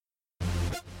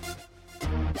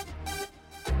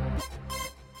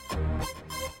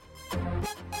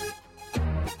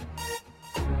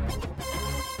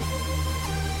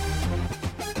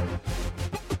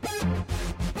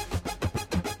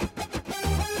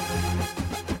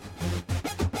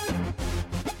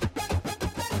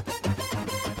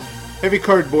Heavy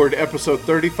Cardboard, episode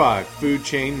 35, Food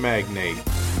Chain Magnate.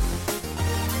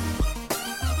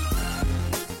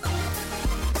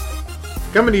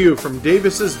 Coming to you from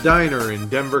Davis's Diner in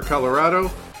Denver, Colorado.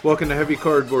 Welcome to Heavy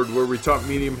Cardboard, where we talk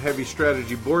medium-heavy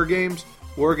strategy board games,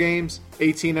 war games,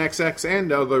 18xx,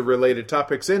 and other related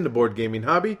topics in the board gaming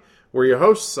hobby. We're your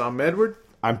hosts. I'm Edward.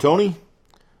 I'm Tony.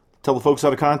 Tell the folks how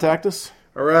to contact us.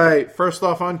 All right. First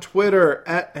off, on Twitter,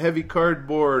 at Heavy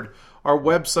Cardboard. Our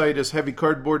website is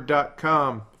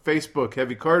heavycardboard.com. Facebook,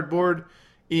 Heavy Cardboard.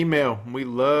 Email. We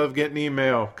love getting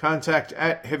email. Contact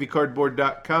at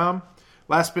heavycardboard.com.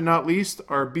 Last but not least,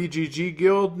 our BGG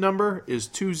Guild number is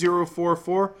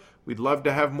 2044. We'd love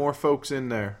to have more folks in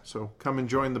there, so come and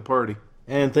join the party.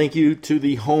 And thank you to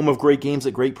the home of great games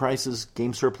at great prices,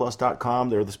 GameSurplus.com.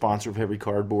 They're the sponsor of Heavy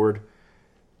Cardboard.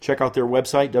 Check out their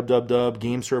website,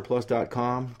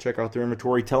 www.gamesurplus.com. Check out their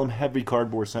inventory. Tell them Heavy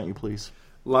Cardboard sent you, please.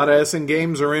 A lot of Essen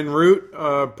games are en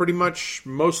route. Pretty much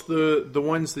most of the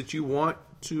ones that you want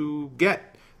to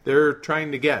get, they're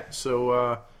trying to get.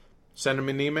 So send them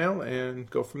an email and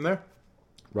go from there.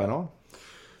 Right on.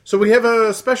 So we have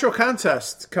a special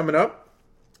contest coming up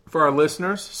for our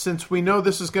listeners. Since we know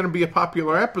this is going to be a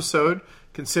popular episode,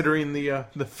 considering the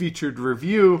featured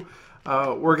review,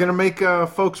 we're going to make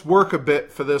folks work a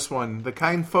bit for this one. The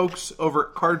kind folks over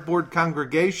at Cardboard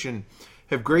Congregation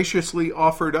have graciously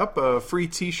offered up a free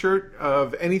t-shirt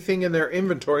of anything in their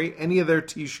inventory, any of their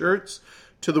t-shirts,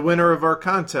 to the winner of our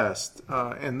contest.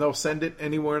 And they'll send it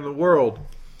anywhere in the world.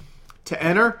 To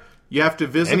enter, you have to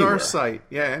visit our site.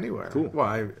 Yeah, anywhere. Cool. Well,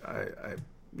 I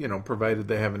provided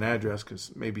they have an address,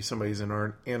 because maybe somebody's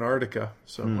in Antarctica,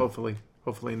 so hopefully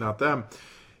not them.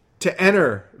 To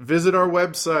enter, visit our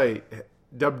website,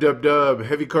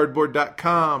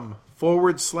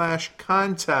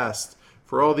 www.heavycardboard.com/contest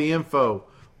for all the info.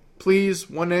 Please,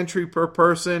 one entry per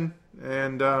person,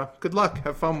 and good luck.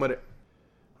 Have fun with it.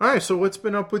 All right, so what's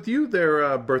been up with you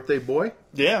there, birthday boy?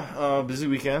 Yeah, busy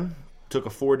weekend. Took a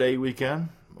 4-day weekend.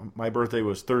 My birthday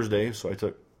was Thursday, so I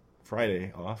took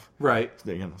Friday off. Right.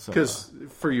 Because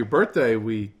for your birthday,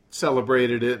 we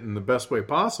celebrated it in the best way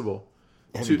possible.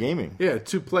 Heavy gaming. Yeah,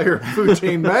 2-player Food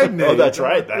Chain Magnate. Oh, that's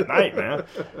right. That night, man.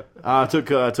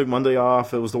 Took Monday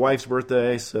off. It was the wife's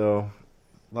birthday, so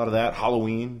a lot of that.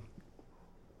 Halloween.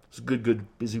 It was a good,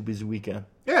 busy weekend.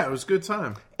 Yeah, it was a good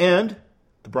time. And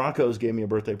the Broncos gave me a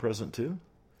birthday present, too.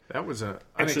 That was an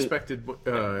unexpected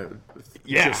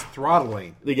just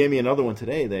throttling. They gave me another one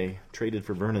today. They traded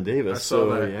for Vernon Davis. I saw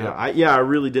that. Yeah. I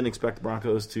really didn't expect the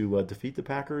Broncos to defeat the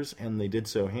Packers, and they did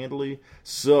so handily.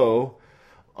 So,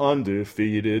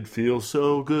 undefeated feels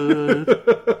so good.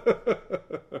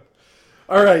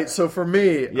 All right, so for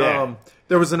me,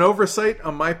 there was an oversight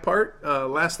on my part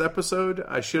last episode.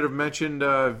 I should have mentioned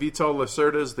Vital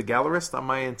Lacerda's The Gallerist on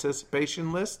my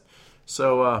anticipation list.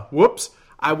 So, whoops.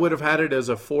 I would have had it as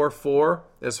a 4-4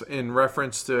 as in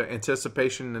reference to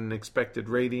anticipation and expected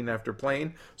rating after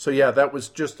playing. So, yeah, that was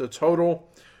just a total.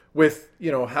 With,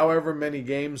 however many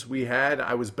games we had,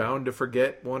 I was bound to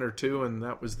forget one or two, and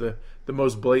that was the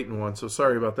most blatant one. So,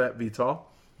 sorry about that, Vital.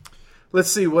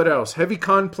 Let's see, what else? Heavy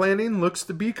con planning looks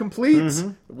to be complete.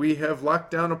 Mm-hmm. We have locked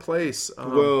down a place.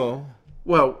 Well,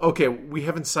 okay, we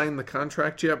haven't signed the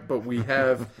contract yet, but we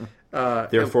have...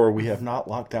 Therefore, we have not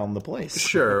locked down the place.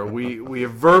 Sure, we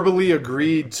have verbally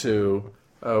agreed to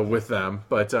with them.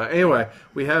 But anyway,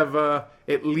 we have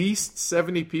at least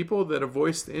 70 people that have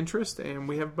voiced interest, and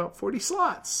we have about 40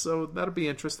 slots. So that'll be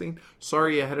interesting.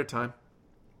 Sorry ahead of time.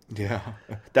 Yeah,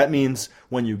 that means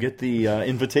when you get the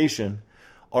invitation,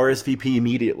 RSVP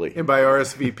immediately. And by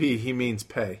RSVP, he means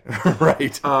pay.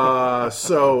 Right.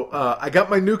 So I got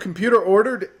my new computer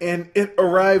ordered, and it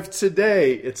arrived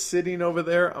today. It's sitting over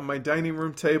there on my dining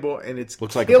room table, and it's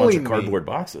looks like a bunch of cardboard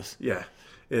boxes. Yeah.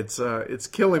 It's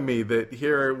killing me that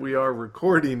here we are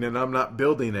recording, and I'm not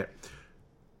building it.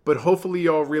 But hopefully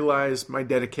y'all realize my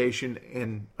dedication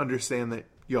and understand that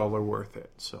y'all are worth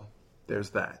it. So there's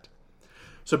that.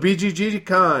 So BGG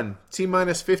Con,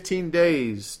 T-minus 15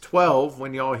 days, 12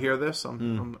 when y'all hear this.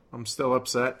 I'm still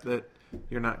upset that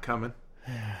you're not coming.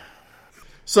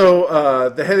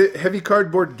 So the Heavy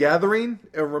Cardboard Gathering,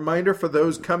 a reminder for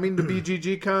those coming to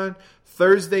BGG Con,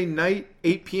 Thursday night,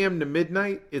 8 p.m. to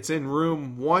midnight. It's in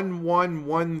room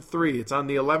 1113. It's on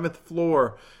the 11th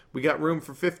floor. We got room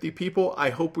for 50 people. I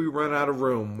hope we run out of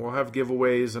room. We'll have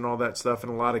giveaways and all that stuff and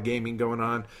a lot of gaming going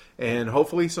on. And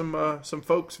hopefully some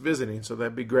folks visiting, so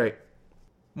that'd be great.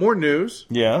 More news.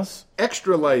 Yes.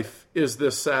 Extra Life is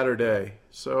this Saturday.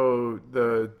 So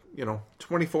the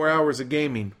 24 hours of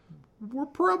gaming. We're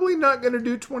probably not going to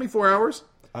do 24 hours.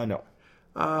 I know.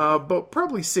 But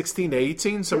probably 16 to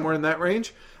 18, somewhere in that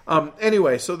range.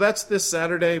 Anyway, so that's this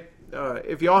Saturday.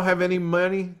 if y'all have any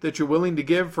money that you're willing to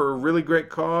give for a really great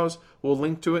cause, we'll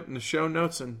link to it in the show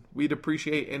notes, and we'd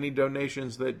appreciate any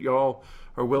donations that y'all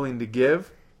are willing to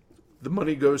give. The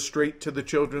money goes straight to the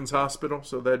Children's Hospital,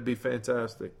 so that'd be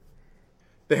fantastic.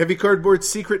 The Heavy Cardboard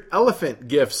Secret Elephant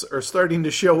gifts are starting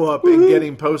to show up and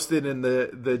getting posted in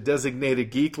the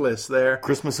designated geek list there.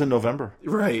 Christmas in November.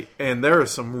 Right, and there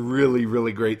is some really,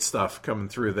 really great stuff coming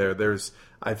through there.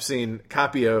 I've seen a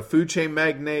copy of Food Chain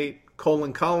Magnate,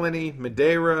 Colony,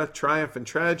 Madeira, Triumph and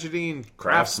Tragedy, and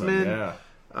Craftsman.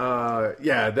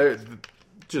 They're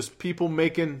just people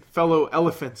making fellow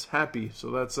elephants happy.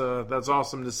 So that's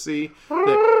awesome to see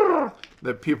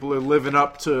that people are living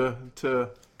up to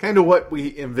kind of what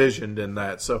we envisioned in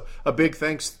that. So a big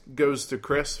thanks goes to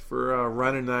Chris for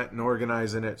running that and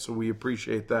organizing it. So we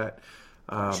appreciate that.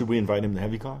 Should we invite him to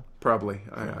HeavyCon? Probably.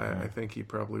 I think he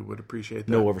probably would appreciate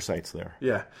that. No oversights there.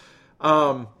 Yeah.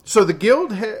 So the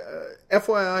Guild,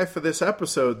 FYI for this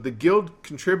episode, the Guild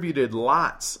contributed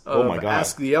lots of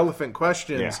Ask the Elephant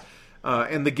questions. Yeah.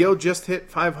 And the Guild just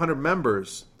hit 500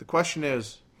 members. The question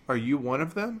is, are you one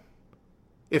of them?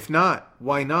 If not,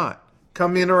 why not?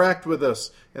 Come interact with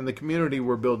us and the community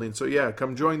we're building. So yeah,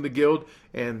 come join the Guild,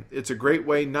 and it's a great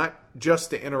way not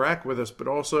just to interact with us, but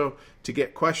also to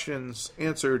get questions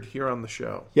answered here on the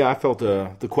show. Yeah, I felt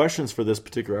the questions for this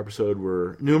particular episode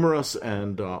were numerous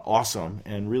and awesome,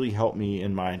 and really helped me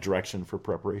in my direction for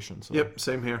preparation. So yep,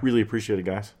 same here. Really appreciate it,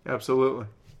 guys. Absolutely.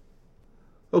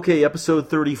 Okay, episode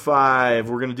 35.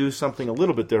 We're going to do something a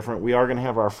little bit different. We are going to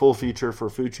have our full feature for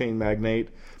Food Chain Magnate.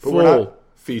 But we're not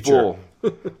feature.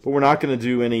 But we're not going to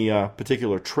do any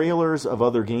particular trailers of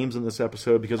other games in this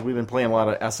episode because we've been playing a lot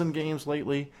of Essen games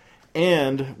lately,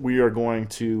 and we are going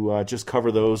to just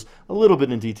cover those a little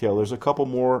bit in detail. There's a couple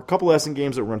Essen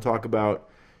games that we're going to talk about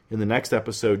in the next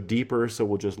episode deeper, so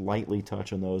we'll just lightly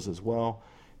touch on those as well.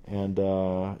 And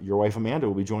your wife Amanda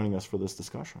will be joining us for this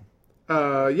discussion.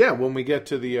 When we get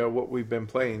to the what we've been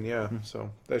playing, so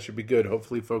that should be good.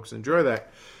 Hopefully, folks enjoy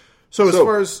that. So as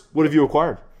far as what have you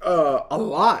acquired? A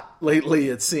lot lately,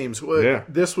 it seems. Yeah.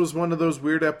 This was one of those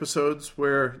weird episodes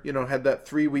where, had that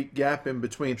 3-week gap in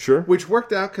between. Sure. Which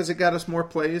worked out because it got us more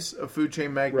plays of Food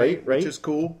Chain Magnate, right. Which is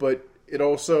cool. But it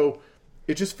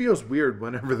just feels weird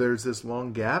whenever there's this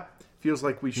long gap. Feels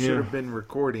like we should have been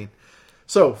recording.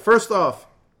 So, first off,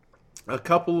 a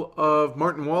couple of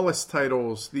Martin Wallace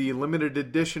titles. The limited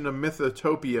edition of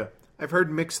Mythotopia. I've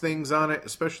heard mixed things on it,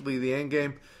 especially the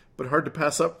endgame, but hard to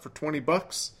pass up for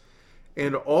 $20.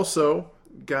 And also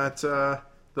got the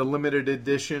limited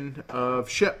edition of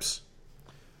Ships.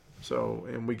 So,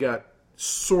 and we got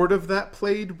sort of that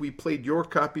played. We played your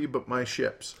copy, but my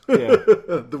ships. Yeah.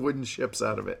 The wooden ships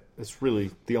out of it. It's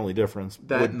really the only difference.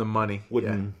 And the money.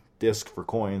 Wooden disc for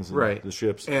coins. And right. The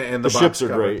ships. And the ships are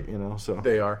cover. great, so.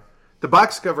 They are. The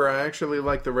box cover, I actually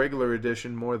like the regular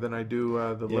edition more than I do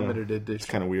the limited edition. It's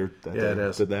kind of weird that it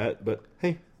is. Did that, but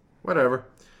hey. Whatever.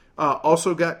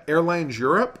 Also got Airlines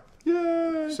Europe.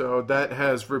 Yay! So that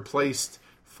has replaced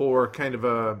for kind of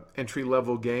a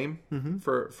entry-level game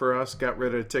for us. Got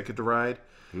rid of Ticket to Ride.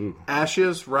 Ooh.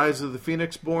 Ashes, Rise of the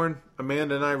Phoenixborn.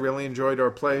 Amanda and I really enjoyed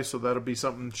our play, so that'll be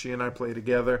something she and I play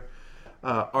together.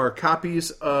 Our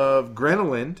copies of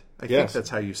Greenland. I think that's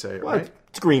how you say it, right?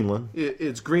 It's Greenland.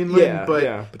 It's Greenland,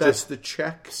 but that's the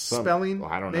Czech spelling,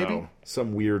 I don't maybe? know.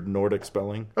 Some weird Nordic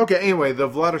spelling. Okay, anyway, the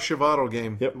Vladishavadl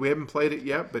game. Yep. We haven't played it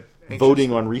yet, but...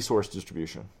 Voting on resource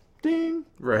distribution. Ding!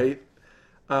 Right.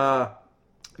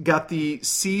 Got the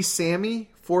Sea Sammy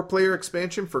 4-player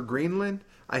expansion for Greenland.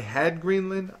 I had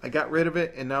Greenland. I got rid of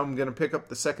it, and now I'm going to pick up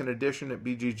the second edition at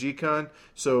BGG-Con.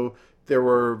 So there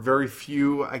were very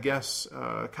few, I guess,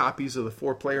 copies of the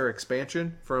 4-player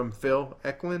expansion from Phil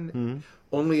Eklund. Mm-hmm.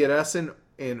 Only at Essen,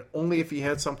 and only if he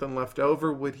had something left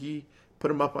over would he put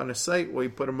them up on his site. Well, he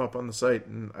put them up on the site,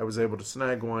 and I was able to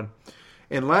snag one.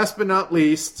 And last but not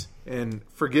least, and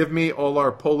forgive me, all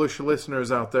our Polish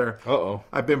listeners out there. Uh-oh.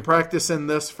 I've been practicing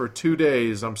this for 2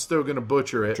 days. I'm still going to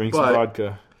butcher it. Drink some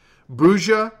vodka.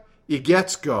 Buja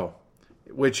Igiecko,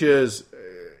 which is,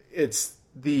 it's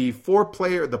the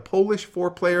Polish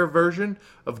 4-player version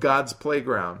of God's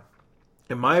Playground.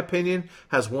 In my opinion,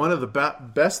 has one of the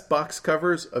best box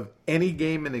covers of any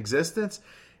game in existence,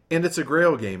 and it's a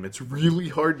Grail game. It's really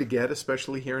hard to get,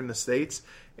 especially here in the States,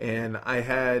 and I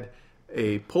had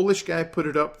a Polish guy put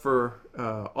it up for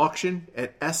auction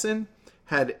at Essen,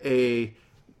 had a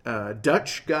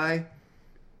Dutch guy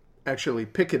actually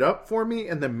pick it up for me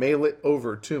and then mail it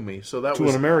over to me. So that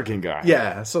was an American guy.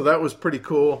 Yeah, so that was pretty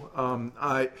cool.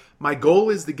 My goal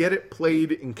is to get it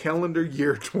played in calendar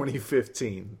year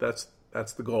 2015. That's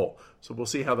the goal. So we'll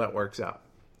see how that works out.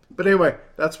 But anyway,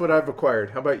 that's what I've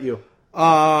acquired. How about you?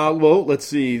 Well, let's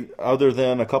see. Other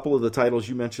than a couple of the titles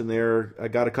you mentioned there, I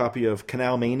got a copy of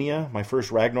Canal Mania, my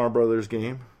first Ragnar Brothers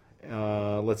game.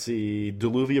 Let's see,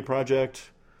 Deluvia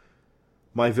Project,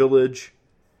 My Village,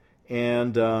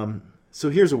 and so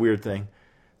here's a weird thing.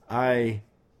 I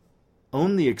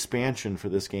owned the expansion for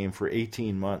this game for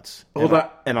 18 months.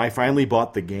 And I finally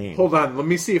bought the game. Hold on, let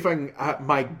me see if I can...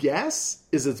 my guess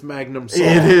is it's Magnum Sol.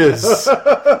 It is.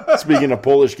 Speaking of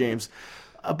Polish games.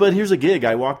 But here's a gig.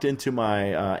 I walked into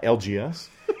my LGS,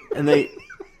 and they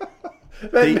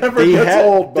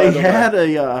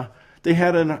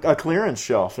had a clearance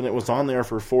shelf, and it was on there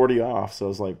for 40 off. So I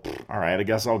was like, all right, I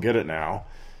guess I'll get it now.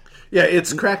 Yeah,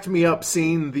 it's cracked me up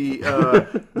seeing the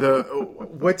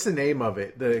what's the name of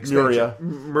it? The expansion,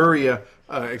 Muria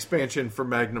expansion for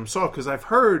Magnum Sol, because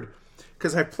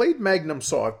I played Magnum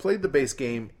Sol, I've played the base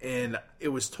game, and it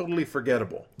was totally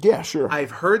forgettable. Yeah, sure.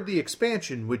 I've heard the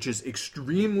expansion, which is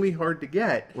extremely hard to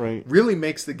get, right, really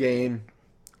makes the game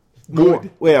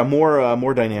good.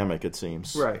 More dynamic, it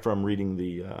seems. Right. From reading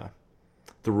the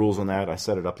rules on that, I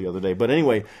set it up the other day. But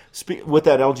anyway, with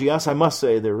that LGS, I must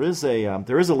say there is a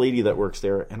lady that works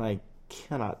there, and I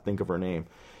cannot think of her name.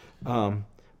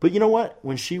 But you know what?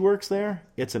 When she works there,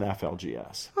 it's an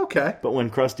FLGS. Okay. But when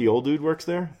Krusty Old Dude works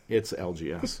there, it's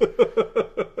LGS.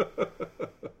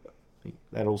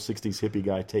 That old 60s hippie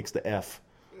guy takes the F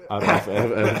out of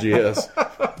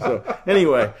FLGS. So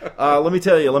anyway, let me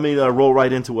tell you. Let me roll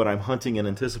right into what I'm hunting and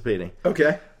anticipating.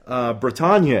 Okay.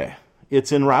 Bretagne.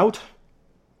 It's en route.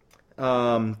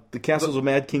 The Castles of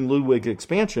Mad King Ludwig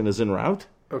expansion is en route.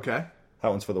 Okay. That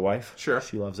one's for the wife. Sure.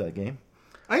 She loves that game.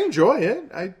 I enjoy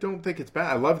it. I don't think it's bad.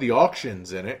 I love the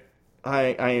auctions in it.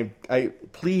 I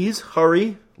please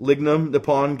hurry, Lignum,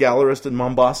 Nippon, Gallerist, and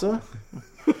Mombasa.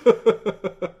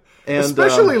 And,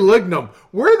 especially Lignum.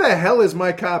 Where the hell is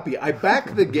my copy? I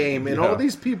backed the game, and all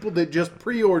these people that just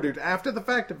pre-ordered after the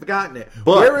fact have gotten it.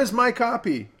 But where is my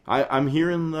copy? I'm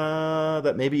hearing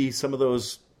that maybe some of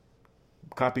those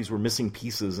copies were missing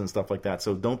pieces and stuff like that,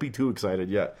 so don't be too excited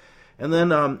yet. And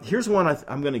then here's one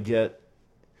I'm going to get.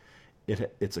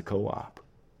 It's a co-op.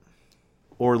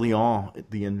 Orléans,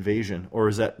 the Invasion, or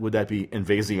would that be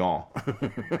Invasion?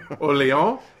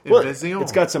 Orléans? Invasion? Well,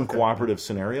 it's got some cooperative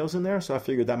scenarios in there, so I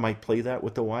figured that might play that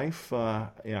with the wife. I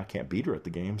can't beat her at the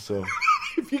game, so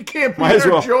if you can't beat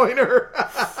her, join her.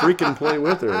 Freaking play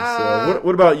with her. So,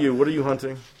 what about you? What are you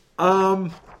hunting?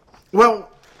 Well,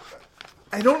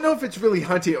 I don't know if it's really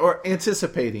hunting or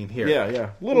anticipating here. Yeah,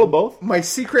 a little of both. My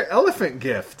secret elephant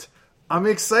gift. I'm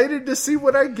excited to see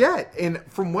what I get. And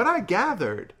from what I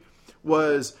gathered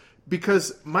was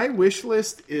because my wish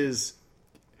list is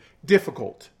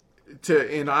difficult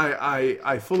and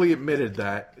I fully admitted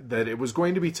that it was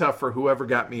going to be tough for whoever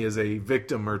got me as a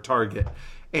victim or target.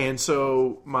 And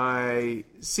so my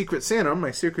secret Santa,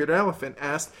 my secret elephant,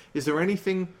 asked, is there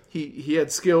anything he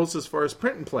had skills as far as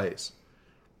print and plays?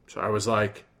 So I was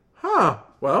like,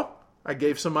 well, I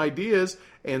gave some ideas.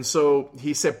 And so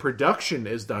he said production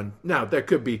is done. Now, that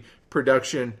could be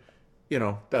production,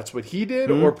 that's what he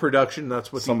did, or production,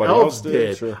 that's what somebody else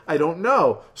did. Sure. I don't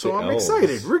know. So I'm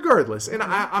excited, regardless. And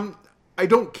I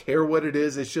don't care what it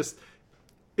is. It's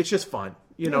just fun.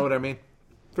 You know what I mean?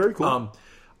 Very cool.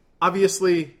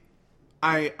 Obviously,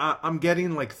 I'm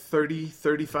getting like 30,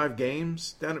 35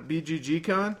 games down at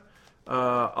BGG-Con.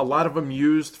 A lot of them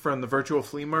used from the virtual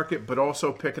flea market, but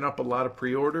also picking up a lot of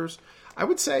pre-orders. I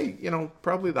would say,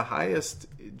 probably the highest,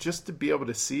 just to be able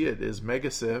to see it, is Mega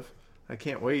Civ. I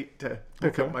can't wait to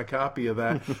pick up my copy of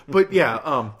that. But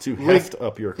yeah, to heft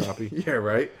up your copy. Yeah,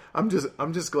 right. I'm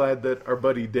just glad that our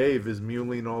buddy Dave is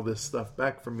muling all this stuff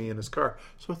back for me in his car.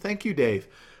 So thank you, Dave.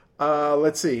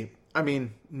 Let's see. I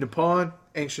mean, Nippon,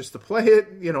 anxious to play it.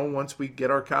 Once we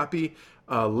get our copy.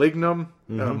 Lignum,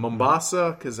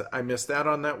 Mombasa, because I missed out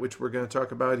on that, which we're going to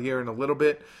talk about here in a little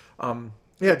bit.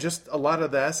 Just a lot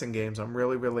of the Essen games I'm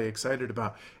really, really excited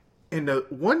about. And the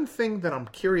one thing that I'm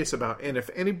curious about, and if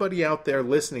anybody out there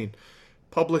listening,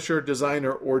 publisher,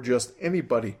 designer, or just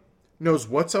anybody, knows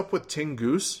what's up with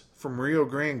Tingoose from Rio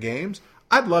Grande Games,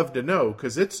 I'd love to know,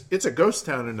 because it's a ghost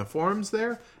town in the forums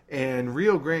there, and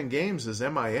Rio Grande Games is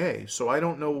MIA, so I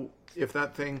don't know if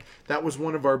that was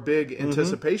one of our big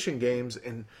anticipation games,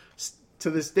 and to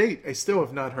this date, I still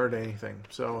have not heard anything.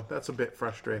 So that's a bit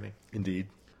frustrating. Indeed.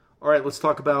 All right, let's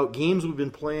talk about games we've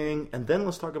been playing, and then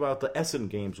let's talk about the Essen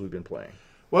games we've been playing.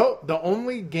 Well, the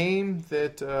only game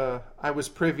that I was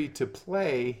privy to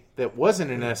play that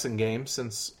wasn't an Essen game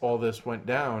since all this went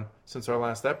down, since our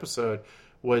last episode,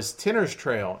 was Tinner's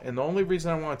Trail. And the only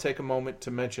reason I want to take a moment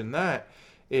to mention that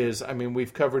is, I mean,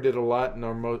 we've covered it a lot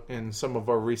in some of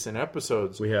our recent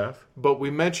episodes. We have. But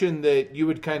we mentioned that you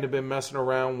had kind of been messing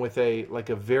around with a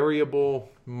variable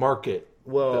market.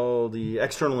 Well, the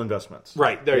external investments.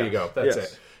 Right, there you go. That's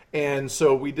Yes. it. And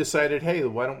so we decided, hey,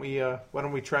 why don't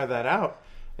we try that out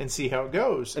and see how it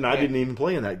goes? And I didn't even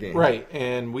play in that game. Right,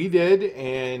 and we did,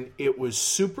 and it was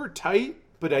super tight,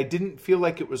 but I didn't feel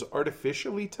like it was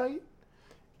artificially tight.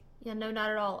 Yeah, no, not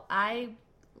at all. I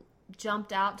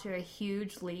jumped out to a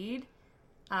huge lead,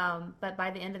 but by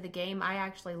the end of the game, I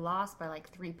actually lost by like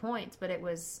 3 points, but it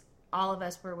was all of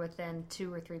us were within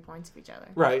 2 or 3 points of each other.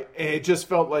 Right, and it just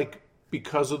felt like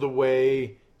because of the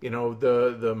way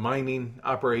the mining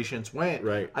operations went,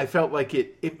 right, I felt like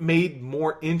it made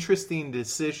more interesting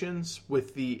decisions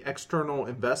with the external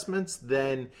investments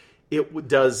than it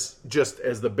does just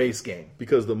as the base game.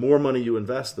 Because the more money you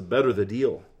invest, the better the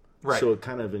deal. Right. So it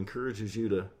kind of encourages you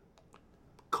to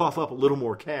cough up a little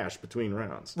more cash between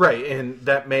rounds. Right, and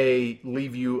that may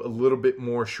leave you a little bit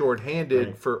more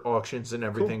short-handed for auctions and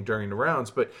everything during the rounds.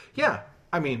 But yeah,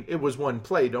 I mean, it was one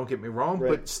play, don't get me wrong,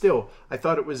 but still, I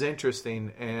thought it was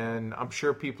interesting, and I'm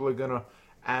sure people are going to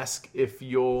ask if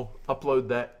you'll upload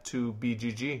that to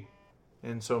BGG.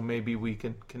 And so maybe we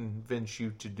can convince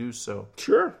you to do so.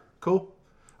 Sure. Cool.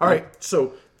 All right,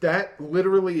 so that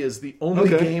literally is the only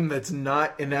game that's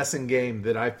not an Essen game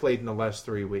that I've played in the last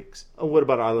 3 weeks. Oh, what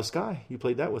about Isle of Skye? You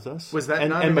played that with us. Was that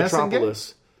and, not and an Essen game?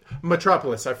 Metropolis?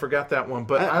 Metropolis, I forgot that one.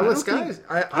 But Isle of Skye,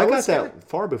 I got that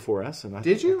far before Essen.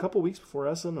 Did you? A couple weeks before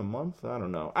Essen, a month? I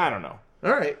don't know.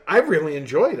 All right. I really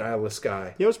enjoyed Isle of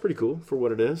Skye. Yeah, it was pretty cool for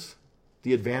what it is.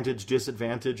 The advantage,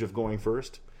 disadvantage of going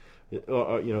first.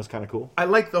 It's kind of cool. I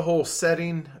like the whole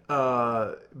setting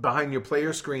behind your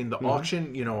player screen, the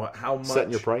auction, how much.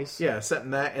 Setting your price. Yeah,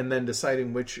 setting that and then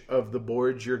deciding which of the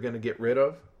boards you're going to get rid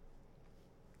of.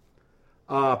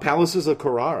 Palaces of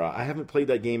Carrara. I haven't played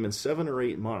that game in 7 or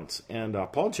 8 months. And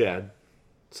Paul Chad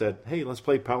said, hey, let's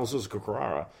play Palaces of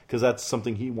Carrara because that's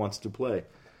something he wants to play.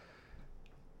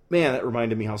 Man, that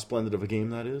reminded me how splendid of a game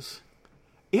that is.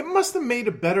 It must have made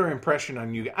a better impression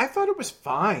on you. I thought it was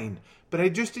fine, but I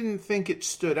just didn't think it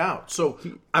stood out. So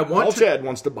Paul Chad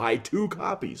wants to buy 2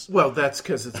 copies. Well, that's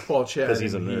because it's Paul Chad. Because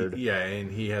he's a nerd.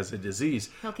 And he has a disease.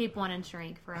 He'll keep one in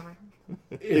shrink forever.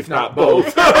 If not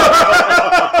both.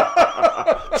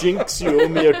 Jinx, you owe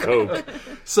me a Coke.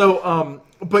 So,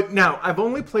 but now, I've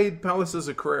only played Palaces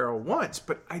of Carrara once,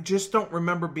 but I just don't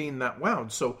remember being that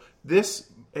wowed. So this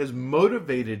has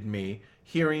motivated me,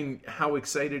 hearing how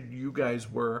excited you guys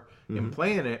were in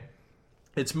playing it.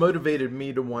 It's motivated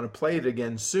me to want to play it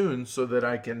again soon so that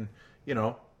I can,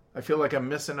 I feel like I'm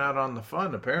missing out on the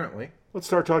fun, apparently. Let's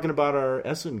start talking about our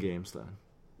Essen games then.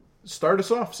 Start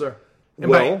us off, sir. And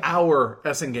by our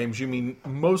Essen games, you mean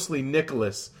mostly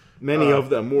Nicholas. Many of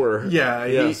them were. Yeah,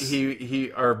 yes.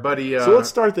 he our buddy. So let's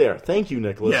start there. Thank you,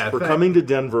 Nicholas, for coming to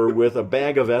Denver with a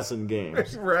bag of Essen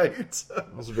games. Right.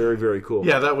 That was very, very cool.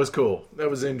 Yeah, that was cool. That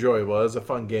was enjoyable. It was a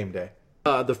fun game day.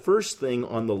 The first thing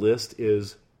on the list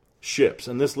is ships,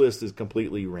 and this list is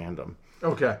completely random.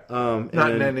 Okay.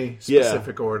 Not in any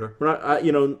specific order. We're not,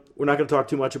 we're not going to talk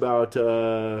too much about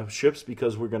ships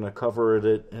because we're going to cover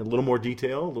it in a little more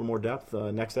detail, a little more depth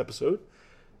next episode.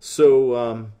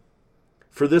 So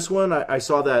for this one, I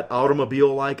saw that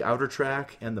automobile-like outer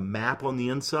track and the map on the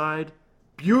inside.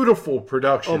 Beautiful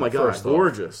production. Oh my God,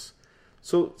 gorgeous.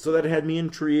 So that had me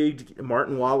intrigued.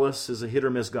 Martin Wallace is a hit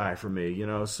or miss guy for me,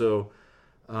 so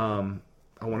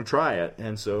I want to try it,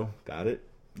 and so got it.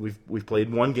 We've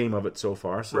played one game of it so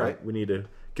far, so we need to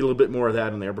get a little bit more of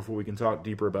that in there before we can talk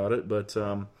deeper about it. But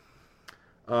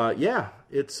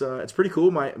it's pretty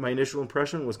cool. My initial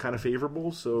impression was kind of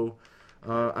favorable, so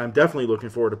I'm definitely looking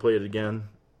forward to play it again.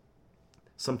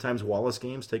 Sometimes Wallace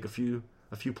games take a few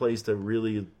plays to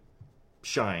really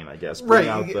shine, I guess.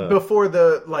 Before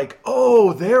there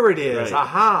it is. Right.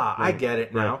 Aha, I get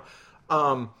it now.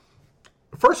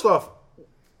 First off,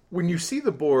 when you see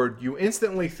the board, you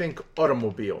instantly think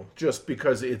automobile, just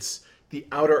because it's the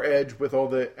outer edge with all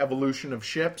the evolution of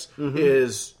ships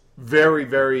is very,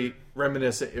 very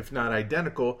reminiscent, if not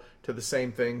identical, to the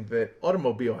same thing that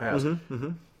automobile has.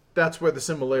 That's where the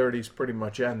similarities pretty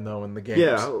much end, though, in the games.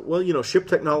 Yeah, well, ship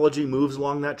technology moves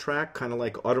along that track, kind of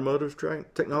like automotive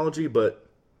technology, but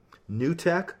new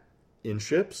tech in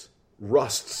ships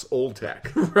rusts old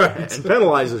tech. Right. And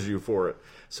penalizes you for it.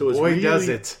 So it's Boy, does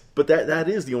it. But that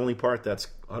is the only part that's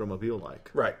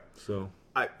automobile-like. Right. So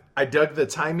I dug the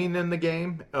timing in the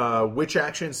game, which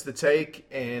actions to take,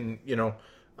 and,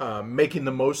 making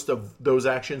the most of those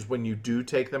actions when you do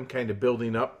take them, kind of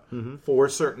building up for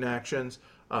certain actions.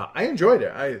 I enjoyed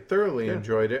it. I thoroughly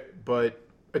enjoyed it, but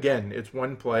again, it's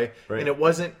one play, Right. and it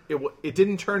wasn't. It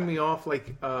didn't turn me off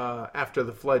like After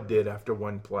the Flood did after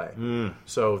one play.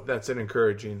 So that's an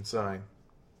encouraging sign.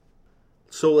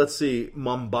 So let's see,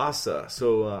 Mombasa.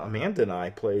 So Amanda and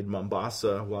I played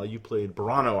Mombasa while you played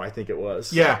Burano, I think it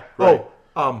was. Yeah. Right.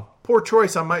 Poor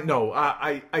choice on my. No,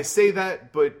 I say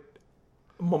that, but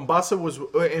Mombasa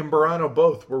and Burano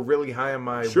both were really high on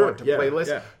my want to play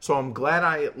list. Yeah. So I'm glad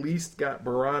I at least got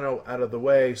Burano out of the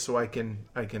way, so I can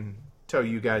tell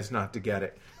you guys not to get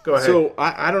it. Go ahead. So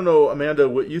I don't know, Amanda,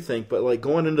 what you think, but like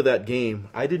going into that game,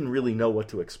 I didn't really know what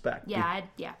to expect. Yeah,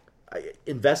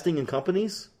 Investing in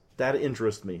companies, that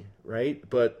interests me, right?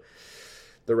 But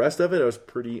the rest of it, I was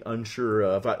pretty unsure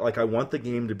of. I want the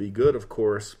game to be good, of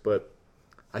course, but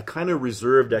I kind of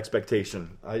reserved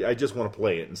expectation. I just want to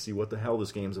play it and see what the hell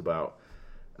this game's about.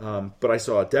 But I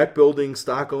saw deck building,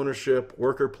 stock ownership,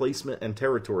 worker placement, and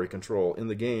territory control in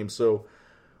the game. So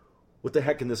what the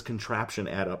heck can this contraption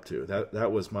add up to?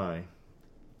 That was my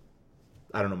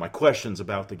questions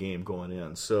about the game going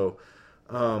in. So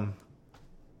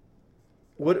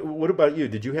what about you?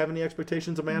 Did you have any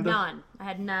expectations, Amanda? None.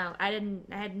 I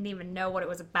didn't even know what it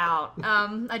was about.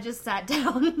 I just sat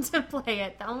down to play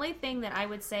it. The only thing that I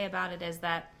would say about it is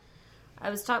that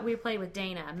we played with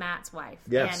Dana, Matt's wife.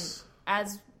 Yes. And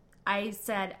as I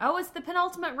said, "Oh, it's the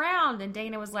penultimate round," and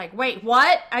Dana was like, "Wait,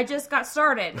 what? I just got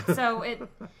started." So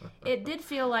it did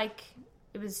feel like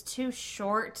it was too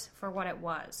short for what it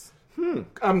was.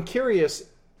 I'm curious.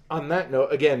 On that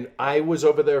note, again, I was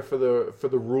over there for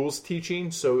the rules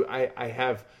teaching, so I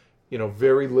have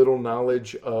very little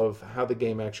knowledge of how the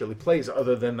game actually plays,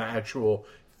 other than the actual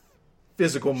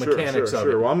physical mechanics of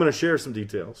it. Well, I'm going to share some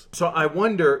details. So I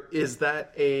wonder, is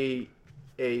that a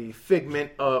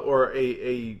figment or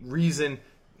a reason?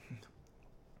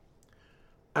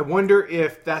 I wonder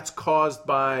if that's caused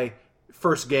by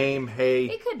first game,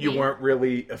 hey, you weren't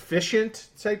really efficient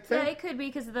type thing? Yeah, it could be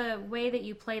because of the way that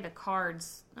you play the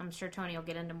cards. I'm sure Tony will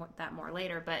get into that more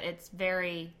later, but it's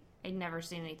very... I'd never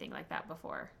seen anything like that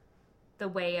before. The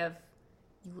way of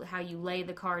how you lay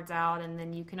the cards out, and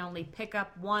then you can only pick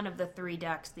up one of the 3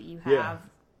 decks that you have.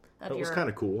 That was kind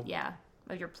of cool. Yeah,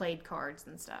 of your played cards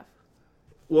and stuff.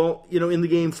 Well, in the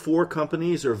game, 4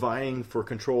 companies are vying for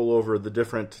control over the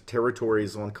different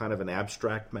territories on kind of an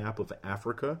abstract map of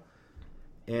Africa.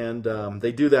 And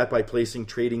they do that by placing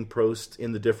trading posts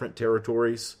in the different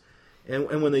territories.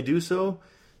 And when they do so,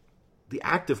 the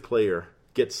active player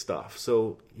gets stuff.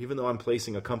 So even though I'm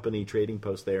placing a company trading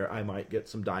post there, I might get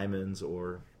some diamonds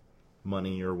or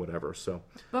money or whatever. So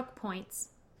book points.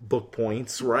 Book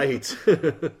points, right.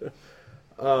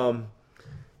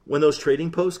 When those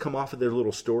trading posts come off of their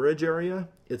little storage area,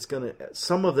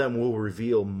 some of them will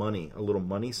reveal money, a little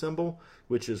money symbol,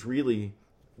 which is really...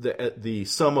 The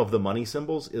sum of the money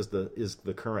symbols is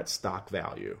the current stock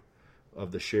value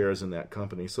of the shares in that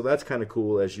company. So that's kind of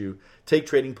cool. As you take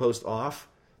trading post off,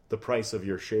 the price of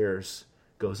your shares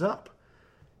goes up.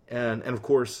 And of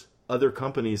course, other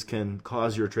companies can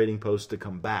cause your trading post to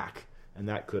come back, and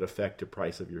that could affect the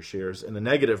price of your shares in a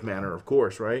negative manner, of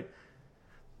course, right?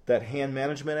 That hand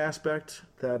management aspect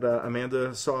that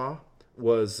Amanda saw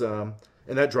was, and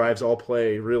that drives all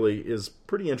play, really is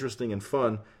pretty interesting and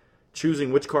fun.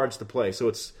 Choosing which cards to play.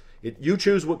 So you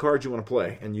choose what cards you want to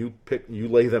play, and you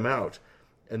lay them out,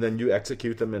 and then you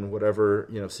execute them in whatever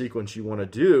sequence you want to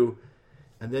do,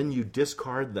 and then you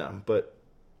discard them. But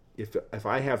if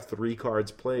I have 3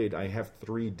 cards played, I have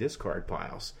 3 discard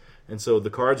piles, and so the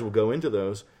cards will go into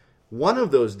those. One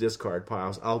of those discard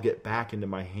piles I'll get back into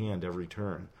my hand every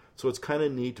turn. So it's kind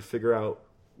of neat to figure out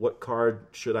what card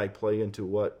should I play into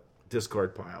what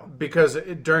discard pile. Because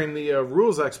during the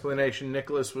rules explanation,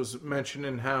 Nicholas was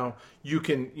mentioning how you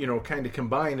can, kind of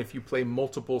combine if you play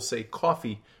multiple, say,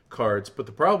 coffee cards. But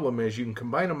the problem is you can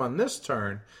combine them on this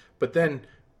turn, but then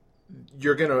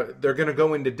they're gonna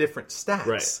go into different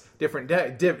stacks, right.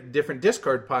 different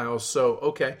discard piles.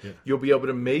 So you'll be able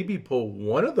to maybe pull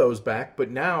one of those back, but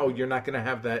now you're not going to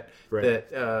have that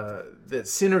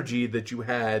synergy that you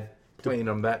had playing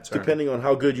them that turn. Depending on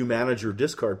how good you manage your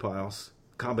discard piles,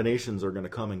 combinations are going to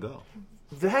come and go.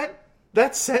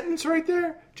 That sentence right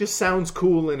there just sounds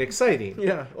cool and exciting.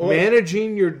 Yeah,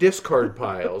 managing your discard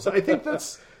piles. I think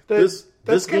this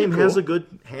game cool. has a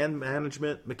good hand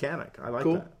management mechanic. I like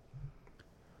that.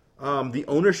 The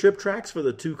ownership tracks for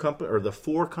the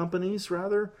 4 companies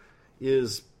rather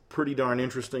is pretty darn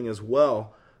interesting as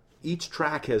well. Each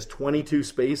track has 22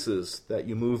 spaces that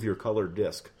you move your colored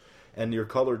disc, and your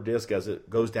colored disc, as it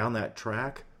goes down that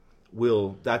track,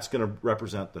 that's going to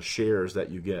represent the shares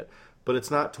that you get. But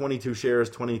it's not 22 shares,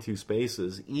 22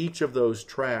 spaces. Each of those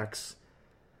tracks,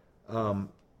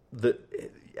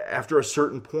 after a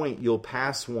certain point, you'll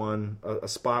pass a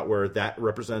spot where that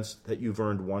represents that you've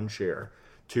earned 1 share,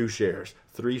 2 shares,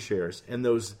 3 shares, and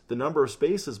the number of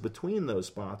spaces between those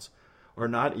spots are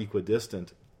not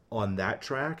equidistant on that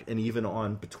track, and even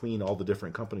on between all the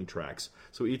different company tracks.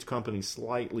 So each company's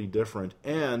slightly different,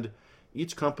 and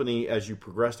each company, as you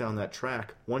progress down that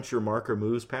track, once your marker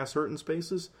moves past certain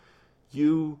spaces,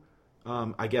 you,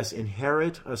 I guess,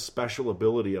 inherit a special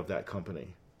ability of that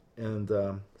company. And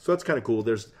so that's kind of cool.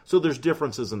 There's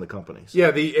differences in the companies.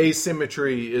 Yeah, the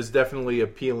asymmetry is definitely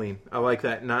appealing. I like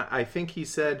that. And I think he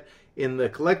said in the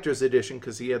collector's edition,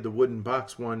 because he had the wooden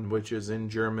box one, which is in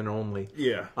German only.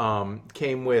 Yeah.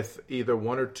 Came with either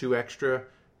 1 or 2 extra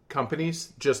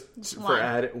companies, just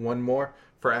for one more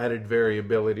for added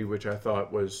variability, which I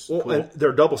thought was cool. And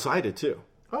they're double-sided too.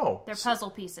 Oh, They're puzzle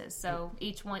pieces. So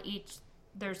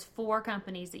there's 4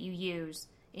 companies that you use,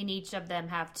 and each of them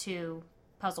have 2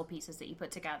 puzzle pieces that you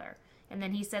put together. And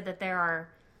then he said that there are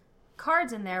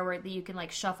cards in there that you can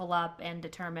like shuffle up and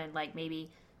determine like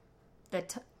maybe the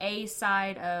A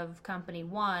side of company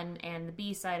 1 and the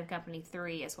B side of company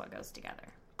 3 is what goes together.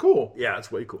 cool. Yeah,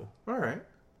 it's way cool. All right.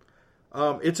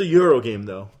 It's a Euro game,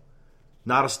 though.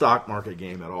 Not a stock market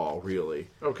game at all, really.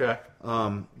 Okay.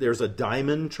 There's a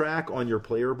diamond track on your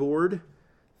player board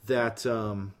that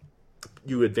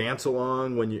you advance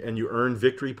along and you earn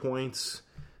victory points,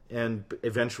 and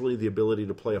eventually the ability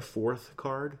to play a 4th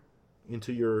card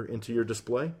into your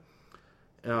display.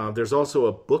 There's also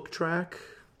a book track.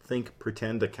 Think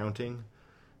pretend accounting,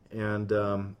 and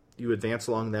you advance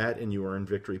along that and you earn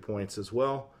victory points as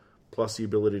well, plus the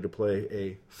ability to play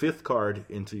a 5th card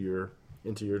into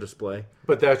your display.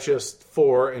 But that's just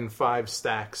 4 and 5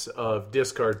 stacks of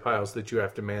discard piles that you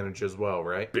have to manage as well,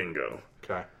 right? Bingo.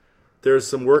 Okay. There's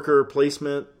some worker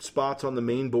placement spots on the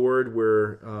main board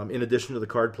where, in addition to the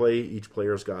card play, each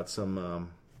player's got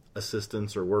some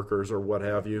assistants or workers or what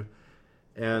have you.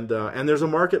 And there's a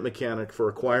market mechanic for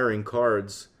acquiring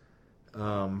cards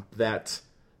that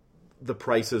the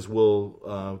prices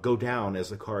will go down as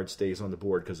the card stays on the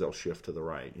board because they'll shift to the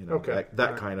right. Okay.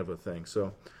 That kind of a thing.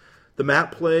 So the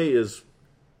map play is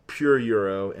pure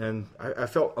Euro, and I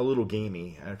felt a little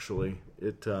gamey, actually.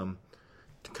 It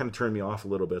kind of turned me off a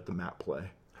little bit, the map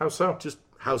play. How so? Just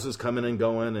houses coming and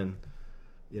going, and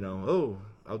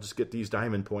I'll just get these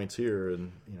diamond points here,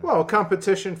 and Well,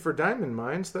 competition for diamond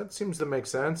mines, that seems to make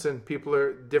sense, and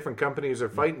different companies are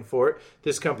fighting for it.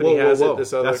 This company has it,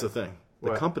 this other... That's the thing.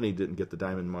 The What? company didn't get the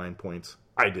diamond mine points.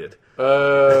 I did.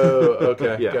 Oh,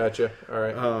 okay. Yeah. Gotcha. All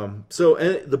right. So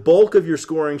the bulk of your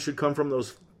scoring should come from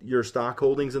your stock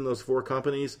holdings in those 4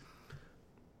 companies.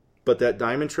 But that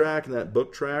diamond track and that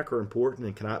book track are important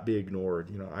and cannot be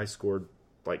ignored. I scored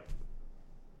like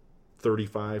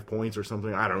 35 points or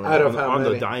something. I don't know. Out of how on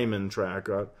many? the diamond track,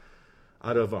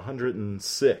 out of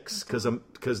 106,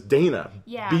 because Dana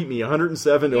beat me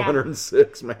 107 to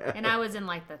 106, man. And I was in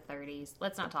like the 30s.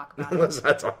 Let's not talk about Let's it.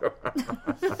 not talk about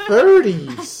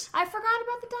 30s. I forgot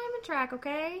about the diamond track,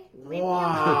 okay?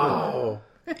 Wow.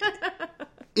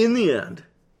 In the end,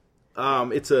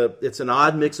 it's an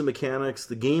odd mix of mechanics.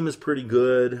 The game is pretty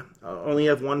good. I only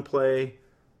have 1 play.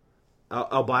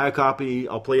 I'll buy a copy.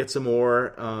 I'll play it some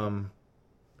more.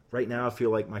 Right now, I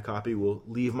feel like my copy will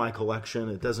leave my collection.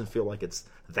 It doesn't feel like it's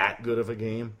that good of a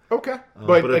game. Okay.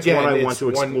 But it's again, one I want to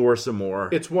explore some more.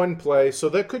 It's 1 play, so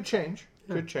that could change.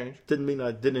 Could change. Didn't mean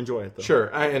I didn't enjoy it, though.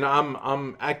 Sure.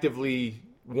 I'm actively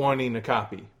wanting a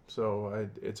copy, so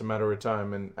it's a matter of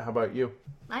time. And how about you?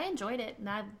 I enjoyed it. And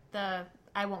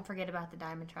I won't forget about the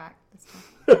diamond track this time.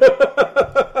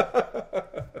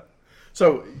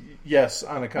 So, yes,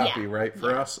 on a copy, Yeah. right,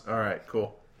 for us? All right,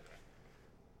 cool.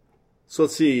 So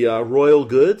let's see, Royal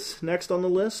Goods next on the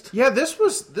list. Yeah, this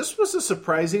was a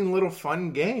surprising little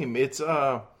fun game. It's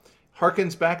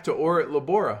harkens back to Or at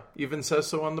Labora. Even says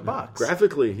so on the box.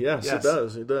 Graphically, yes, Yes.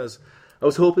 it does. I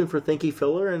was hoping for Thinky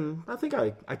Filler, and I think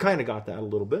I kind of got that a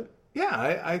little bit.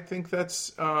 Yeah, I think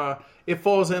that's it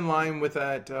falls in line with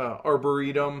that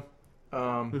Arboretum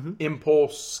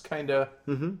Impulse kind of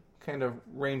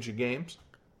range of games.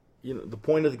 The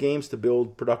point of the game is to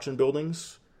build production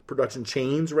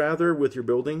chains with your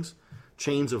buildings,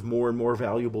 chains of more and more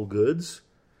valuable goods,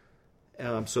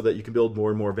 so that you can build more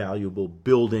and more valuable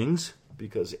buildings,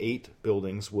 because 8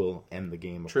 buildings will end the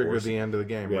game, of Trigger course. the end of the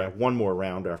game, Yeah, right? 1 more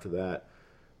round after that.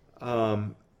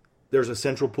 There's a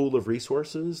central pool of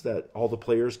resources that all the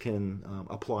players can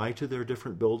apply to their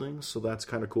different buildings, so that's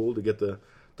kind of cool to get the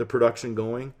production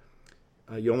going.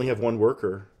 You only have 1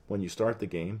 worker when you start the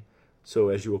game. So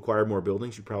as you acquire more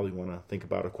buildings, you probably want to think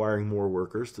about acquiring more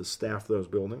workers to staff those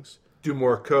buildings. Do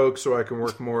more coke so I can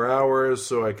work more hours,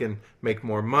 so I can make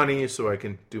more money, so I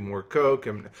can do more coke.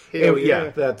 And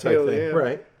that type thing. Yeah.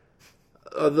 Right.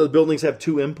 The buildings have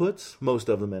 2 inputs, most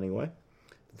of them anyway.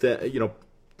 The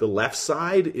left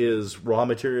side is raw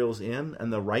materials in,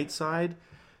 and the right side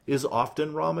is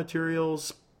often raw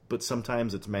materials, but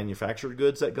sometimes it's manufactured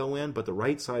goods that go in. But the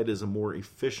right side is a more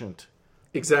efficient.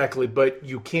 Exactly, but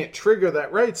you can't trigger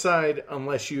that right side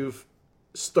unless you've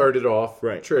started off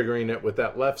triggering it with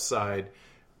that left side,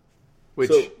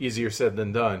 which easier said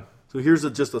than done. So here's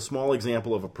just a small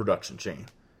example of a production chain.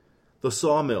 The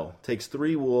sawmill takes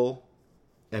 3 wool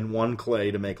and 1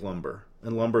 clay to make lumber,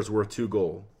 and lumber's worth 2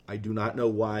 gold. I do not know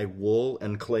why wool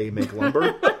and clay make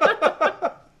lumber.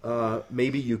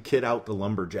 Maybe you kid out the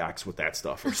lumberjacks with that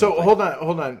stuff. Or so hold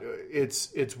on.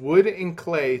 It's wood and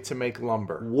clay to make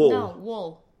lumber. Wool. No,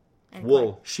 wool. And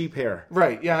wool, clay. Sheep hair.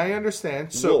 Right? Yeah, I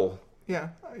understand. So, wool. Yeah.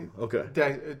 Okay.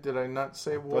 Did I not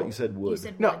say wool? I thought you said wood. You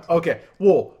said No. wood. Okay.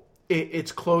 Wool.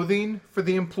 It's clothing for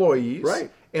the employees. Right.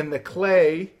 And the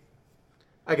clay,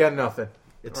 I got nothing.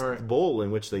 It's the bowl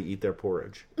in which they eat their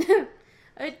porridge.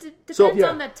 It depends So, yeah.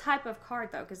 on the type of card,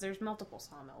 though, because there's multiple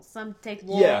sawmills. Some take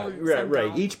wool and some right.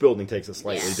 don't. Each building takes a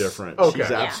slightly different. Okay. She's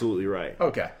Yeah. absolutely right.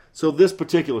 Okay. So this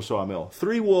particular sawmill,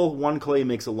 3 wool, 1 clay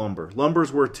makes a lumber.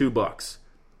 Lumber's worth $2.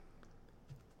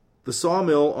 The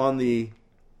sawmill on the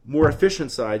more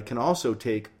efficient side can also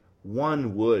take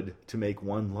 1 wood to make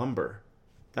 1 lumber.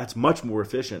 That's much more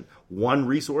efficient. 1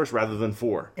 resource rather than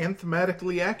 4. And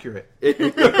thematically accurate.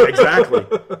 Exactly.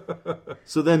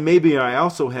 So then maybe I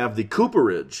also have the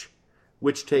cooperage,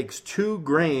 which takes 2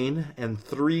 grain and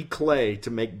 3 clay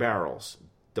to make barrels.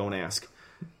 Don't ask.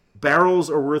 Barrels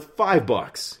are worth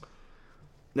 $5.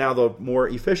 Now the more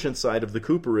efficient side of the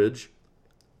cooperage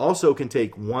also can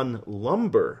take 1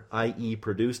 lumber, i.e.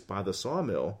 produced by the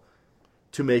sawmill,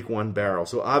 to make 1 barrel.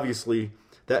 So obviously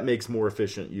that makes more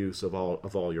efficient use of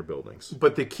all your buildings.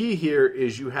 But the key here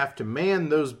is you have to man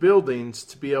those buildings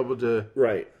to be able to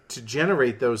to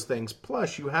generate those things.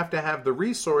 Plus, you have to have the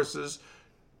resources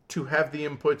to have the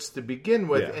inputs to begin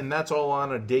with, and that's all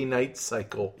on a day-night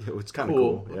cycle. It's kind of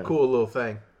cool. A cool little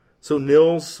thing. So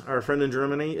Nils, our friend in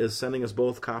Germany, is sending us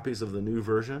both copies of the new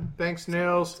version. Thanks,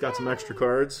 Nils. It's got some extra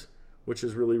cards, which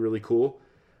is really, really cool.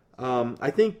 Tell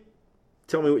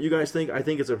me what you guys think. I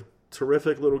think it's a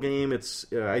terrific little game.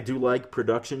 I do like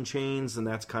production chains, and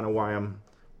that's kind of why I'm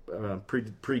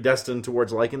predestined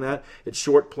towards liking that. It's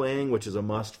short playing, which is a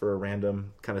must for a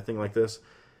random kind of thing like this.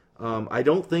 I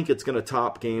don't think it's going to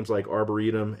top games like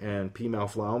Arboretum and P.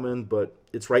 Malflaumen, but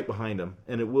it's right behind them,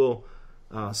 and it will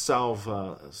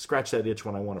scratch that itch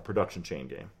when I want a production chain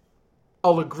game.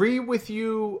 I'll agree with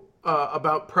you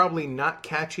about probably not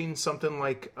catching something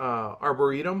like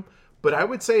Arboretum, but I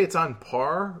would say it's on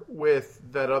par with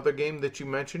that other game that you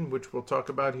mentioned, which we'll talk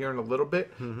about here in a little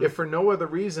bit. Mm-hmm. If for no other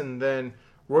reason than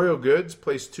Royal Goods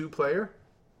plays 2-player,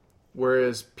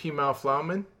 whereas P.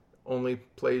 Malflaumen only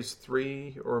plays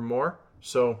 3 or more.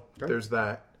 So there's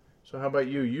that. So how about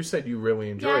you? You said you really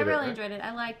enjoyed it. Yeah, I really enjoyed it.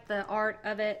 I liked the art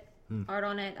of it, art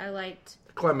on it. I liked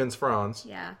Clemens Franz.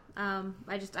 Yeah.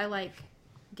 I like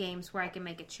games where I can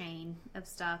make a chain of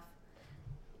stuff.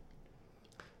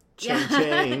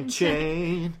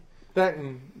 Chain. That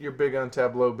and you're big on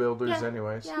tableau builders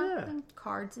anyways. Yeah, and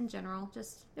cards in general.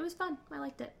 It was fun. I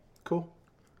liked it. Cool.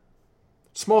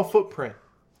 Small footprint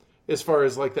as far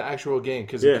as like the actual game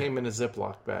because it came in a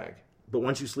Ziploc bag. But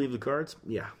once you sleeve the cards,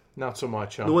 not so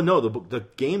much. Huh? No, the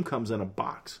game comes in a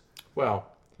box.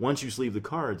 Well, once you sleeve the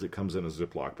cards, it comes in a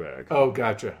Ziploc bag. Oh,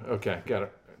 gotcha. Okay, got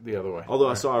it the other way. Although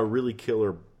I saw a really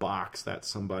killer box that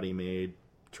somebody made,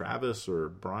 Travis or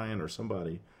Brian or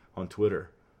somebody, on Twitter.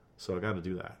 So I got to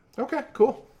do that. Okay,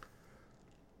 cool.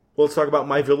 Well, let's talk about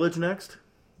My Village next.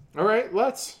 All right,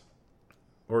 let's.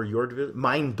 Or your village.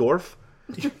 Mein Dorf.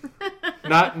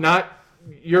 Not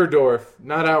your Dorf,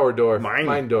 not our Dorf.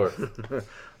 Mein Dorf.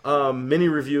 Mini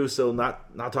review, so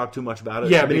not talk too much about it.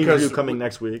 Yeah, mini because review coming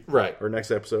next week. Right. Or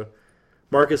next episode.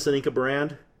 Marcus Seneca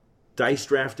brand, dice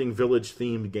drafting village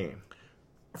themed game.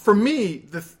 For me,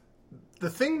 the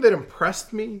thing that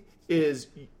impressed me is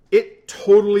it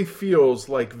totally feels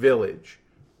like Village,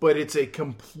 but it's a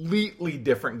completely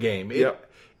different game.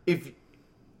 If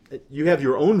you have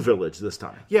your own village this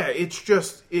time. Yeah, it's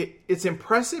just it's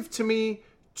impressive to me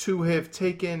to have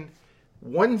taken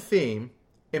one theme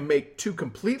and make 2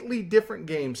 completely different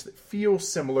games that feel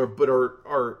similar but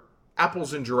are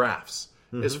apples and giraffes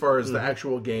as far as the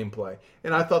actual gameplay.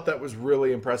 And I thought that was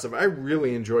really impressive. I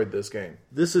really enjoyed this game.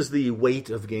 This is the weight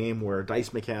of game where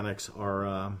dice mechanics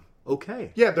are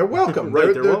okay. Yeah, they're welcome.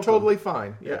 Right, they're welcome. totally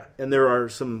fine. Yeah. And there are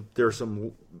some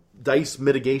dice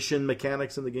mitigation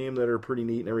mechanics in the game that are pretty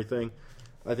neat and everything.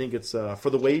 I think it's for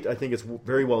the weight. I think it's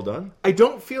very well done. I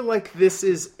don't feel like this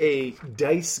is a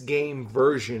dice game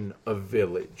version of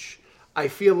Village. I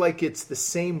feel like it's the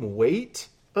same weight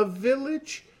of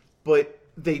Village, but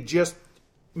they just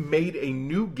made a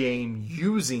new game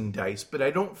using dice. But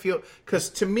I don't feel, because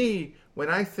to me, when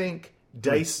I think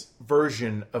dice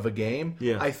version of a game,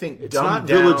 I think it's dumbed not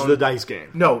down, Village the dice game.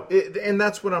 No, and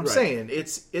that's what I'm saying.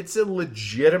 It's a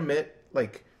legitimate,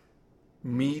 like,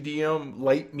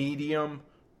 light medium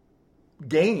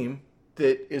game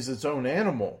that is its own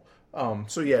animal.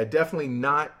 So yeah, definitely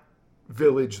not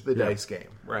Village the dice game.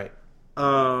 Right.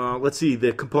 Let's see.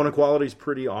 The component quality is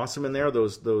pretty awesome in there.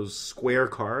 Those square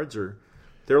cards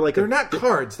they're not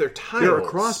cards. They're tiles. They're a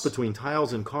cross between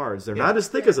tiles and cards. They're not as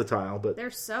thick as a tile, but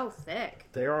They're so thick.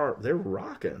 they're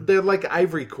rocking. They're like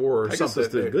ivory core or guess something.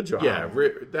 this did a good job. Yeah,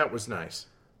 that was nice.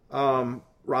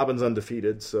 Robin's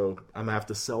undefeated, so I'm gonna have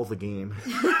to sell the game.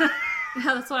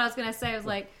 That's what I was going to say. I was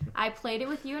like, I played it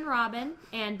with you and Robin,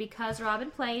 and because Robin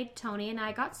played, Tony and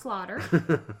I got slaughtered.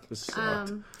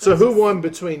 So who won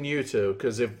between you two?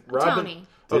 Because if Robin, Tony.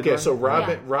 Okay, so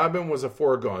Robin was a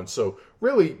foregone. So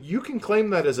really, you can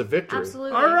claim that as a victory.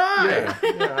 Absolutely. All right.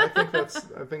 Yeah,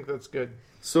 I think that's good.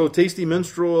 So Tasty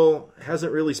Minstrel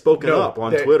hasn't really spoken up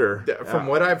on Twitter. From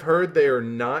what I've heard, they are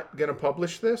not going to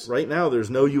publish this. Right now, there's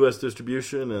no U.S.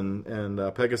 distribution,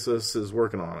 and Pegasus is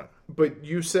working on it. But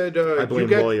you said I blame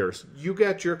lawyers. You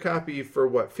got your copy for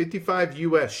what? 55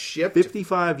 U.S. shipped.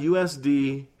 55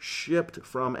 USD shipped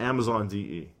from Amazon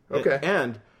DE. Okay,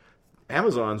 and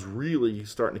Amazon's really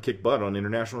starting to kick butt on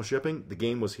international shipping. The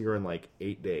game was here in like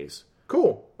 8 days.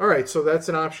 Cool. All right, so that's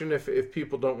an option if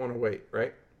people don't want to wait,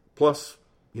 right? Plus,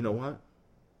 you know what?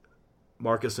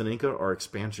 Marcus and Inca are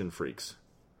expansion freaks.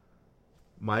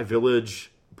 My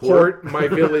Village Port, My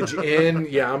Village Inn.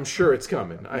 Yeah, I'm sure it's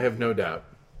coming. I have no doubt.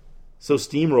 So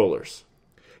Steamrollers.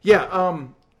 Yeah,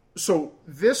 so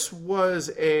this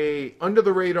was a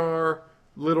under-the-radar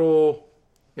little,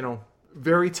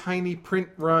 very tiny print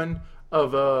run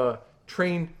of a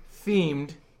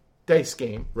train-themed dice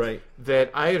game. Right.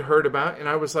 That I had heard about, and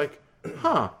I was like,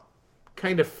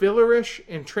 kind of fillerish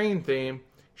and train theme.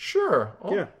 Sure,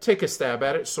 I'll take a stab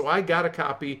at it. So I got a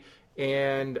copy,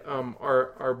 and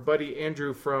our buddy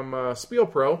Andrew from Spiel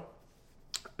Pro,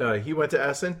 he went to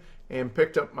Essen and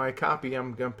picked up my copy.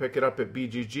 I'm going to pick it up at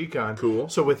BGG-Con. Cool.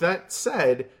 So with that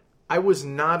said, I was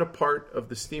not a part of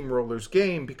the Steamrollers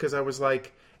game because I was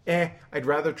like, I'd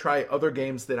rather try other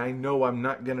games that I know I'm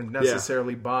not going to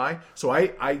necessarily buy. So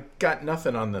I got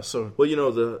nothing on this. So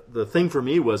Well, the thing for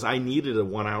me was I needed a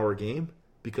 1 hour game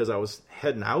because I was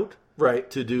heading out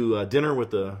to do dinner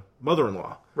with the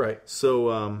mother-in-law. Right.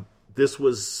 So this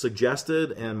was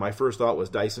suggested, and my first thought was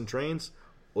Dice and Trains,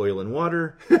 Oil and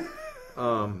Water.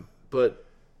 But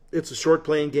it's a short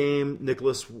playing game.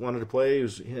 Nicholas wanted to play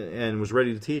and was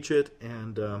ready to teach it,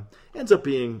 and ends up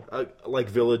being, like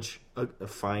Village, a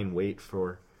fine weight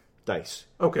for dice.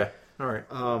 Okay. All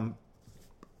right.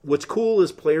 What's cool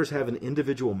is players have an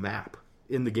individual map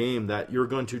in the game that you're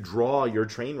going to draw your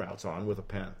train routes on with a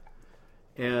pen.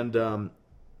 And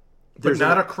but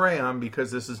not a crayon,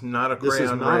 because this is not a crayon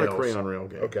This is not rails. a crayon rail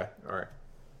game. Okay. All right.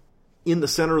 In the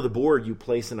center of the board, you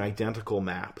place an identical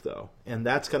map, though, and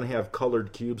that's going to have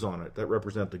colored cubes on it that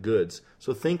represent the goods.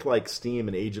 So think like Steam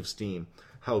and Age of Steam,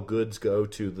 how goods go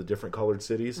to the different colored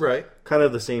cities. Right. Kind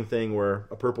of the same thing where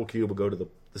a purple cube will go to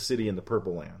the city in the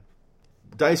purple land.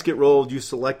 Dice get rolled. You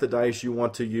select the dice you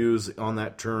want to use on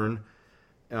that turn.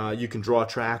 You can draw a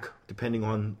track depending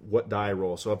on what die I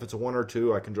roll. So if it's a 1 or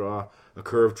 2, I can draw a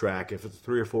curved track. If it's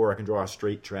 3 or 4, I can draw a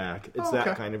straight track. It's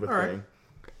that kind of a thing.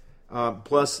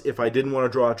 Plus, if I didn't want to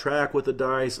draw a track with the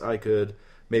dice, I could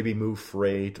maybe move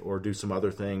freight or do some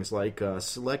other things, like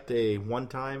select a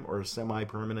one-time or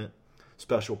semi-permanent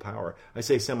special power. I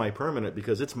say semi-permanent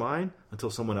because it's mine until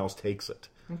someone else takes it.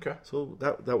 Okay. So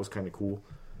that was kind of cool.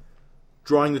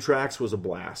 Drawing the tracks was a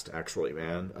blast, actually,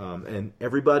 man. And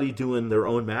everybody doing their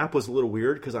own map was a little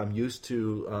weird because I'm used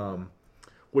to...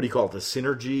 what do you call it? The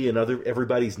synergy and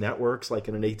everybody's networks, like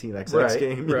in an 18xx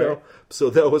game, you know? So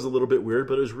that was a little bit weird,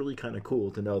 but it was really kind of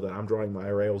cool to know that I'm drawing my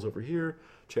rails over here,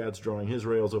 Chad's drawing his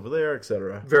rails over there,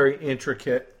 etc. Very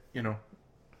intricate,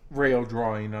 rail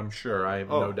drawing, I'm sure. I have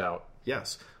no doubt.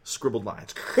 Yes, scribbled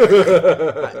lines.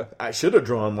 I should have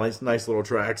drawn nice little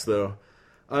tracks, though.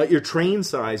 Your train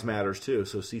size matters, too,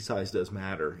 so sea size does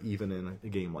matter, even in a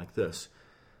game like this.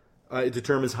 It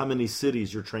determines how many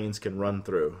cities your trains can run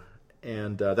through.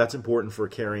 And that's important for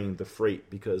carrying the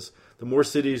freight, because the more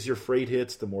cities your freight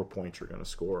hits, the more points you're going to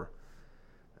score.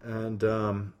 And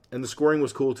the scoring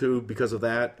was cool too because of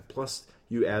that. Plus,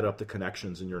 you add up the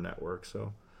connections in your network.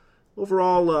 So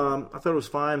overall, I thought it was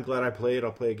fine. Glad I played.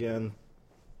 I'll play again.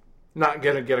 Not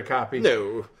gonna get a copy.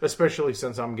 No, especially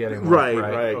since I'm getting one. Right.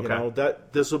 Okay. You know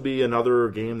that this will be another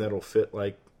game that'll fit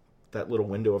like that little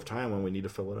window of time when we need to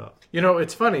fill it up. You know,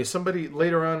 it's funny. Somebody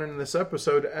later on in this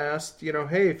episode asked, you know,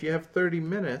 hey, if you have 30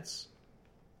 minutes,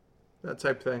 that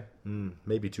type of thing.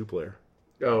 Maybe 2-player.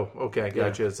 Oh, okay,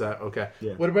 gotcha. Yeah. Is that okay?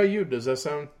 Yeah. What about you? Does that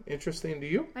sound interesting to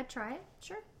you? I'd try it.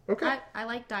 Sure. Okay. I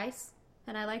like dice,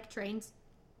 and I like trains,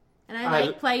 and I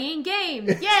like playing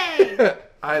games. Yay!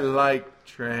 I like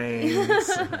trains.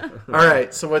 All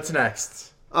right, so what's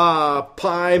next?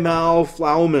 Pie Mal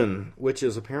Flauman, which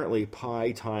is apparently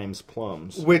pie times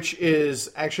plums. Which is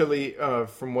actually,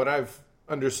 from what I've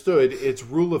understood, its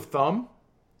rule of thumb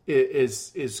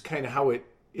is kind of how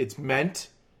it's meant.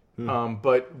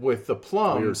 But with the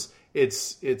plums,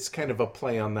 it's kind of a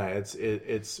play on that.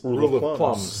 It's rule of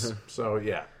plums. So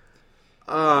yeah.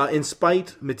 In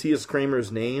spite Matthias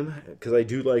Kramer's name, because I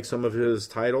do like some of his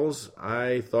titles,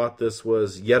 I thought this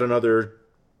was yet another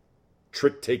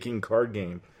trick-taking card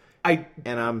game. And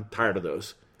I'm tired of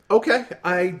those. Okay,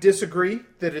 I disagree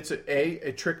that it's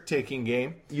a trick-taking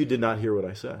game. You did not hear what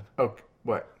I said. Okay,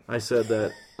 what? I said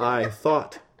that I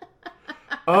thought.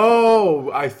 Oh,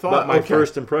 I thought... But my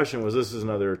first impression was this is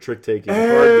another trick-taking card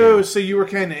Oh, game. so you were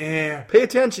kind of... Pay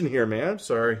attention here, man.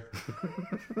 Sorry.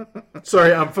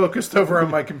 Sorry, I'm focused over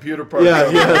on my computer part. Yeah,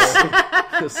 yes.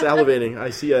 Salivating. I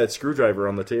see a screwdriver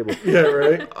on the table. Yeah,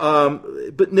 right?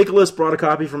 But Nicholas brought a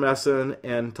copy from Essen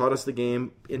and taught us the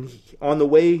game. And on the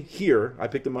way here, I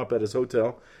picked him up at his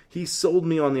hotel. He sold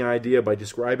me on the idea by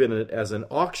describing it as an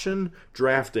auction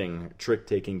drafting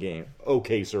trick-taking game.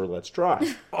 Okay, sir, let's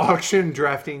try. Auction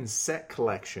drafting set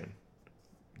collection.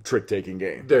 Trick-taking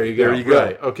game. There you go. There you go.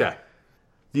 Right, okay.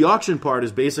 The auction part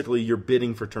is basically you're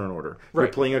bidding for turn order. Right.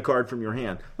 You're playing a card from your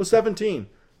hand. Oh, 17.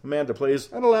 Amanda plays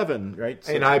an 11, right?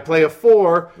 So And I play a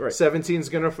 4. Right. 17's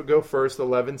going to go first,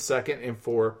 11 second, and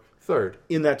 4 third.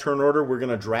 in that turn order, we're going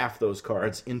to draft those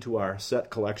cards into our set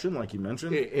collection, like you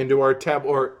mentioned. Into our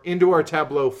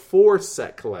Tableau 4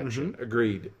 set collection. Mm-hmm.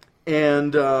 Agreed.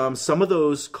 And some of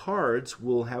those cards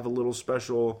will have a little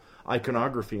special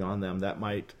iconography on them that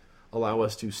might allow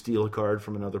us to steal a card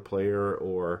from another player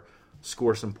or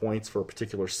score some points for a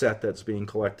particular set that's being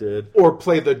collected. Or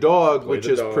play the dog, which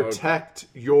the is dog. protect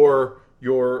your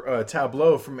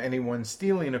Tableau from anyone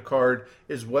stealing a card,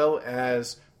 as well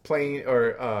as playing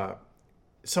or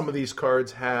some of these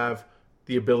cards have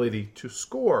the ability to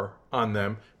score on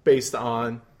them based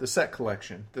on the set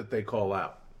collection that they call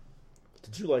out.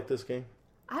 Did you like this game?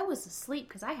 I was asleep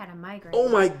because I had a migraine. Oh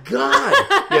my god!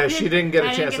 Yeah, she didn't get a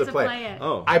I chance didn't to get play. it.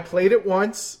 Oh, I played it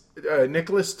once.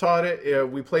 Nicholas taught it.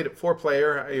 We played it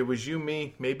 4-player. It was you,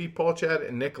 me, maybe Paul Chad,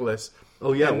 and Nicholas.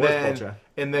 Oh, yeah, and it was then, Paul Chad.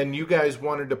 And then you guys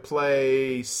wanted to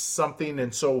play something,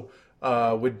 and so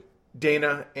with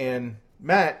Dana and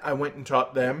Matt, I went and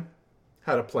taught them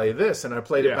how to play this, and I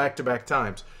played it back-to-back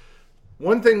times.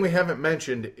 One thing we haven't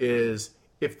mentioned is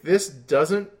if this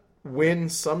doesn't win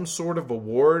some sort of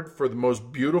award for the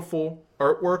most beautiful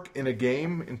artwork in a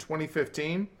game in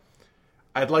 2015,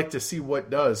 I'd like to see what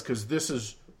does, because this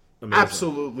is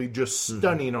absolutely just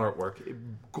stunning artwork.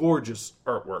 Gorgeous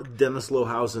artwork. Dennis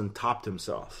Lohausen topped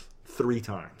himself 3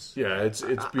 times. Yeah, it's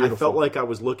beautiful. I felt like I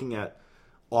was looking at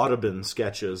Audubon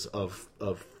sketches of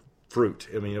fruit.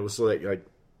 I mean, it was like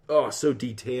so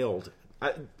detailed.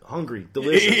 Hungry,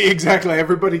 delicious. Exactly.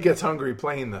 Everybody gets hungry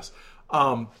playing this.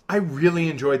 I really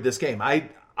enjoyed this game.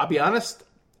 I'll be honest,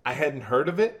 I hadn't heard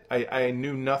of it. I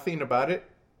knew nothing about it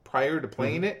prior to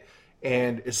playing it.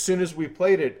 And as soon as we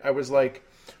played it, I was like,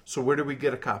 so where do we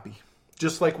get a copy?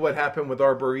 Just like what happened with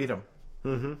Arboretum.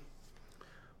 Mm-hmm.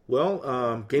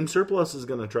 Well, Game Surplus is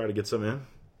going to try to get some in.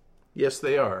 Yes,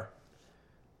 they are.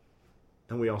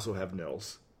 And we also have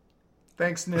Nils.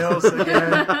 Thanks, Nils,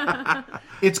 again.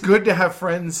 It's good to have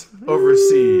friends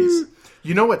overseas.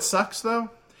 You know what sucks, though?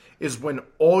 Is when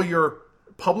all your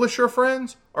publisher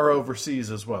friends are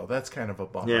overseas as well. That's kind of a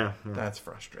bummer. Yeah. That's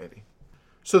frustrating.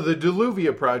 So the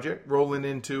Deluvia project rolling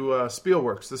into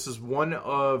Spielworks. This is one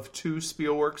of 2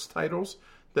 Spielworks titles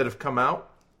that have come out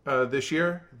this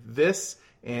year. This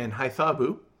and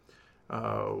Haithabu.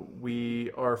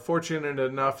 We are fortunate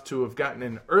enough to have gotten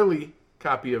an early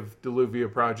copy of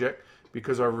Deluvia project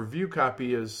because our review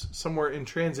copy is somewhere in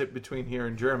transit between here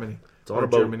and Germany. It's on or a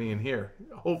boat. Germany and here.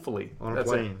 Hopefully. On a That's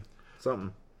plane.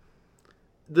 Something.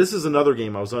 This is another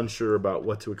game I was unsure about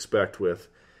what to expect with.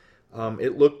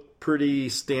 It looked pretty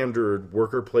standard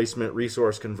worker placement,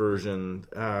 resource conversion.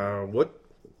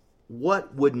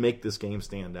 What would make this game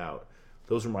stand out?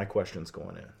 Those are my questions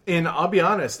going in. And I'll be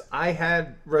honest, I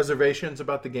had reservations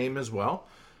about the game as well.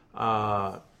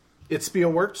 It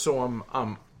Spielworks, so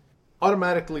I'm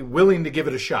automatically willing to give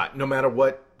it a shot, no matter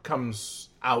what comes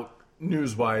out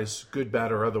news-wise, good,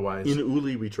 bad, or otherwise. In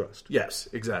Uli we trust. Yes,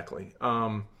 exactly.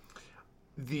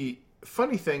 The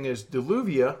funny thing is,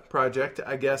 Deluvia project,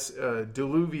 I guess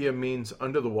Deluvia means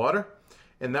under the water,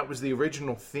 and that was the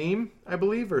original theme, I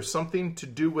believe, or something to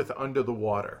do with under the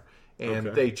water. And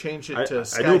they changed it to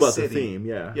Sky City. I know about the theme,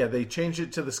 yeah. Yeah, they changed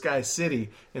it to the Sky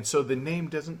City, and so the name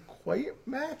doesn't quite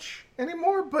match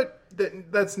anymore, but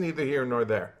that's neither here nor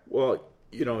there. Well,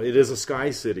 it is a Sky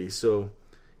City, so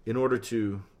in order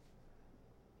to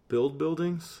build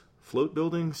buildings, float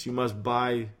buildings, you must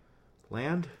buy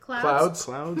land? Clouds?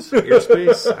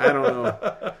 Airspace? I don't know.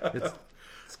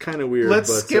 It's kind of weird. Let's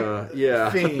but,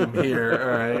 skip theme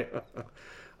here,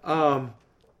 all right?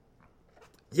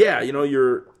 Yeah,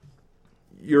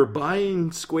 you're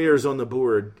buying squares on the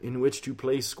board in which to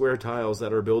place square tiles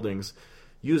that are buildings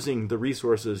using the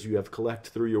resources you have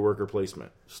collected through your worker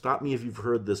placement. Stop me if you've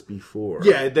heard this before.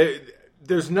 Yeah,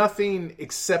 there's nothing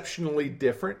exceptionally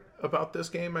different about this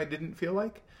game, I didn't feel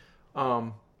like.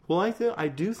 Well, I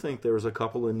do think there was a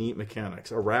couple of neat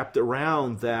mechanics wrapped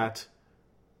around that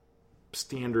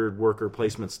standard worker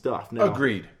placement stuff. Now,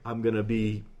 agreed. I'm going to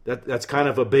be... That's kind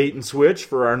of a bait and switch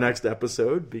for our next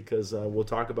episode, because we'll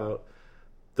talk about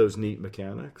those neat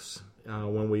mechanics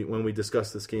when we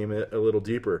discuss this game a little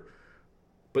deeper.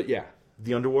 But yeah,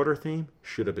 the underwater theme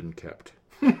should have been kept.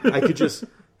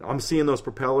 I'm seeing those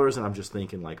propellers and I'm just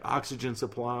thinking like oxygen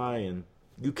supply, and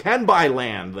you can buy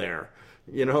land there.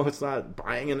 It's not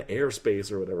buying an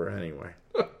airspace or whatever anyway.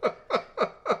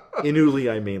 In Uli,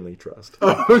 I mainly trust.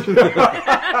 All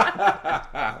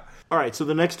right, so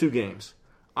the next two games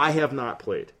I have not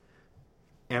played.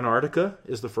 Antarctica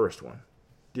is the first one.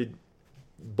 Did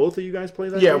both of you guys play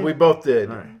that game? Yeah, we both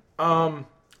did. All right.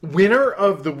 Winner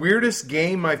of the weirdest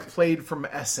game I've played from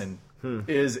Essen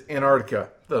is Antarctica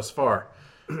thus far.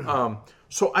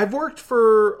 So I've worked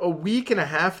for a week and a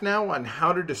half now on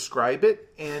how to describe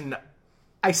it, and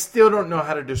I still don't know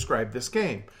how to describe this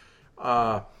game.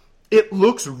 It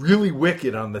looks really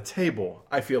wicked on the table,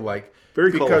 I feel like.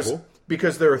 Very colorful.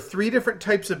 Because there are 3 different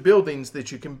types of buildings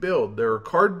that you can build. There are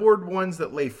cardboard ones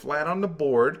that lay flat on the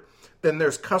board. Then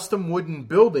there's custom wooden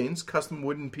buildings, custom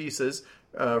wooden pieces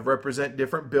represent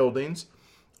different buildings.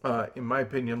 In my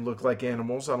opinion, look like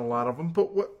animals on a lot of them,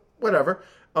 but whatever.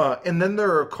 And then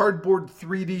there are cardboard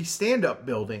 3D stand-up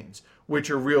buildings, which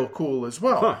are real cool as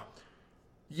well. Huh.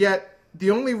 Yet,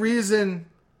 the only reason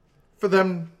for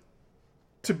them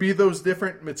to be those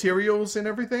different materials and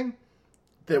everything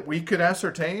that we could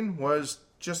ascertain was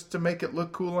just to make it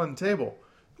look cool on the table.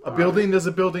 A building is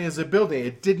a building is a building.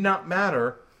 It did not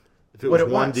matter if it was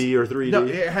 1D or 3D. No,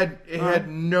 it had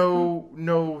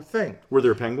no thing. Were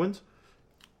there penguins?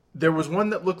 There was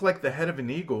one that looked like the head of an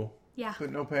eagle. Yeah.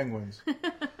 But no penguins.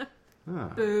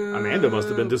 Amanda must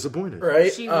have been disappointed.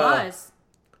 Right? She was.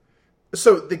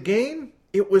 So the game,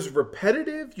 it was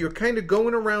repetitive. You're kind of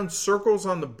going around circles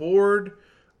on the board,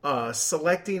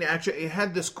 selecting action. It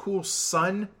had this cool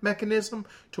sun mechanism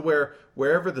to where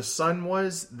wherever the sun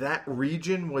was, that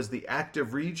region was the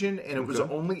active region, and it was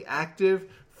only active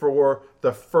for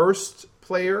the first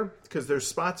player, because there's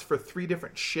spots for 3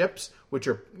 different ships, which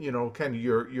are, kind of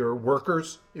your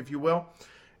workers, if you will.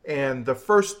 And the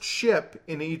first ship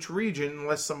in each region,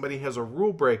 unless somebody has a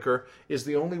rule breaker, is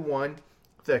the only one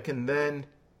that can then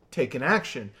take an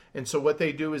action. And so what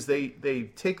they do is they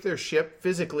take their ship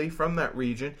physically from that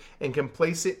region and can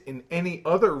place it in any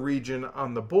other region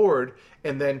on the board,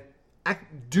 and then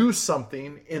do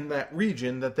something in that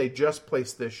region that they just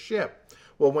placed this ship.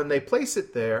 Well, when they place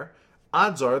it there,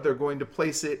 odds are they're going to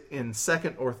place it in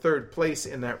second or third place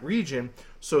in that region,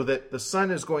 so that the sun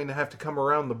is going to have to come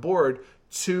around the board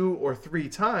 2 or 3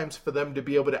 times for them to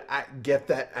be able to get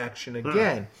that action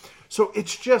again. So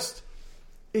it's just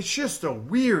a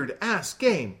weird ass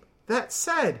game. That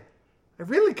said, I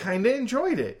really kind of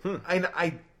enjoyed it. And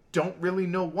I don't really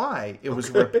know why. It was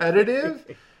repetitive.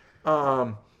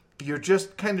 You're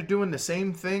just kind of doing the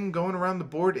same thing going around the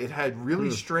board. It had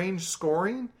really strange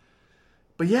scoring.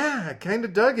 But yeah, I kind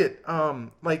of dug it.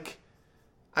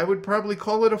 I would probably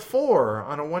call it a 4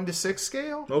 on a 1 to 6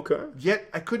 scale. Okay. Yet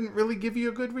I couldn't really give you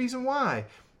a good reason why.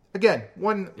 Again,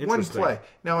 one play.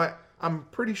 Now I'm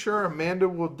pretty sure Amanda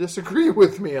will disagree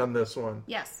with me on this one.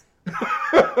 Yes.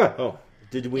 Oh,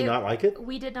 did we not like it?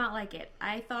 We did not like it.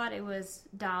 I thought it was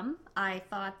dumb. I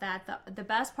thought that the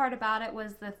best part about it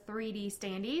was the 3D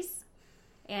standees.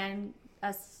 And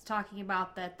us talking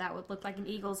about that would look like an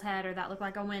eagle's head or that looked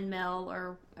like a windmill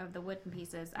or of the wooden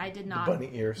pieces. I did not. The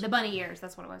bunny ears. The bunny ears,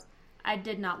 that's what it was. I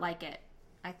did not like it.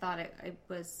 I thought it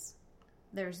was,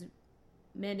 there's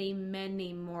many,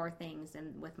 many more things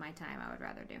with my time I would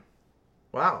rather do.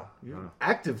 Wow, you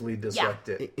actively disliked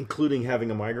it. Including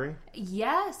having a migraine?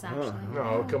 Yes, actually.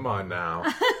 No, come on now.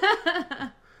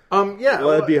 Well,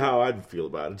 that'd be how I'd feel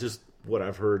about it. Just what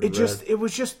I've heard. It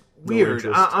was just weird.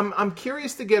 I'm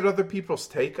curious to get other people's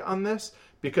take on this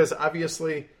because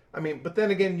obviously, I mean, but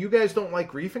then again, you guys don't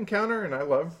like Reef Encounter, and I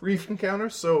love Reef Encounter,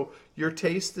 so your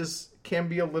taste can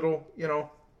be a little,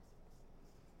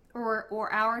 Or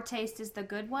our taste is the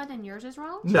good one and yours is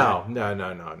wrong?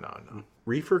 No.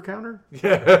 Reefer counter?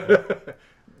 Yeah.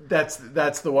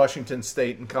 That's the Washington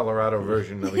State and Colorado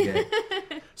version of the game.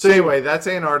 So anyway, that's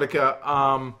Antarctica.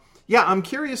 I'm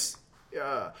curious.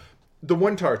 The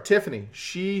one tar, Tiffany,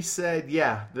 she said,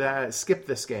 skip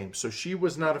this game. So she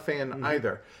was not a fan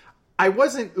either. I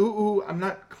wasn't, I'm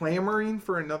not clamoring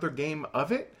for another game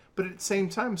of it. But at the same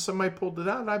time, somebody pulled it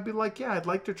out, I'd be like, I'd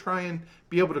like to try and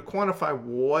be able to quantify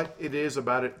what it is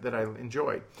about it that I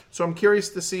enjoyed. So I'm curious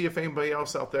to see if anybody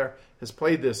else out there has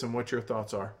played this and what your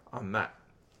thoughts are on that.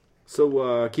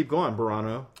 So keep going,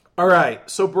 Burano. All right,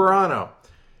 so Burano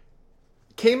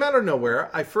came out of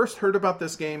nowhere. I first heard about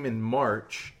this game in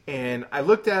March, and I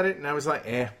looked at it, and I was like,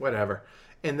 whatever.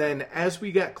 And then as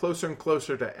we got closer and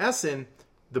closer to Essen,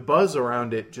 the buzz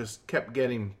around it just kept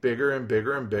getting bigger and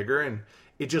bigger and bigger, and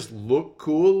it just looked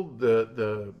cool,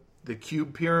 the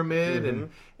cube pyramid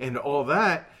and all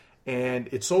that. And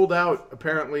it sold out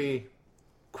apparently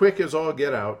quick as all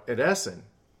get out at Essen.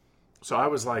 So I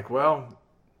was like, well,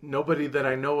 nobody that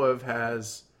I know of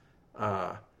has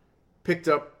picked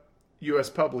up U.S.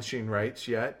 publishing rights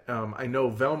yet. I know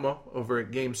Velma over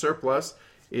at Game Surplus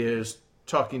is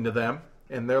talking to them.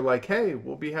 And they're like, hey,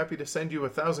 we'll be happy to send you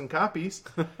 1,000 copies,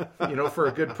 for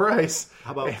a good price.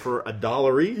 How about for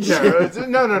 $1 each? Yeah,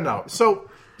 no. So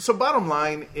bottom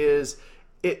line is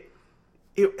it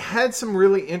had some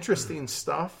really interesting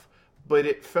stuff, but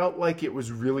it felt like it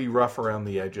was really rough around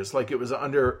the edges, like it was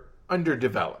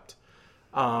underdeveloped.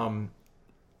 I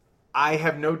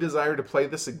have no desire to play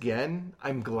this again.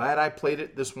 I'm glad I played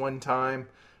it this one time,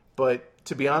 but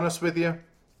to be honest with you,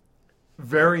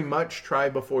 very much try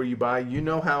before you buy. You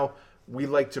know how we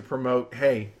like to promote,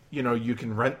 hey, you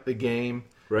can rent the game,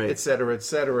 right, et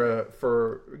cetera,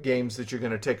 for games that you're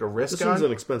going to take a risk on. This one's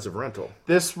an expensive rental.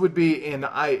 This would be,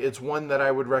 it's one that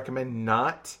I would recommend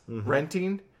not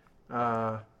renting.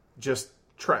 Just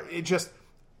try.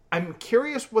 I'm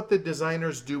curious what the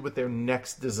designers do with their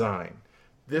next design.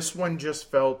 This one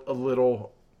just felt a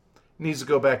little, needs to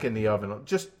go back in the oven.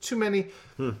 Just too many...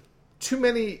 Too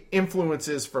many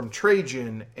influences from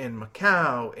Trajan and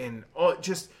Macau and all,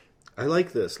 just... I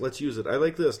like this. Let's use it. I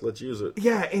like this. Let's use it.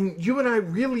 Yeah, and you and I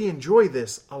really enjoy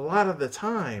this a lot of the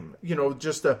time.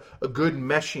 Just a good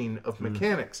meshing of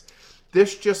mechanics.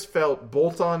 This just felt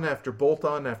bolt-on after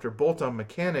bolt-on after bolt-on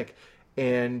mechanic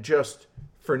and just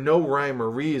for no rhyme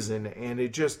or reason, and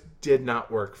it just did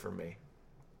not work for me.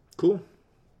 Cool.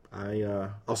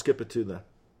 I'll skip it too then.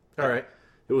 All right.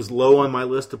 It was low on my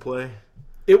list to play.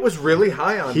 It was really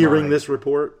high on Hearing mine. this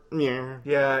report, yeah.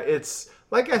 Yeah, it's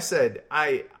like I said,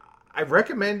 I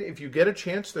recommend if you get a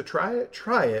chance to try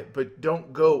it, but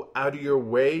don't go out of your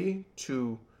way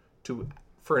to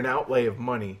for an outlay of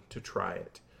money to try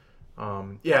it.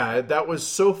 That was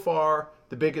so far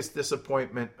the biggest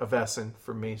disappointment of Essen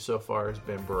for me so far has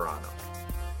been Burano.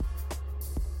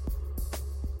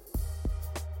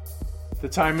 The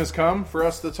time has come for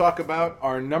us to talk about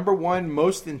our number one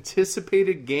most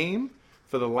anticipated game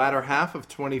for the latter half of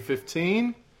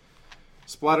 2015,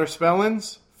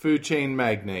 Splatterspellens Food Chain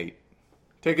Magnate.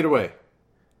 Take it away,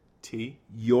 T.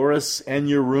 Joris and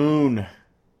Jeroen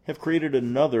have created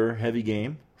another heavy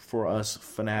game for us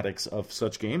fanatics of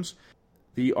such games.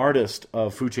 The artist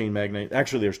of Food Chain Magnate,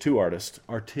 actually there's two artists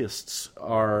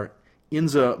are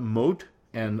Inza Moat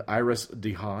and Iris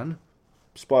Dehan.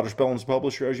 Splatterspellens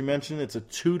publisher, as you mentioned. It's a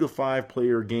 2 to 5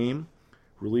 player game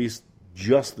released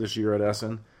just this year at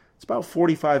Essen. It's about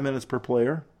 45 minutes per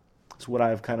player. That's what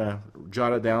I've kind of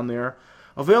jotted down there.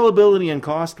 Availability and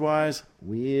cost-wise,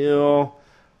 I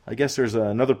guess there's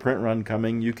another print run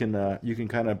coming. You can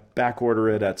kind of back order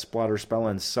it at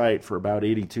Splatterspellens' site for about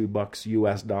 $82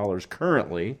 US dollars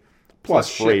currently, plus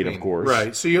freight, of course.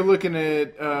 Right. So you're looking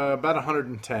at about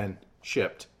 110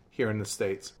 shipped here in the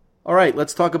States. All right,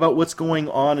 let's talk about what's going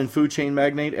on in Food Chain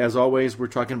Magnate. As always, we're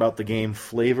talking about the game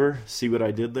flavor. See what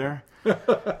I did there?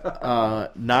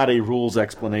 Not a rules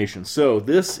explanation. So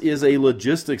this is a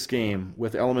logistics game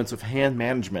with elements of hand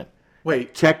management,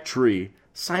 Wait, tech tree,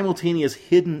 simultaneous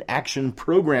hidden action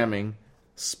programming,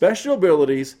 special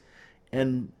abilities,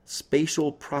 and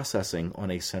spatial processing on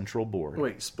a central board.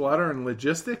 Wait, Splotter and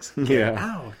logistics? Yeah. Get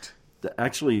out.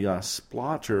 Actually,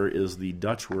 splotter is the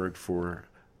Dutch word for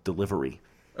delivery.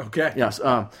 Okay. Yes.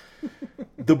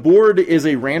 The board is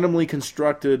a randomly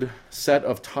constructed set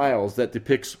of tiles that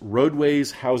depicts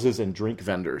roadways, houses, and drink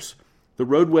vendors. The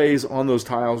roadways on those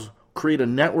tiles create a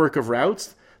network of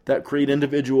routes that create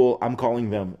individual, I'm calling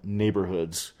them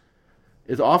neighborhoods.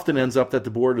 It often ends up that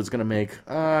the board is going to make,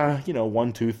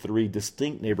 1, 2, 3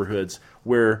 distinct neighborhoods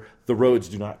where the roads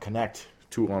do not connect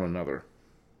to one another.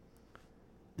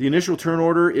 The initial turn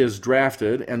order is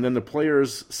drafted, and then the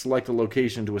players select a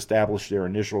location to establish their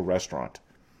initial restaurant.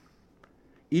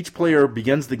 Each player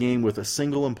begins the game with a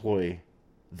single employee,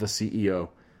 the CEO.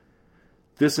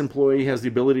 This employee has the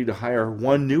ability to hire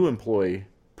one new employee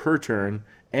per turn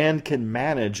and can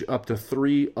manage up to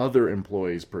 3 other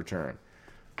employees per turn.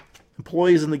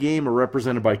 Employees in the game are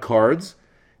represented by cards,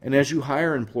 and as you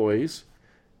hire employees,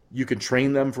 you can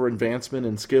train them for advancement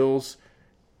in skills.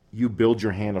 You build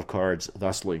your hand of cards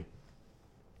thusly.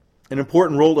 An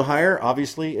important role to hire,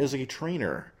 obviously, is a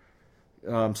trainer,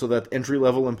 so that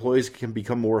entry-level employees can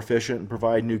become more efficient and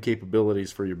provide new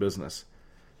capabilities for your business.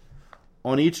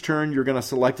 On each turn, you're going to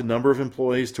select a number of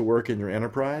employees to work in your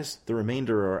enterprise. The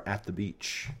remainder are at the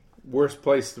beach. Worst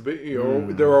place to be.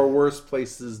 There are worse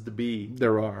places to be.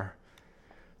 There are.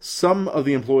 Some of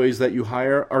the employees that you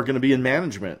hire are going to be in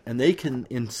management, and they can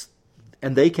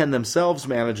themselves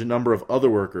manage a number of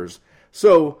other workers.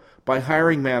 So, by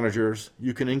hiring managers,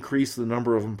 you can increase the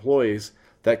number of employees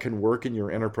that can work in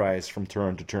your enterprise from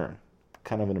turn to turn.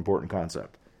 Kind of an important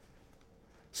concept.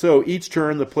 So, each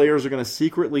turn, the players are going to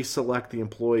secretly select the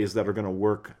employees that are going to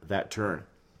work that turn.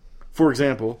 For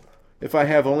example, if I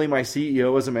have only my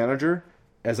CEO as a manager,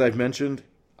 as I've mentioned,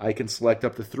 I can select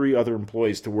up to 3 other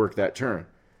employees to work that turn.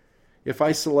 If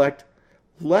I select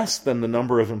less than the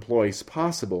number of employees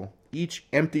possible, each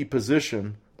empty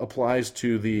position applies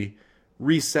to the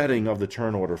resetting of the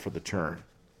turn order for the turn.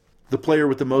 The player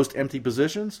with the most empty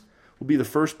positions will be the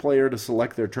first player to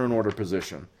select their turn order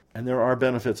position. And there are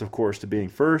benefits, of course, to being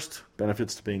first,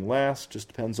 benefits to being last. Just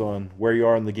depends on where you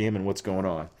are in the game and what's going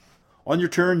on. On your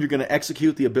turn, you're going to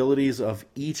execute the abilities of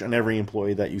each and every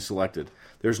employee that you selected.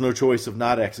 There's no choice of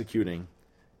not executing.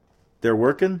 They're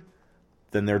working,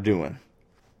 then they're doing.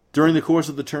 During the course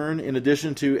of the turn, in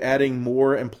addition to adding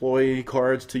more employee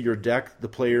cards to your deck, the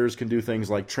players can do things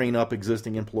like train up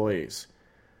existing employees,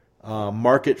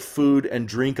 market food and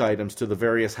drink items to the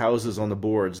various houses on the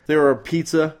boards. There are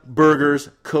pizza, burgers,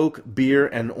 Coke, beer,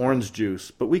 and orange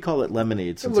juice, but we call it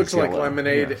lemonade since It looks it's like yellow.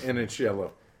 lemonade Yes. and it's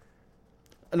yellow.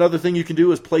 Another thing you can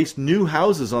do is place new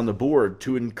houses on the board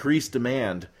to increase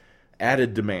demand,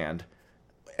 added demand.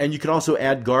 And you can also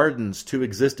add gardens to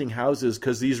existing houses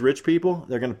because these rich people,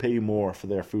 they're going to pay you more for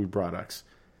their food products.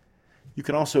 You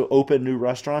can also open new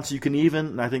restaurants. You can even,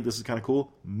 and I think this is kind of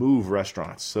cool, move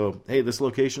restaurants. So, hey, this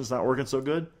location's not working so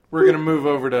good. We're going to move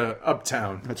over to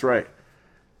Uptown. That's right.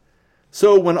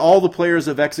 So when all the players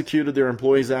have executed their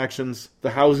employees' actions,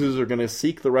 the houses are going to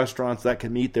seek the restaurants that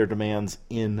can meet their demands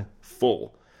in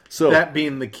full. So That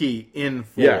being the key, in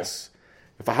full. yes.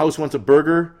 If a house wants a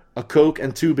burger, a Coke,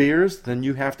 and 2 beers, then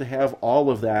you have to have all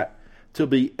of that to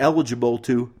be eligible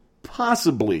to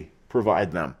possibly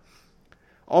provide them.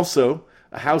 Also,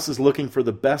 a house is looking for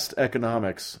the best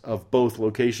economics of both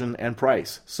location and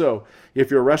price. So,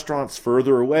 if your restaurant's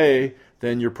further away,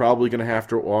 then you're probably going to have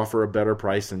to offer a better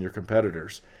price than your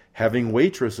competitors. Having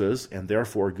waitresses, and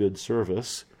therefore good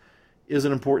service, is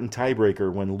an important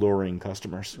tiebreaker when luring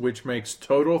customers. Which makes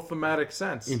total thematic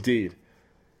sense. Indeed.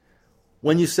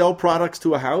 When you sell products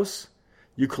to a house,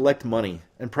 you collect money,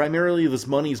 and primarily this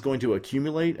money is going to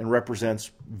accumulate and represents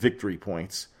victory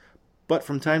points. But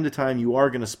from time to time, you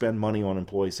are going to spend money on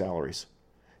employee salaries.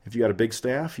 If you got a big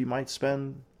staff, you might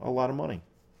spend a lot of money.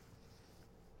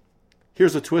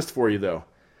 Here's a twist for you, though.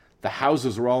 The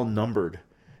houses are all numbered,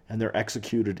 and they're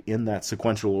executed in that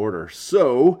sequential order.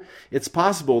 So, it's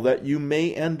possible that you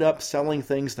may end up selling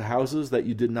things to houses that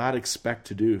you did not expect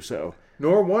to do so.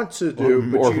 Nor want to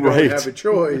do, but Or you right. don't have a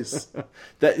choice.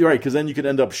 Right, because then you could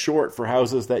end up short for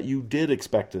houses that you did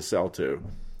expect to sell to.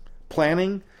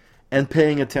 Planning and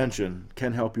paying attention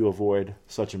can help you avoid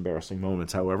such embarrassing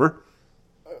moments, however.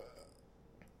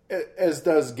 As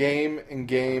does game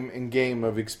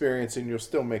of experience, and you'll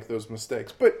still make those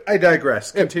mistakes. But I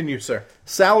digress. Continue, sir.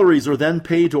 Salaries are then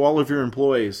paid to all of your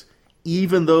employees,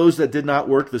 even those that did not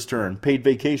work this turn. Paid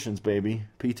vacations, baby.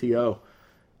 PTO.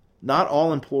 Not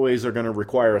all employees are going to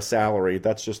require a salary.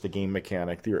 That's just a game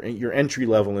mechanic. Your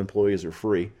entry-level employees are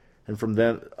free. And from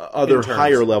then, other Interns.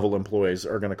 higher level employees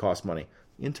are going to cost money.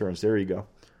 Interns, there you go.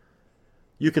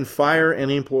 You can fire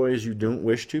any employees you don't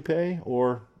wish to pay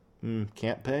or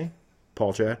can't pay.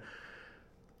 Paul Chad.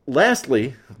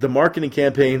 Lastly, the marketing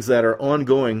campaigns that are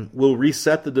ongoing will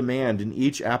reset the demand in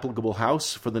each applicable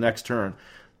house for the next turn.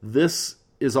 This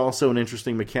is also an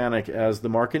interesting mechanic as the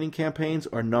marketing campaigns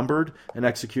are numbered and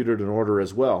executed in order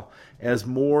as well. As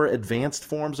more advanced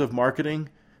forms of marketing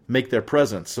make their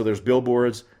presence, so there's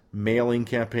billboards, mailing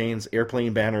campaigns,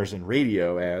 airplane banners, and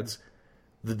radio ads,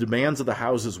 the demands of the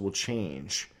houses will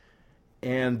change.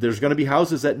 And there's going to be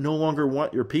houses that no longer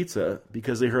want your pizza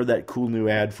because they heard that cool new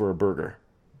ad for a burger.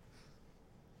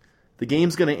 The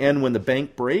game's going to end when the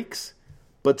bank breaks,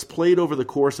 but it's played over the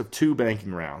course of 2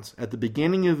 banking rounds. At the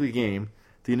beginning of the game,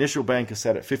 the initial bank is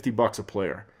set at $50 a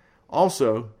player.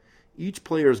 Also, each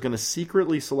player is going to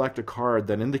secretly select a card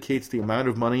that indicates the amount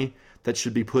of money that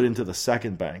should be put into the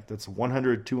second bank. That's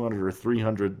 $100, $200, or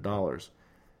 $300.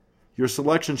 Your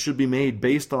selection should be made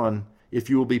based on if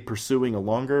you will be pursuing a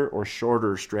longer or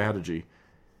shorter strategy.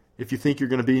 If you think you're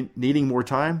going to be needing more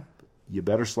time, you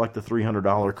better select the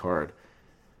 $300 card.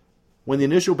 When the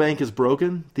initial bank is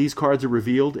broken, these cards are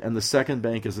revealed and the second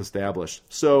bank is established.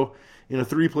 So, in a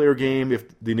 3-player game, if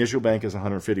the initial bank is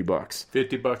 $150,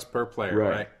 $50 per player,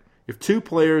 right? If 2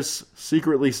 players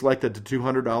secretly selected the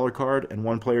 $200 card and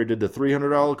 1 player did the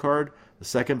 $300 card, the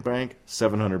second bank,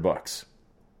 $700.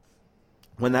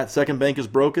 When that second bank is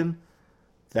broken,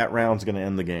 that round's going to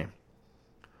end the game.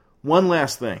 One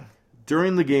last thing.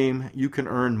 During the game, you can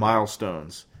earn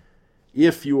milestones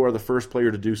if you are the first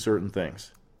player to do certain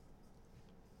things.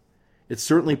 It's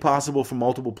certainly possible for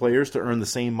multiple players to earn the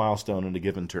same milestone in a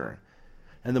given turn.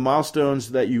 And the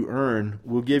milestones that you earn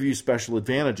will give you special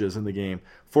advantages in the game.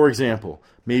 For example,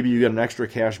 maybe you get an extra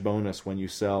cash bonus when you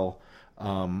sell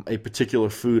a particular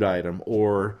food item,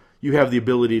 or you have the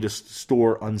ability to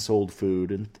store unsold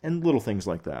food and little things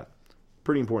like that.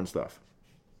 Pretty important stuff.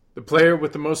 The player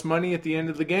with the most money at the end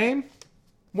of the game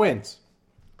wins.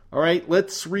 All right,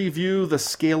 let's review the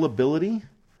scalability.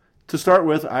 To start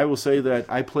with, I will say that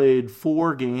I played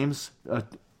 4 games,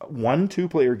 1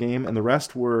 2-player game, and the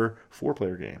rest were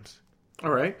 4-player games.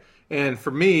 All right. And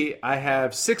for me, I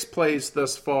have 6 plays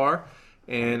thus far,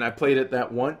 and I played it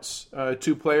that once,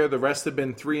 2-player. The rest have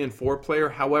been 3 and 4-player.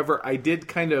 However, I did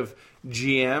kind of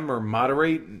GM or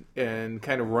moderate and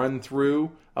kind of run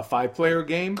through a 5-player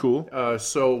game. Cool.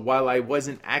 So while I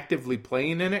wasn't actively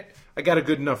playing in it, I got a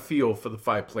good enough feel for the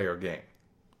 5-player game.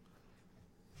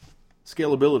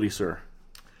 Scalability, sir.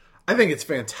 I think it's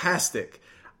fantastic.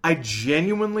 I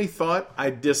genuinely thought I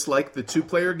disliked the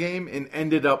 2-player game and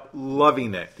ended up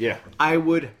loving it. Yeah. I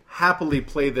would happily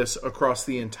play this across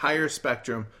the entire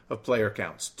spectrum of player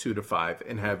counts, 2 to 5,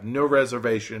 and have no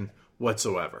reservation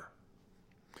whatsoever.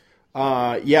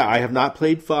 Yeah, I have not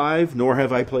played 5, nor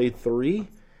have I played 3.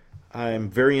 I'm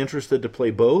very interested to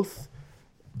play both.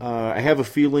 I have a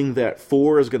feeling that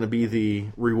 4 is going to be the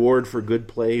reward for good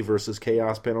play versus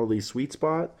chaos penalty sweet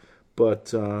spot,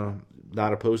 but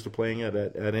not opposed to playing it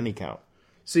at any count.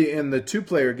 See, and the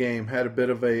 2-player game had a bit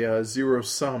of a zero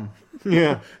sum.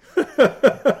 Yeah.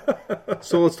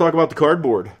 So let's talk about the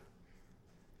cardboard.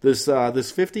 This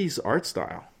 50s art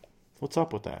style. What's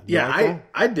up with that?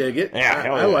 I dig it.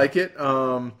 Yeah, I like it.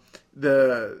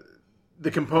 The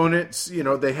components,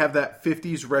 they have that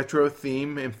 50s retro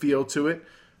theme and feel to it.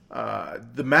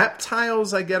 The map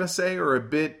tiles, I gotta say, are a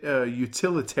bit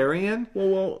utilitarian.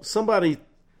 Well, somebody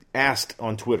asked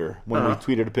on Twitter when we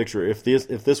tweeted a picture if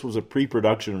this was a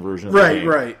pre-production version of the game,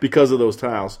 right, because of those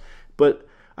tiles. But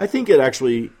I think it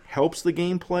actually helps the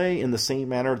gameplay in the same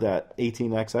manner that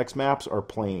 18xx maps are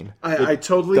plain. I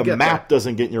totally get that. The map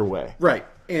doesn't get in your way. Right,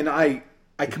 and I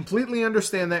completely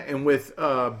understand that, and with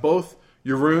both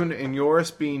Jeroen and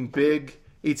Joris being big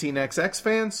 18xx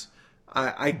fans,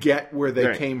 I get where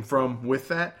they came from with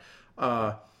that.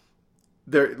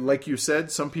 There, like you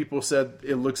said, some people said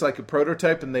it looks like a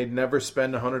prototype, and they'd never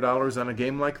spend $100 on a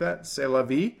game like that. C'est la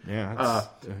vie. Yeah,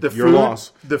 your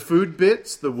loss. The food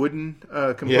bits, the wooden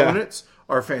components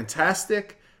are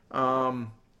fantastic.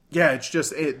 It's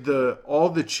just all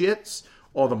the chits,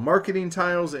 all the marketing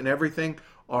tiles, and everything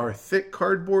are thick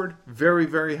cardboard. Very,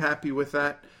 very happy with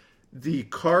that. The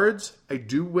cards, I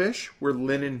do wish were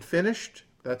linen finished.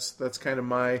 That's kind of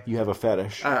my... You have a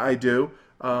fetish. I do.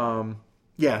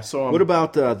 So what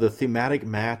about the thematic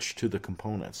match to the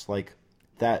components? Like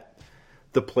that,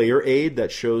 the player aid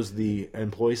that shows the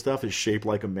employee stuff is shaped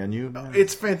like a menu.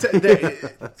 It's fantastic.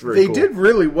 They did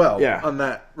really well on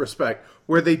that respect.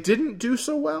 Where they didn't do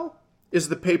so well is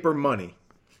the paper money.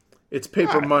 It's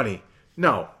paper money.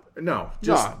 No, No.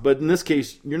 But in this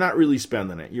case, you're not really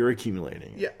spending it. You're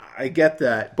accumulating it. Yeah, I get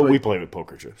that. But we play with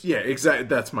poker chips. Yeah, exactly.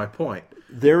 That's my point.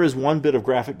 There is one bit of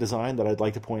graphic design that I'd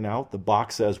like to point out. The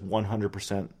box says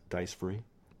 100% dice free.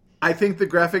 I think the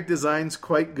graphic design's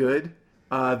quite good.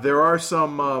 There are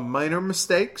some minor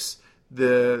mistakes.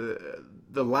 The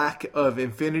lack of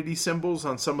infinity symbols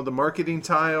on some of the marketing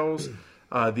tiles.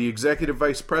 The executive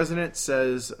vice president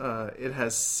says it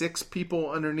has 6 people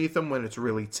underneath them when it's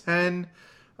really 10.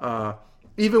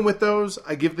 Even with those,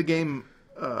 I give the game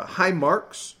high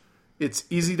marks. It's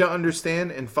easy to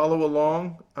understand and follow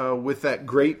along with that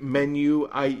great menu,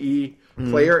 i.e.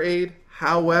 player aid.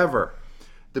 However,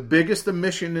 the biggest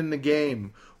omission in the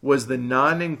game was the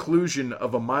non-inclusion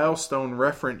of a milestone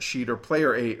reference sheet or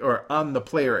player aid or on the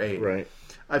player aid. Right.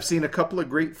 I've seen a couple of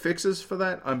great fixes for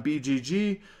that on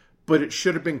BGG, but it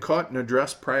should have been caught and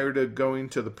addressed prior to going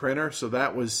to the printer. So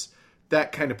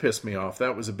that kind of pissed me off.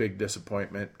 That was a big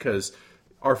disappointment because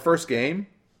our first game,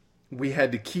 we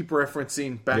had to keep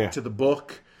referencing back to the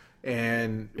book.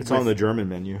 And it's on the German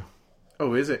menu.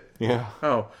 Oh, is it? Yeah.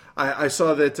 Oh, I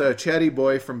saw that Chatty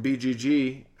Boy from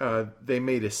BGG, they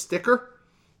made a sticker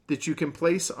that you can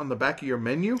place on the back of your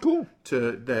menu. Cool.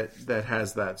 That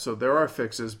has that. So there are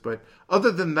fixes, but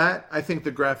other than that, I think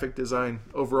the graphic design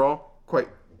overall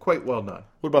quite well done.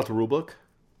 What about the rulebook?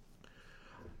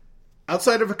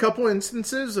 Outside of a couple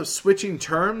instances of switching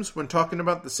terms when talking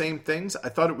about the same things, I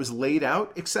thought it was laid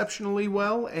out exceptionally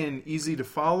well and easy to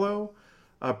follow.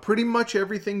 Pretty much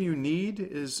everything you need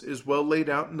is well laid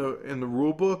out in the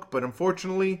rule book, but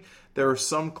unfortunately, there are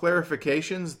some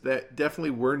clarifications that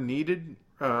definitely were needed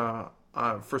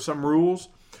for some rules.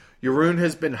 Jeroen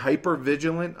has been hyper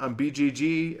vigilant on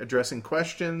BGG addressing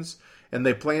questions, and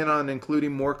they plan on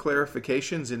including more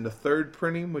clarifications in the third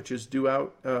printing, which is due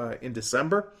out in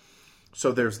December.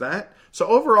 So there's that. So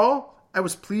overall, I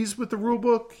was pleased with the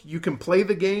rulebook. You can play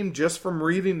the game just from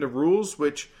reading the rules,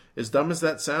 which, as dumb as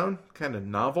that sound, kind of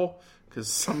novel, because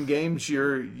some games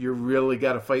you really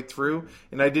got to fight through,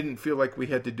 and I didn't feel like we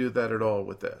had to do that at all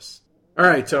with this. All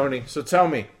right, Tony, so tell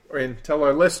me, and tell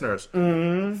our listeners,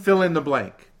 fill in the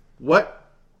blank.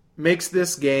 What makes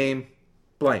this game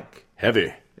blank?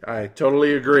 Heavy. I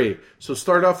totally agree. So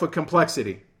start off with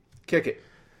complexity. Kick it.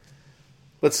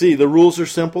 Let's see. The rules are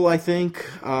simple, I think.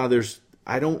 I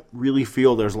don't really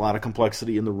feel there's a lot of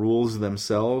complexity in the rules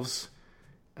themselves.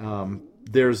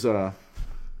 There's a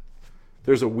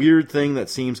weird thing that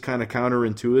seems kind of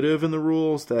counterintuitive in the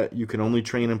rules that you can only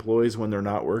train employees when they're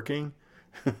not working.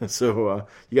 So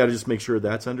you got to just make sure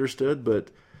that's understood. But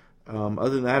other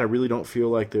than that, I really don't feel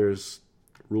like there's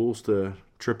rules to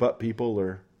trip up people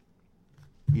or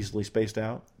easily spaced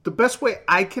out. The best way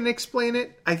I can explain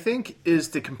it, I think, is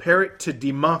to compare it to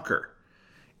Democker,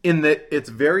 in that it's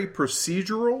very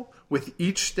procedural with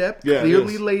each step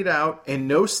clearly laid out, and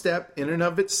no step in and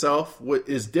of itself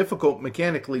is difficult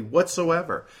mechanically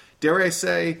whatsoever. Dare I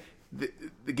say, the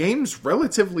game's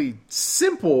relatively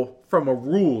simple from a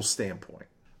rules standpoint.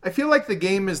 I feel like the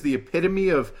game is the epitome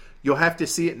of you'll have to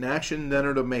see it in action, then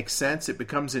it'll make sense. It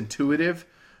becomes intuitive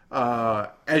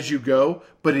as you go,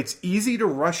 but it's easy to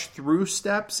rush through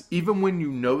steps even when you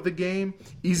know the game.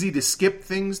 Easy to skip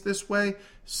things this way.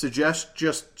 Suggest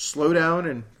just slow down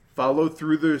and follow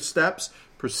through the steps.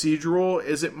 Procedural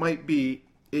as it might be,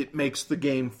 it makes the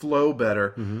game flow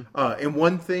better. And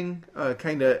one thing,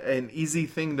 kind of an easy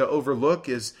thing to overlook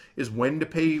is when to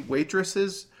pay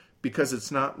waitresses, because it's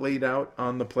not laid out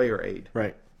on the player aid.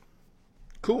 Right.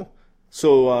 Cool.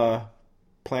 So,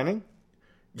 planning?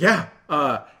 Yeah.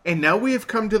 And now we have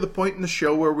come to the point in the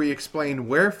show where we explain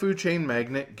where Food Chain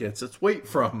Magnet gets its weight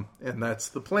from, and that's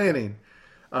the planning.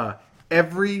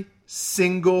 Every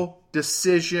single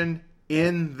decision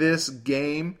in this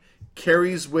game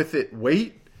carries with it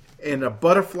weight and a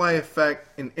butterfly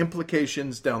effect and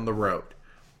implications down the road.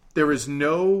 There is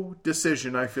no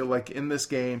decision, I feel like, in this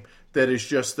game that is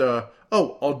just,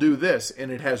 I'll do this,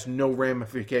 and it has no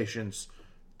ramifications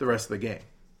the rest of the game.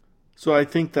 So I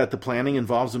think that the planning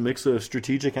involves a mix of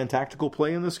strategic and tactical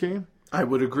play in this game. I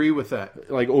would agree with that.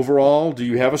 Like overall, do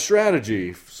you have a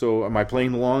strategy? So am I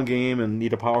playing the long game and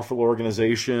need a powerful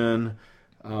organization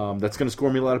that's going to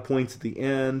score me a lot of points at the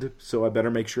end? So I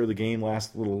better make sure the game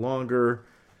lasts a little longer.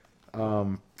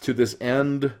 To this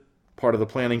end, part of the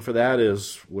planning for that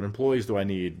is what employees do I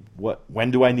need?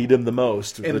 When do I need them the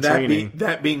most? And the training.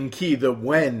 That being key, the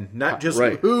when, not just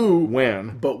right. who,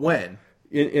 when, but when.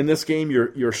 In this game,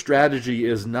 your strategy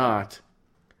is not,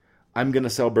 I'm going to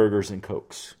sell burgers and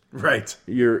Cokes. Right.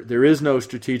 There is no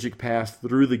strategic path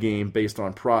through the game based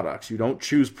on products. You don't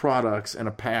choose products and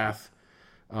a path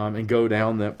and go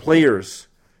down that. Players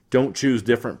don't choose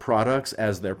different products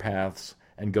as their paths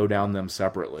and go down them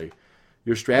separately.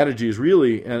 Your strategy is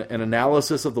really an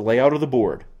analysis of the layout of the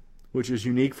board, which is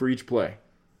unique for each play.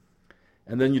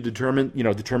 And then you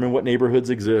determine what neighborhoods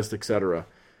exist, etc.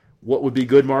 What would be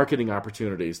good marketing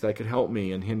opportunities that could help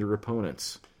me and hinder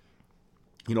opponents?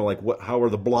 How are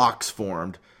the blocks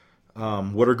formed?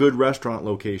 What are good restaurant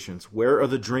locations? Where are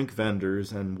the drink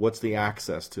vendors, and what's the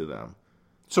access to them?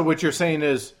 So what you're saying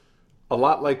is a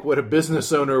lot like what a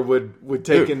business owner would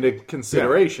take into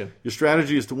consideration. Yeah. Your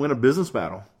strategy is to win a business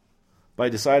battle by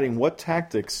deciding what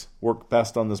tactics work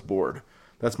best on this board.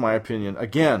 That's my opinion.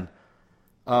 Again,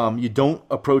 you don't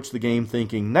approach the game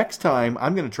thinking, next time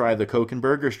I'm going to try the Coke and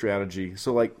Burger strategy.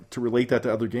 So to relate that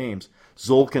to other games,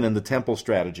 Zolkin and the Temple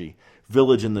strategy,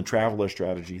 Village and the Traveler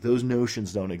strategy, those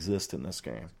notions don't exist in this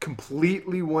game.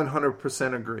 Completely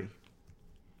 100% agree.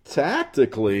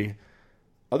 Tactically,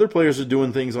 other players are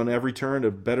doing things on every turn to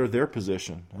better their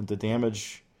position and to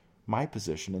damage my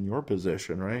position and your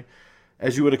position, right?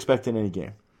 As you would expect in any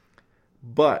game.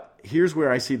 But here's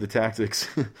where I see the tactics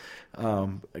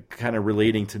kind of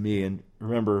relating to me. And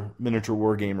remember, miniature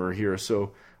wargamer here.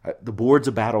 So the board's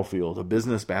a battlefield, a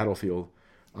business battlefield.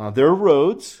 There are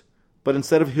roads, but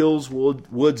instead of hills,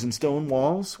 woods, and stone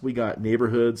walls, we got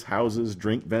neighborhoods, houses,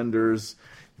 drink vendors,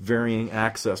 varying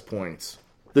access points.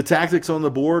 The tactics on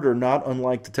the board are not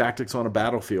unlike the tactics on a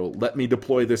battlefield. Let me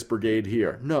deploy this brigade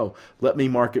here. No, let me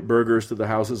market burgers to the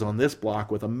houses on this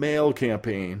block with a mail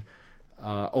campaign.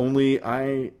 Only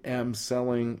I am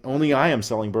selling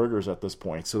burgers at this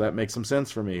point, so that makes some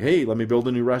sense for me. Hey, let me build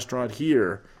a new restaurant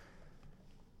here.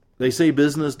 They say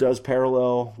business does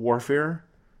parallel warfare,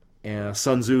 and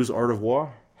Sun Tzu's Art of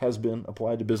War has been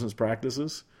applied to business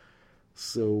practices.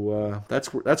 So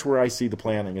that's where I see the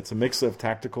planning. It's a mix of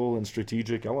tactical and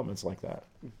strategic elements like that.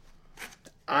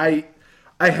 I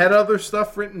had other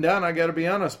stuff written down, I got to be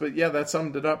honest, but yeah, that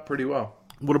summed it up pretty well.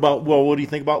 What do you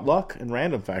think about luck and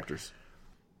random factors?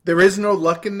 There is no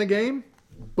luck in the game,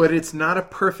 but it's not a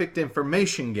perfect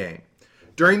information game.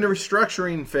 During the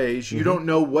restructuring phase, you don't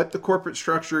know what the corporate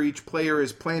structure each player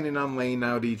is planning on laying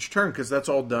out each turn, because that's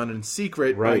all done in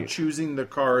secret by choosing the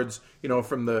cards,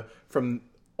 from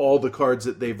all the cards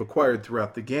that they've acquired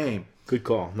throughout the game. Good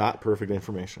call. Not perfect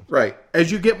information. Right.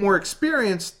 As you get more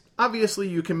experienced, obviously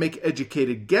you can make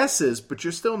educated guesses, but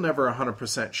you're still never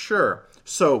 100% sure.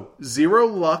 So 0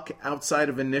 luck outside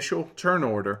of initial turn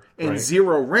order and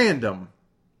 0 random,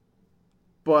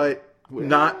 but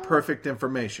not perfect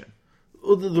information.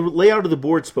 Well, the layout of the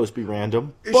board's supposed to be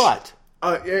random, but...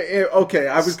 okay,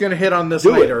 I was going to hit on this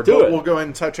later, but we'll go ahead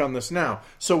and touch on this now.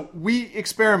 So we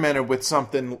experimented with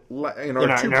something in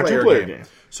our two-player game.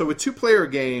 So with two-player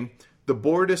game, the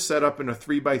board is set up in a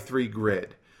 3x3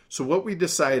 grid. So what we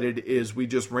decided is we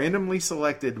just randomly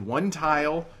selected one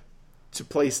tile to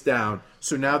place down.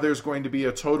 So now there's going to be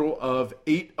a total of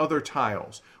 8 other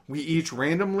tiles. We each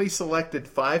randomly selected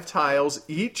 5 tiles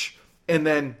each, and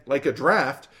then, like a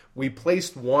draft, we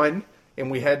placed one,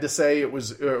 and we had to say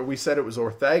we said it was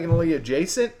orthogonally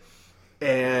adjacent,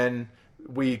 and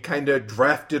we kind of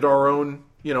drafted our own,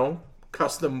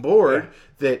 custom board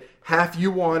that half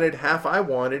you wanted, half I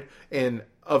wanted, and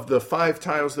of the 5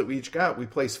 tiles that we each got, we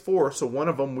placed 4, so one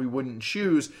of them we wouldn't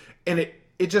choose, and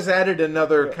it just added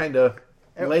another kind of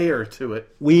layer to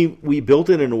it. We built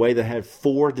it in a way that had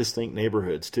 4 distinct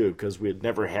neighborhoods too, because we had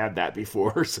never had that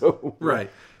before. So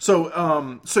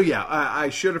I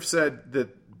should have said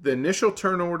that the initial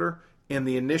turn order and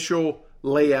the initial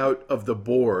layout of the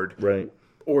board, right?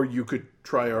 Or you could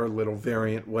try our little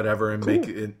variant, whatever, and make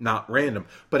it not random.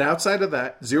 But outside of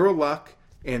that, 0 luck,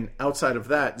 and outside of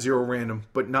that, 0 random,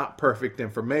 but not perfect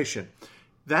information.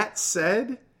 That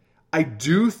said, I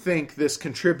do think this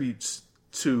contributes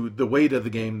to the weight of the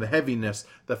game, the heaviness,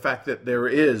 the fact that there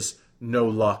is no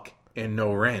luck and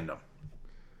no random.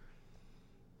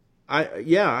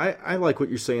 I like what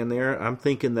you're saying there. I'm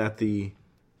thinking that the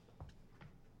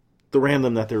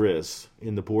random that there is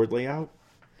in the board layout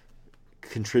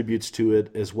contributes to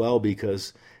it as well,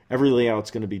 because every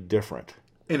layout's going to be different.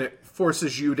 And it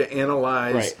forces you to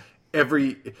analyze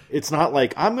every... It's not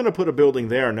like, I'm going to put a building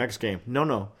there next game.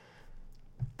 No.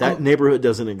 That neighborhood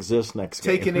doesn't exist next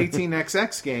game. Take an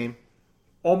 18XX game,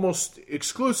 almost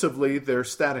exclusively they're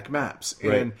static maps.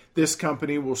 And this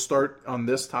company will start on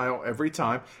this tile every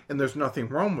time, and there's nothing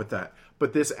wrong with that.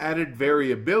 But this added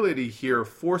variability here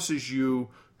forces you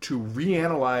to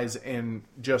reanalyze and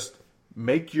just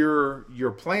make your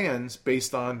plans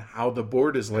based on how the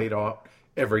board is laid out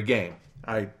every game.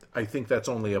 I think that's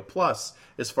only a plus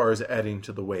as far as adding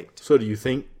to the weight. So do you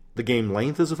think the game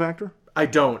length is a factor? I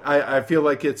don't. I feel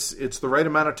like it's the right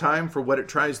amount of time for what it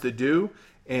tries to do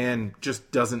and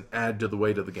just doesn't add to the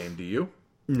weight of the game. Do you?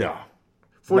 No.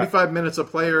 45 minutes a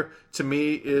player, to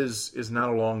me, is not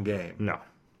a long game. No.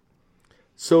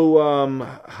 So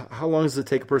how long does it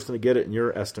take a person to get it in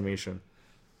your estimation?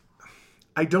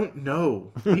 I don't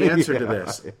know the answer to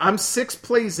this. I'm 6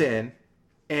 plays in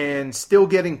and still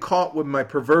getting caught with my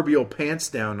proverbial pants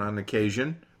down on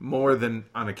occasion, more than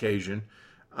on occasion.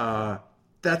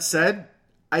 That said,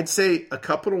 I'd say a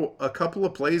couple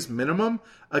of plays minimum.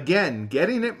 Again,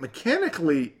 getting it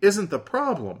mechanically isn't the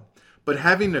problem, but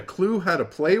having a clue how to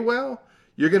play well,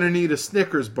 you're going to need a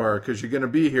Snickers bar because you're going to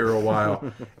be here a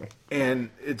while. And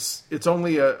it's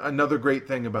only another great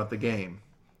thing about the game.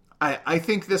 I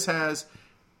think this has,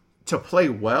 to play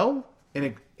well,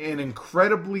 an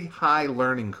incredibly high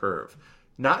learning curve.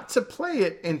 Not to play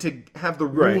it and to have the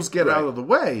rules get out of the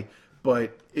way,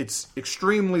 but it's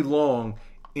extremely long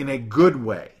in a good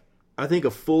way. I think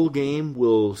a full game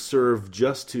will serve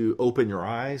just to open your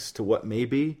eyes to what may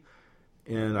be.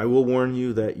 And I will warn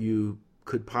you that you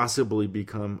could possibly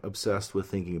become obsessed with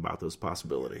thinking about those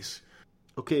possibilities.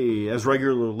 Okay, as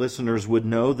regular listeners would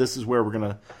know, this is where we're going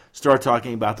to start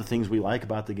talking about the things we like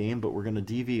about the game, but we're going to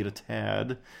deviate a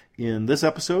tad in this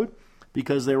episode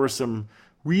because there were some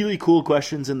really cool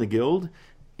questions in the guild,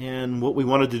 and what we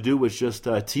wanted to do was just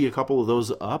tee a couple of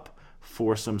those up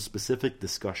for some specific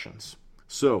discussions.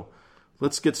 So,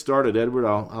 let's get started. Edward,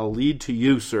 I'll lead to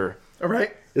you, sir. All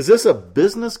right. Is this a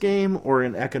business game or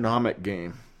an economic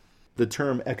game? The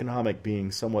term economic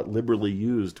being somewhat liberally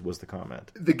used was the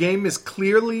comment. The game is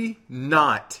clearly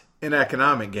not an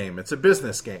economic game. It's a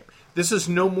business game. This is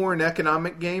no more an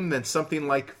economic game than something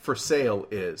like For Sale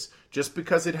is. Just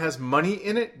because it has money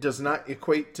in it does not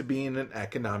equate to being an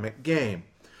economic game.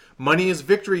 Money is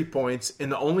victory points,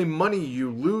 and the only money you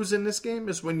lose in this game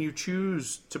is when you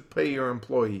choose to pay your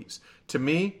employees. To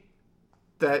me,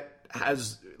 that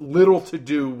has little to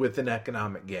do with an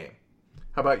economic game.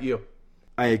 How about you?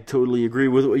 I totally agree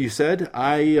with what you said.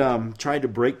 I tried to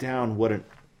break down what an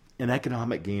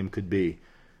economic game could be,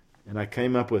 and I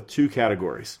came up with 2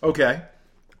 categories. Okay.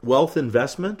 Wealth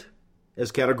investment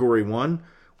as category 1,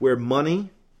 where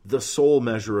money, the sole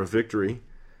measure of victory,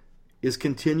 is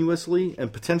continuously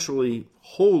and potentially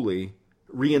wholly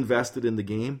reinvested in the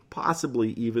game,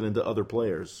 possibly even into other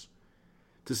players,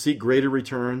 to seek greater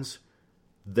returns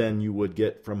than you would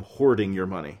get from hoarding your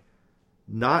money.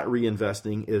 Not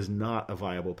reinvesting is not a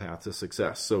viable path to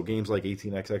success. So games like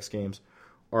 18xx games,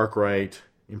 Arkwright,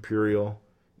 Imperial,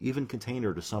 even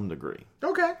Container to some degree.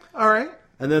 Okay, all right.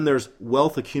 And then there's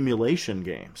wealth accumulation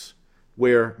games,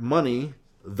 where money,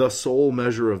 the sole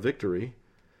measure of victory,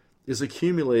 is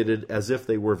accumulated as if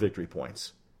they were victory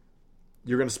points.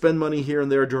 You're going to spend money here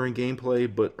and there during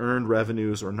gameplay, but earned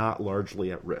revenues are not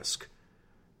largely at risk.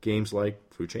 Games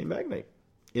like Food Chain Magnate,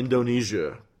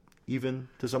 Indonesia, even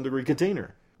to some degree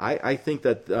Container. I think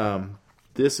that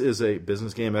this is a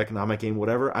business game, economic game,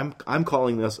 whatever. I'm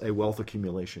calling this a wealth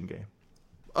accumulation game.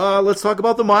 Let's talk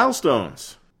about the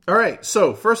milestones. All right,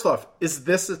 so first off, is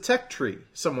this a tech tree?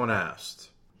 Someone asked.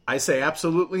 I say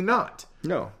absolutely not.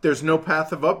 No. There's no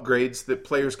path of upgrades that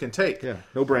players can take. Yeah,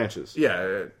 no branches.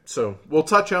 Yeah, so we'll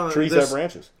touch on Trees this. have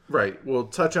branches. Right, we'll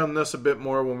touch on this a bit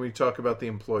more when we talk about the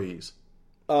employees.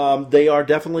 They are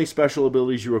definitely special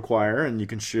abilities you acquire, and you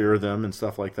can share them and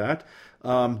stuff like that.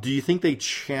 Do you think they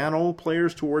channel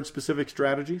players towards specific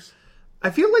strategies?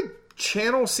 I feel like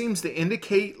channel seems to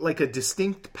indicate like a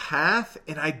distinct path,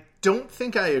 and I don't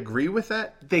think I agree with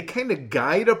that. They kind of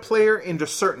guide a player into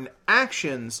certain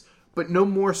actions, but no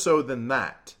more so than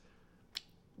that.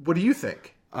 What do you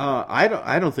think? I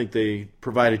don't think they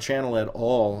provide a channel at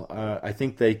all. I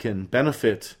think they can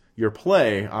benefit your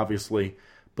play, obviously,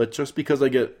 but just because I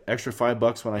get extra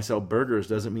 $5 when I sell burgers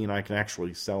doesn't mean I can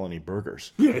actually sell any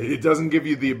burgers. Yeah, it doesn't give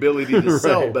you the ability to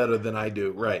sell better than I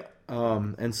do, right?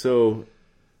 And so,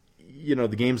 you know,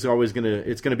 the game's always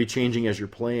it's gonna be changing as you're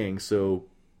playing. So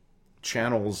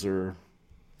channels are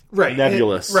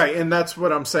nebulous, and that's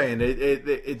what I'm saying.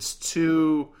 It's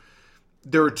too.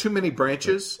 There are too many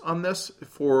branches on this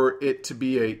for it to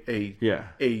be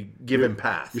a given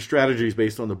path. Your strategy is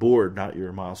based on the board, not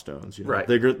your milestones. You know? Right.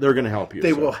 They're going to help you.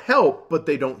 They will help, but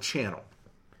they don't channel.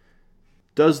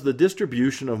 Does the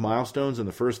distribution of milestones in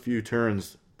the first few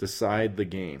turns decide the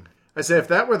game? I say if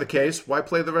that were the case, why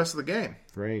play the rest of the game?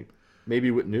 Right. Maybe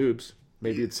with noobs.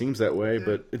 Maybe it seems that way,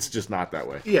 but it's just not that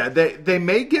way. Yeah, they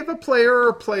may give a player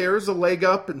or players a leg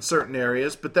up in certain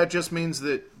areas, but that just means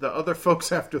that the other folks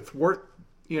have to thwart,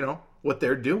 what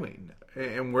they're doing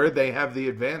and where they have the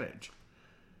advantage.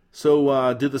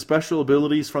 So did the special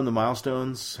abilities from the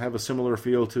milestones have a similar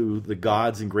feel to the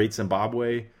gods in Great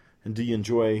Zimbabwe? And do you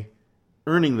enjoy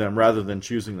earning them rather than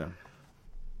choosing them?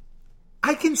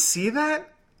 I can see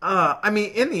that. I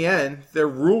mean, in the end, they're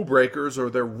rule breakers or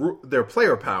they're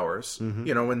player powers,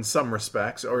 in some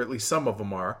respects, or at least some of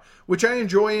them are, which I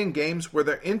enjoy in games where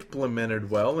they're implemented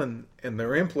well, and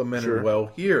they're implemented well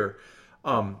here.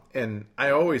 And I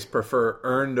always prefer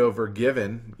earned over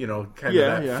given, kind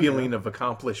of that feeling of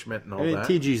accomplishment and all that.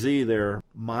 TGZ, they're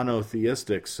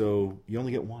monotheistic, so you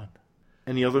only get one.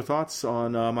 Any other thoughts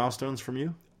on milestones from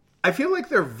you? I feel like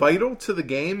they're vital to the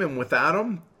game, and without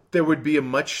them, there would be a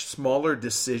much smaller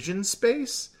decision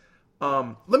space.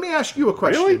 Let me ask you a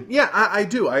question. Really? Yeah, I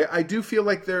do. I do feel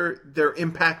like they're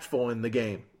impactful in the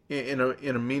game in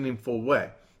a meaningful way.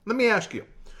 Let me ask you,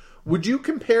 would you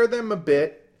compare them a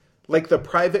bit like the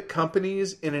private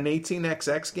companies in an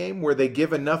 18xx game where they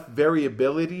give enough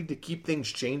variability to keep things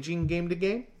changing game to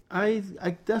game? I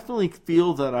definitely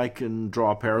feel that I can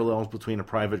draw parallels between a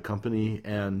private company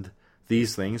and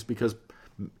these things because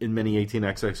in many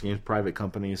 18xx games, private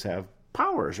companies have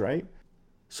powers, right?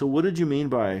 So what did you mean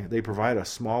by they provide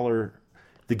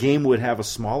the game would have a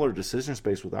smaller decision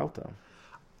space without them?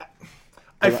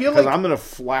 I feel like I'm going to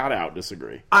flat out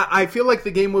disagree. I feel like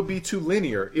the game would be too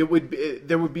linear.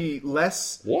 There would be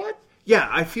less. What? Yeah,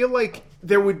 I feel like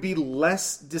there would be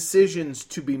less decisions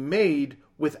to be made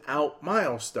without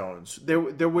milestones. There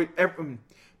would.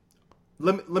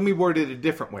 Let me word it a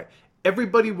different way.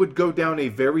 Everybody would go down a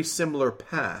very similar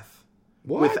path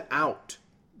without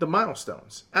the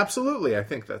milestones. Absolutely, I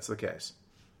think that's the case.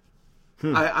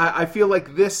 I feel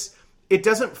like this. It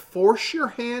doesn't force your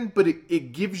hand, but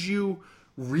it gives you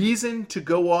reason to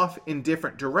go off in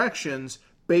different directions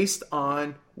based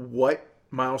on what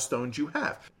milestones you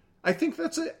have. I think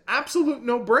that's an absolute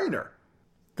no-brainer.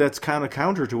 That's kind of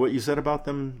counter to what you said about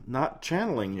them not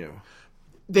channeling you.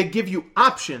 They give you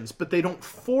options, but they don't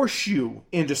force you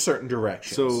into certain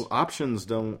directions. So options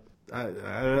don't...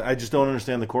 I just don't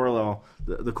understand the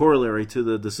corollary to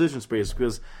the decision space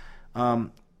because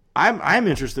I'm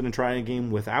interested in trying a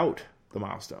game without the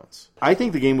milestones. I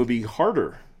think the game would be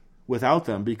harder without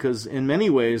them because in many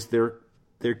ways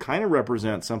they kind of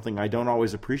represent something I don't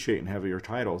always appreciate in heavier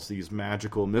titles, these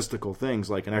magical, mystical things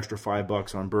like an extra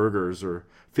 $5 on burgers or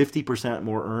 50%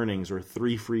 more earnings or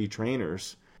 3 free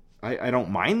trainers. I don't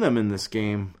mind them in this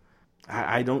game.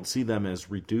 I don't see them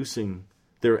as reducing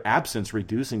their absence,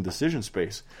 reducing decision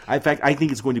space. In fact, I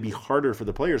think it's going to be harder for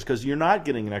the players because you're not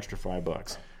getting an extra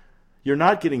 $5. You're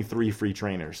not getting 3 free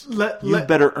trainers. You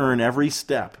better earn every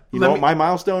step. You know what my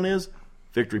milestone is?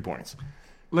 Victory points.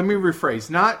 Let me rephrase.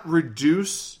 Not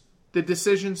reduce the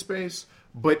decision space,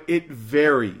 but it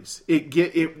varies. It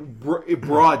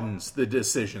broadens the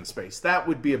decision space. That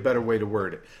would be a better way to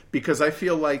word it. Because I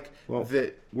feel like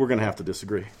that... We're going to have to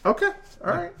disagree. Okay.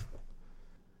 All right.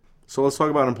 So let's talk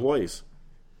about employees.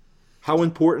 How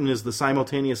important is the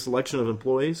simultaneous selection of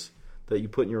employees that you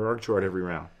put in your org chart every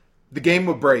round? The game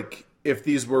would break if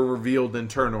these were revealed in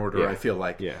turn order, I feel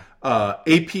like. Yeah.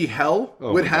 AP hell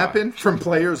would happen from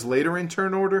players later in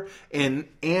turn order, and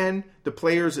the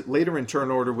players later in turn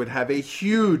order would have a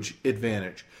huge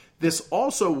advantage. This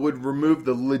also would remove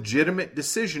the legitimate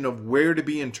decision of where to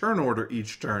be in turn order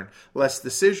each turn. Less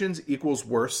decisions equals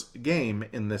worse game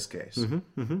in this case.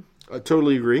 I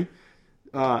totally agree.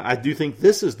 I do think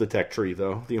this is the tech tree,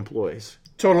 though, the employees.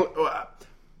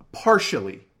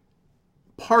 Partially.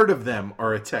 Part of them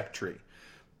are a tech tree.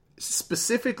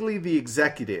 Specifically, the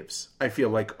executives, I feel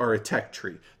like, are a tech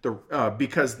tree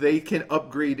because they can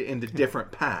upgrade into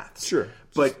different paths. Sure,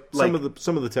 but some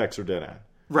of the techs are dead end.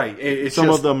 Right. Some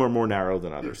of them are more narrow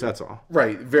than others. That's all.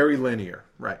 Right. Very linear.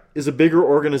 Right. Is a bigger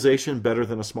organization better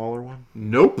than a smaller one?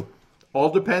 Nope. All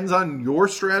depends on your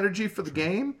strategy for the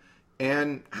game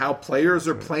and how players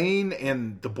are playing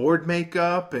and the board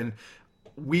makeup. And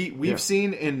we've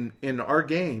seen in our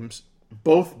games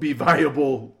both be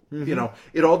viable.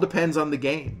 It all depends on the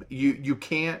game. You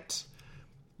can't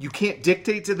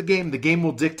dictate to the game. The game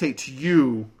will dictate to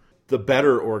you. The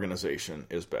better organization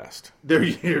is best.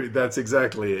 That's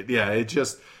exactly it. Yeah, it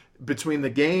just between the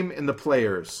game and the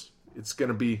players, it's going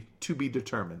to be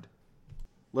determined.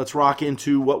 Let's rock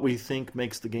into what we think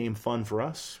makes the game fun for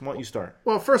us. Why don't you start?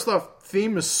 Well, first off,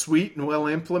 theme is sweet and well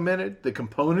implemented. The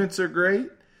components are great.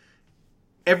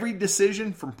 Every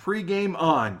decision from pregame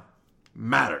on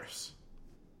matters.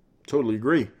 Totally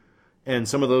agree. And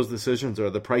some of those decisions are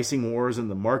the pricing wars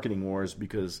and the marketing wars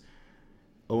because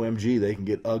OMG, they can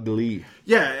get ugly.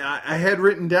 Yeah, I had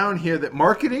written down here that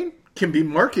marketing can be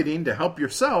marketing to help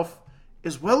yourself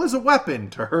as well as a weapon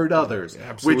to hurt others.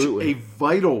 Absolutely. Which a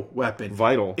vital weapon.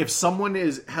 Vital. If someone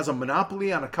has a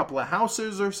monopoly on a couple of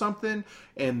houses or something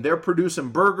and they're producing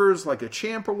burgers like a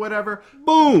Champ or whatever.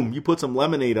 Boom! You put some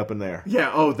lemonade up in there.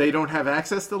 Yeah, they don't have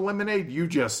access to lemonade? You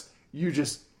just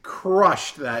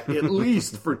crushed that at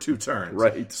least for 2 turns.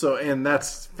 Right. So, and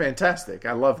that's fantastic.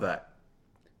 I love that.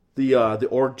 The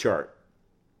org chart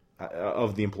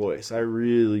of the employees. I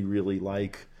really, really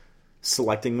like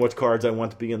selecting what cards I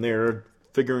want to be in there,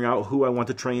 figuring out who I want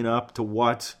to train up to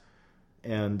what,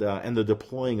 and the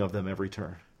deploying of them every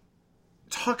turn.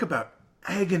 Talk about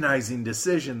agonizing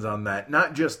decisions on that.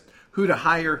 Not just who to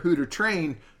hire, who to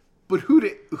train, but who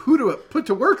to put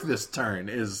to work this turn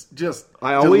is just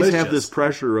I always delicious. have this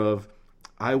pressure of,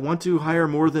 I want to hire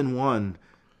more than one.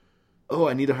 Oh,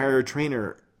 I need to hire a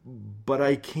trainer, but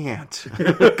I can't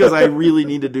because I really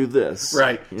need to do this.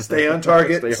 Right. Stay on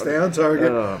target. Stay on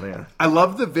target. Oh, man. I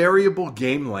love the variable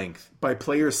game length by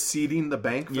players seeding the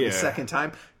bank for the second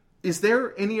time. Is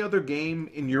there any other game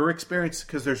in your experience,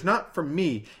 because there's not for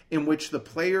me, in which the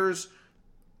players,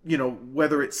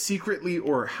 whether it's secretly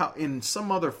or how in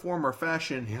some other form or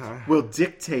fashion, will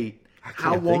dictate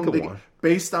how long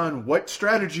based on what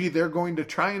strategy they're going to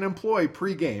try and employ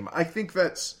pregame. I think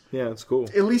that's cool.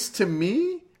 At least to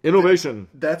me, innovation.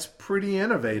 That's pretty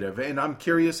innovative, and I'm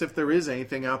curious if there is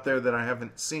anything out there that I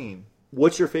haven't seen.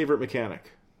 What's your favorite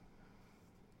mechanic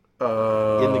in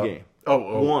the game?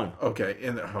 Oh, one. Okay.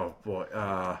 Oh boy.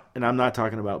 And I'm not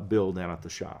talking about Bill down at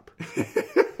the shop.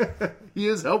 He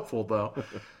is helpful though.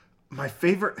 My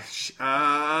favorite.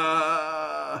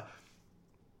 I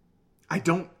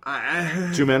don't.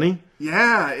 Too many?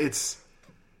 Yeah, it's.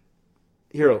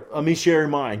 Here, let me share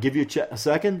mine. Give you a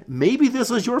second. Maybe this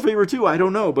is your favorite too. I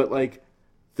don't know, but like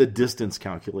the distance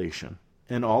calculation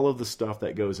and all of the stuff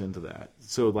that goes into that.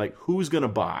 So like, who's going to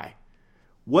buy?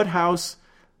 What house?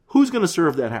 Who's going to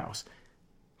serve that house?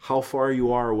 How far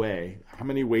you are away? How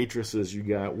many waitresses you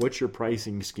got? What's your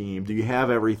pricing scheme? Do you have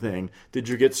everything? Did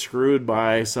you get screwed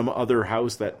by some other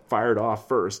house that fired off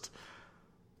first?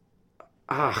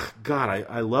 God,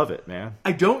 I love it, man.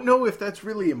 I don't know if that's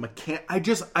really a mechanic.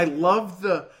 I love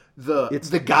the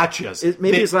gotchas.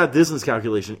 Maybe it's not distance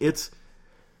calculation. It's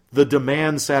the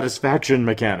demand satisfaction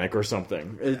mechanic or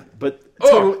something.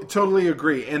 Totally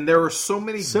agree. And there are so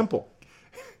many simple,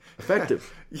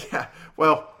 effective. Yeah.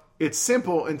 Well, it's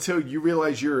simple until you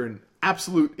realize you're an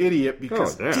absolute idiot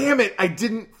because, damn it, I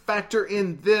didn't factor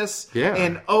in this. Yeah.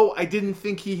 And, I didn't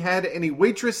think he had any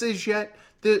waitresses yet.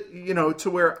 To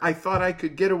where I thought I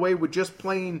could get away with just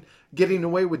getting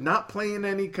away with not playing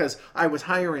any because I was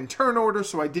higher in turn order,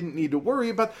 so I didn't need to worry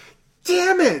about.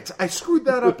 Damn it! I screwed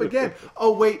that up again.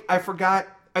 Oh, wait, I forgot.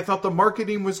 I thought the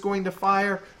marketing was going to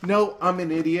fire. No, I'm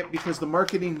an idiot because the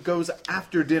marketing goes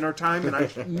after dinner time, and I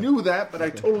knew that, but I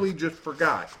totally just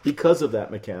forgot. Because of that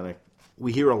mechanic,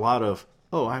 we hear a lot of,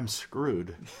 I'm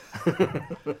screwed.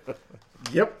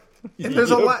 Yep. And there's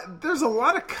a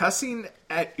lot of cussing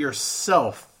at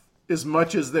yourself as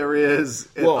much as there is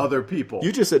at other people.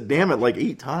 You just said damn it like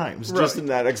 8 times just in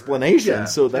that explanation. Yeah,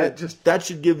 so that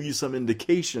should give you some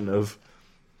indication of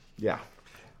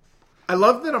I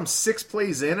love that I'm 6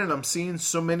 plays in and I'm seeing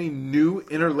so many new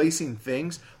interlacing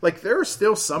things. Like there are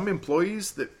still some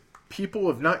employees that people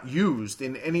have not used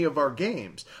in any of our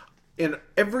games. In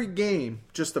every game,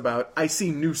 just about, I see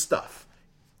new stuff.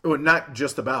 Well, not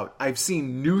just about. I've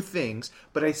seen new things,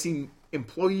 but I've seen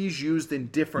employees used in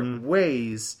different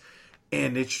ways,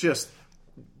 and it's just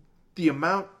the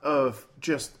amount of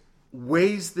just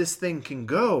ways this thing can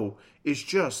go is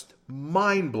just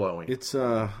mind-blowing. It's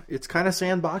kind of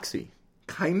sandboxy.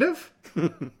 Kind of?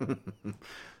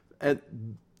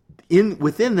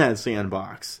 Within that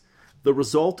sandbox, the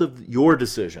result of your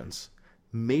decisions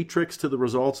matrix to the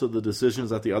results of the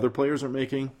decisions that the other players are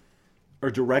making are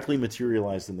directly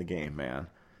materialized in the game, man.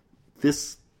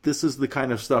 This is the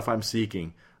kind of stuff I'm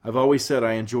seeking. I've always said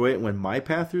I enjoy it when my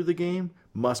path through the game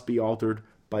must be altered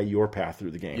by your path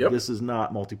through the game. Yep. This is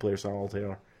not multiplayer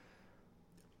solitaire.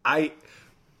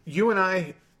 You and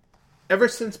I, ever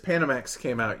since Panamax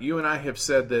came out, you and I have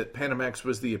said that Panamax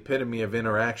was the epitome of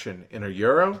interaction in a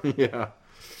Euro. Yeah.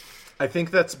 I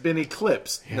think that's been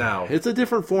eclipsed now. It's a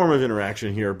different form of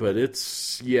interaction here, but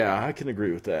I can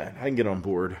agree with that. I can get on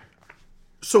board.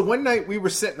 So one night we were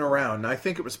sitting around, and I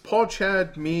think it was Paul,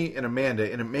 Chad, me, and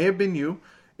Amanda, and it may have been you,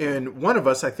 and one of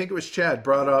us, I think it was Chad,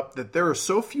 brought up that there are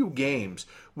so few games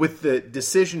with the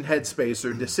decision headspace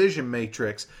or decision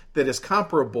matrix that is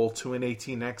comparable to an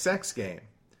 18XX game.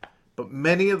 But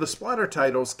many of the Splatter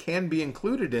titles can be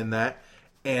included in that,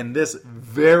 and this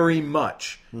very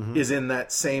much is in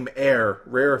that same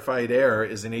rarefied air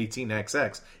as an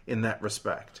 18XX in that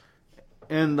respect.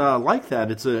 And like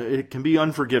that, it can be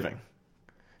unforgiving.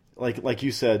 Like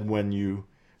you said when you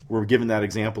were given that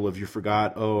example of you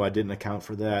forgot, I didn't account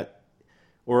for that.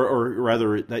 Or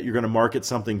rather, that you're going to market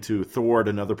something to thwart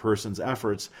another person's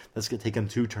efforts. That's going to take them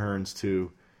 2 turns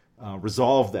to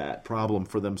resolve that problem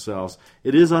for themselves.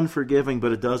 It is unforgiving,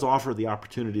 but it does offer the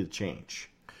opportunity to change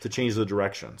the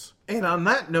directions. And on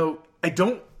that note,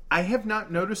 I have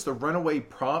not noticed a runaway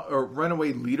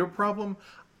leader problem.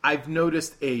 I've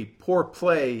noticed a poor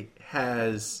play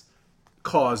has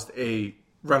caused a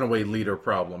runaway leader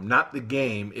problem. Not the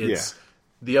game, it's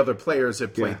the other players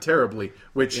have played terribly,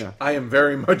 which I am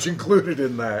very much included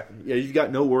in that. Yeah, you've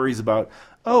got no worries about,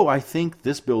 I think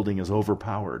this building is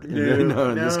overpowered. No,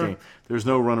 in this game. There's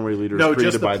no runaway leaders created by that.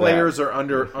 No, just the players are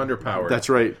underpowered. That's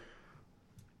right.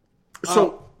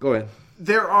 So, go ahead.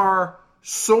 There are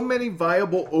so many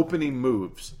viable opening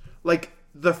moves. Like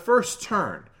the first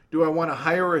turn, do I want to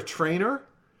hire a trainer?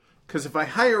 Because if I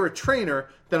hire a trainer,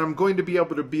 then I'm going to be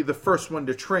able to be the first one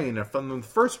to train. If I'm the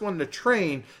first one to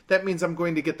train, that means I'm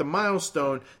going to get the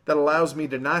milestone that allows me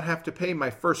to not have to pay my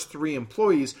first 3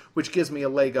 employees, which gives me a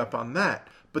leg up on that.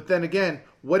 But then again,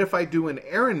 what if I do an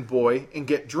errand boy and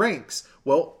get drinks?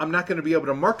 Well, I'm not going to be able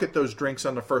to market those drinks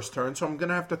on the first turn, so I'm going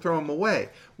to have to throw them away.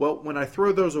 Well, when I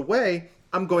throw those away,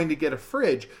 I'm going to get a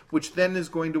fridge, which then is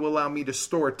going to allow me to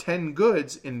store 10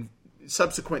 goods in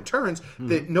subsequent turns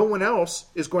that no one else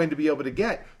is going to be able to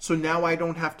get. So now I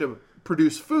don't have to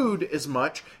produce food as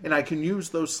much, and I can use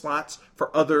those slots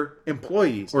for other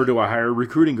employees. Or do I hire a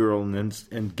recruiting girl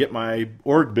and get my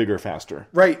org bigger faster?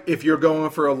 Right, if you're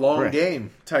going for a long game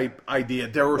type idea.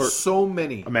 There are so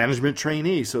many. A management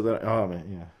trainee so that,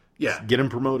 just get him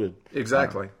promoted.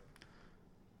 Exactly.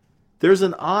 There's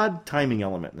an odd timing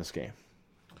element in this game.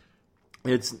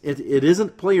 It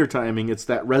isn't player timing, it's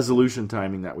that resolution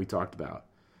timing that we talked about.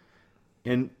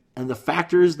 And the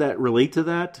factors that relate to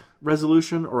that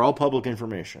resolution are all public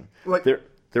information.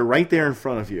 They're right there in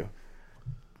front of you.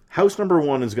 House number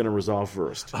 1 is going to resolve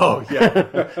first. Oh,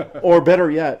 yeah. Or better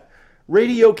yet,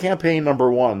 radio campaign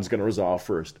number 1 is going to resolve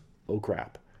first. Oh,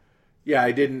 crap. Yeah,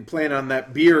 I didn't plan on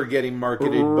that beer getting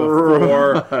marketed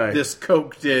before this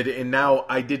Coke did, and now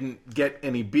I didn't get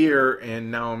any beer, and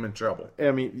now I'm in trouble.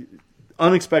 I mean,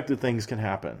 unexpected things can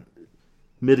happen.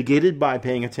 Mitigated by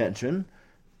paying attention,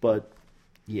 but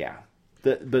yeah.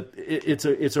 But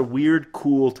it's a weird,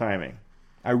 cool timing.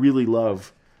 I really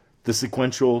love the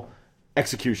sequential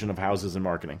execution of houses and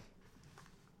marketing.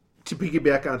 To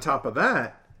piggyback on top of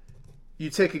that,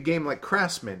 you take a game like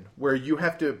Craftsman, where you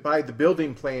have to buy the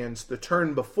building plans the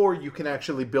turn before you can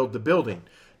actually build the building.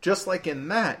 Just like in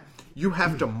that, you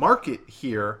have to market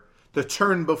here the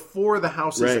turn before the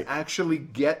houses actually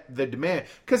get the demand.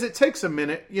 Because it takes a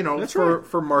minute,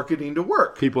 for marketing to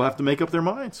work. People have to make up their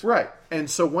minds. Right. And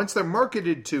so once they're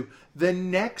marketed to, the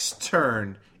next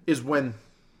turn is when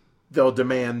they'll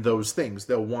demand those things.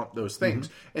 They'll want those things.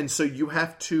 Mm-hmm. And so you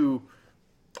have to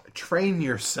train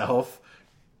yourself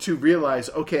to realize,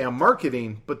 okay, I'm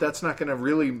marketing, but that's not going to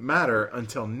really matter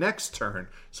until next turn.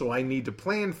 So I need to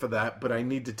plan for that, but I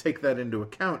need to take that into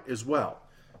account as well.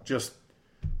 Just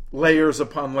layers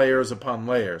upon layers upon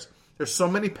layers. There's so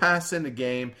many paths in the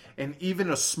game, and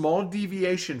even a small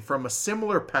deviation from a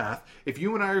similar path, if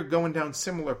you and I are going down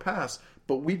similar paths,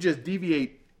 but we just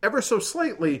deviate ever so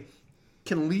slightly,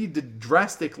 can lead to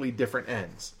drastically different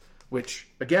ends. Which,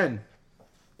 again,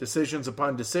 decisions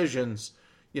upon decisions,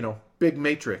 big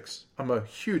matrix. I'm a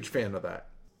huge fan of that.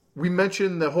 We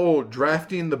mentioned the whole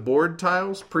drafting the board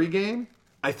tiles pregame.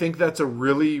 I think that's a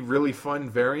really, really fun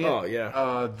variant. Oh,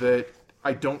 yeah. That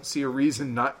I don't see a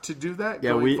reason not to do that.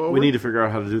 Yeah, we need to figure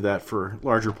out how to do that for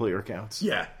larger player counts.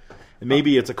 Yeah. And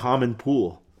maybe it's a common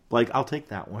pool. Like, I'll take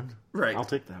that one. Right. I'll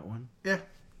take that one. Yeah.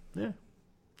 Yeah.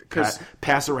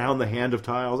 Pass around the hand of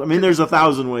tiles. I mean, there's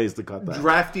 1,000 ways to cut that.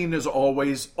 Drafting is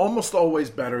almost always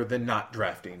better than not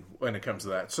drafting when it comes to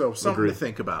that. So something to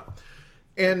think about.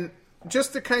 And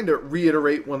just to kind of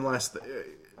reiterate one last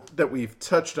that we've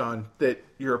touched on, that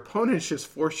your opponents just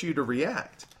force you to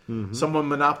react. Mm-hmm. Someone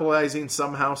monopolizing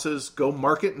some houses, go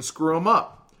market and screw them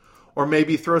up. Or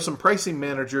maybe throw some pricing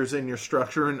managers in your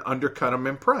structure and undercut them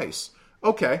in price.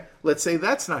 Okay, let's say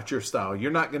that's not your style. You're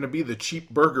not going to be the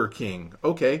cheap Burger King.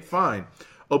 Okay, fine.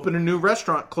 Open a new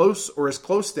restaurant close or as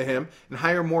close to him and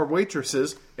hire more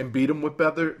waitresses and beat him with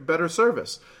better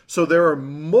service. So there are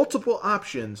multiple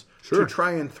options to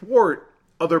try and thwart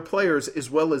other players as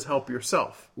well as help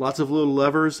yourself. Lots of little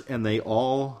levers, and they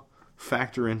all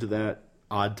factor into that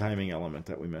odd timing element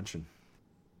that we mentioned.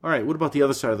 All right, what about the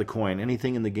other side of the coin?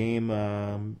 Anything in the game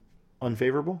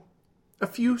unfavorable? A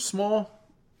few small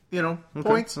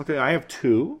points. Okay, I have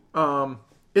 2.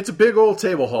 It's a big old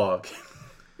table hog.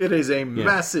 It is a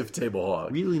massive table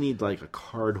hog. Really need like a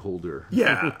card holder.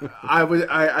 Yeah,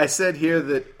 I said here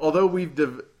that although we've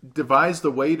devised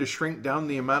a way to shrink down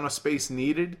the amount of space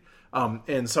needed,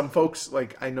 and some folks,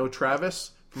 like I know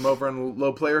Travis from over on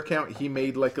Low Player Count. He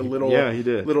made like a little he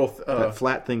did. Little that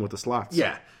flat thing with the slots.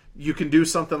 Yeah. You can do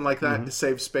something like that to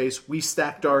save space. We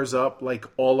stacked ours up like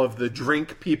all of the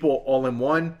drink people all in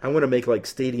one. I want to make like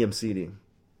stadium seating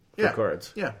for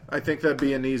cards. Yeah, I think that'd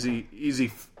be an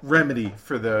easy remedy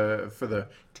for the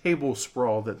table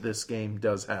sprawl that this game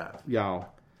does have. Yeah.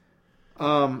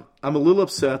 I'm a little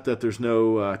upset that there's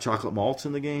no chocolate malts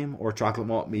in the game or chocolate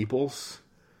malt meeples.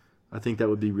 I think that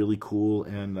would be really cool,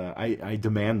 and I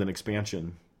demand an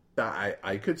expansion.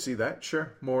 I could see that,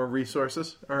 sure. More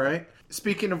resources, all right.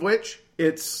 Speaking of which,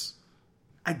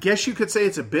 I guess you could say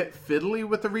it's a bit fiddly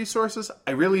with the resources.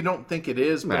 I really don't think it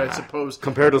is, but I suppose...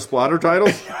 Compared to Splatter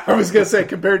titles? I was going to say,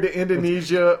 compared to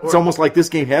Indonesia... It's almost like this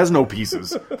game has no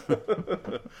pieces.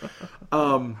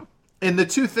 And the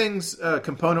two things,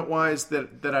 component-wise,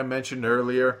 that I mentioned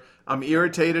earlier, I'm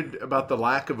irritated about the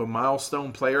lack of a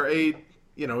milestone player aid.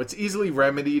 You know, it's easily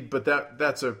remedied, but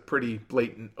that's a pretty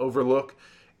blatant overlook.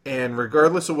 And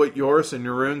regardless of what Yoris and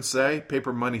Jeroen say,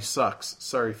 paper money sucks.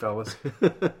 Sorry, fellas.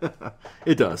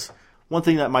 It does. One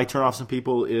thing that might turn off some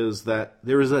people is that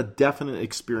there is a definite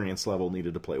experience level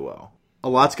needed to play well. A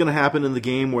lot's going to happen in the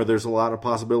game where there's a lot of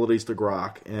possibilities to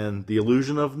grok, and the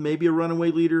illusion of maybe a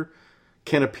runaway leader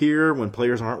can appear when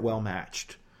players aren't well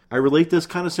matched. I relate this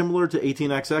kind of similar to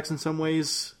 18XX in some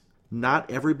ways. Not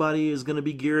everybody is going to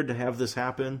be geared to have this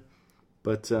happen,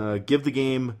 but give the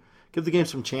game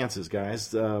some chances,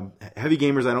 guys. Heavy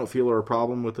gamers, I don't feel, are a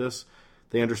problem with this.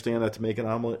 They understand that to make an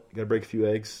omelet, you got to break a few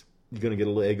eggs. You're going to get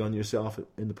a little egg on yourself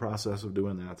in the process of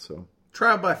doing that. So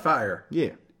trial by fire.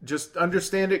 Yeah. Just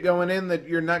understand it going in that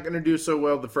you're not going to do so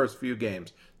well the first few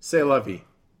games. C'est la vie.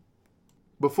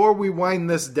 Before we wind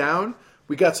this down,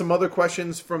 we got some other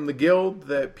questions from the guild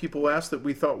that people asked that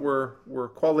we thought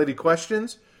were quality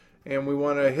questions, and we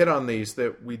want to hit on these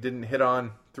that we didn't hit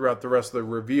on throughout the rest of the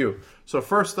review. So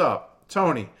first up,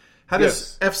 Tony, how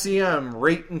does FCM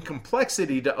rate in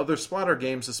complexity to other Splatter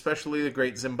games, especially the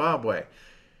Great Zimbabwe?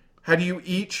 How do you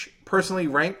each personally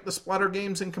rank the Splatter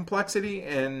games in complexity?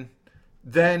 And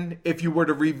then, if you were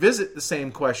to revisit the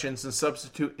same questions and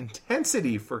substitute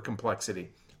intensity for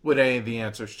complexity, would any of the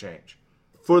answers change?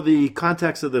 For the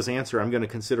context of this answer, I'm going to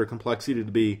consider complexity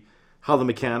to be how the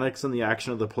mechanics and the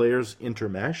action of the players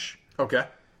intermesh. Okay.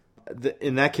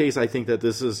 In that case, I think that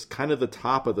this is kind of the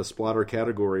top of the Splatter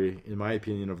category, in my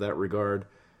opinion, of that regard.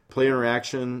 Player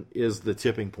interaction is the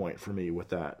tipping point for me with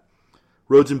that.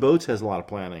 Roads and Boats has a lot of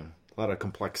planning, a lot of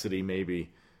complexity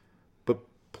maybe, but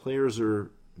players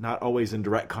are not always in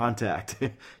direct contact,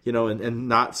 and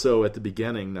not so at the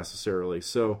beginning necessarily.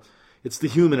 So it's the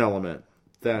human element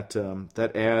that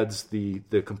adds the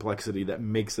complexity that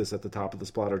makes this at the top of the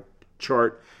Splatter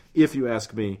chart, if you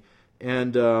ask me.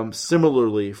 And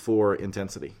similarly for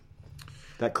intensity.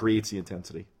 That creates the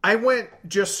intensity. I went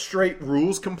just straight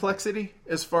rules complexity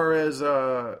as far as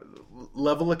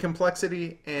level of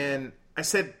complexity, and I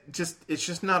said it's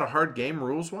just not a hard game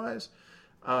rules-wise.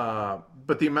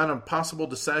 But the amount of possible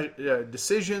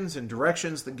decisions and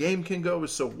directions the game can go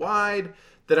is so wide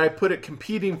that I put it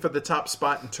competing for the top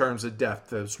spot in terms of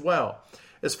depth as well.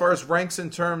 As far as ranks in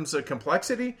terms of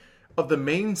complexity, of the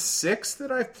main 6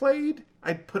 that I've played,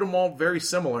 I'd put them all very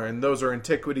similar, and those are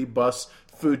Antiquity, Bus,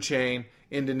 Food Chain,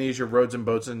 Indonesia, Roads and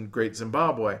Boats, and Great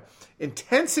Zimbabwe.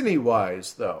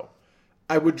 Intensity-wise, though,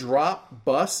 I would drop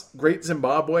Bus, Great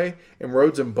Zimbabwe, and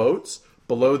Roads and Boats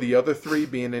below the other 3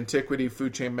 being Antiquity,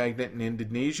 Food Chain Magnet, and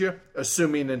Indonesia,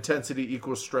 assuming intensity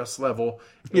equals stress level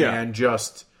and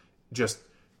just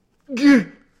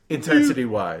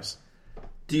intensity-wise.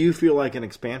 Do you feel like an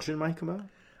expansion might come out?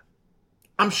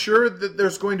 I'm sure that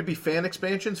there's going to be fan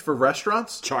expansions for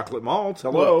restaurants. Chocolate malts,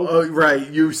 hello. Well, right,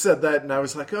 you said that, and I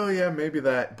was like, oh yeah, maybe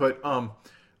that. But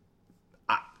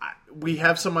we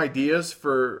have some ideas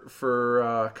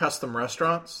for custom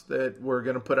restaurants that we're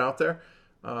going to put out there.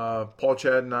 Paul,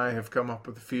 Chad, and I have come up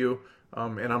with a few,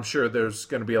 and I'm sure there's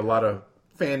going to be a lot of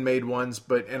fan-made ones.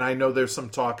 And I know there's some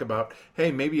talk about,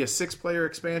 hey, maybe a 6-player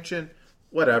expansion,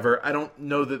 whatever. I don't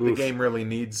know that the game really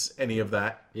needs any of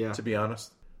that, to be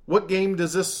honest. What game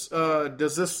does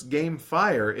this game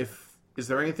fire? Is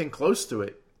there anything close to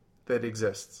it that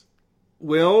exists?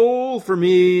 Well, for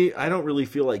me, I don't really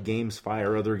feel like games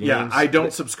fire other games. Yeah, I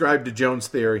don't subscribe to Jones'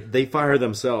 theory. They fire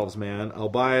themselves, man. I'll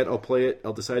buy it, I'll play it,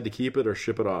 I'll decide to keep it or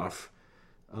ship it off.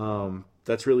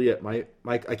 That's really it.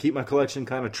 I keep my collection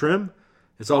kind of trim.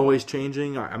 It's always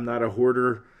changing. I'm not a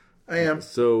hoarder. I am.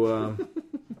 So,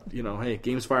 hey,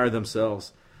 games fire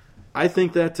themselves. I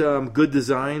think that good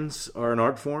designs are an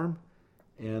art form.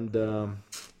 And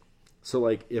so,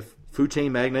 like, if Food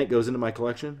Chain Magnate goes into my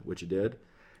collection, which it did,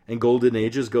 and Golden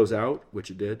Ages goes out,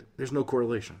 which it did, there's no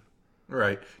correlation.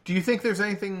 Right. Do you think there's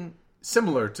anything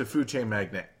similar to Food Chain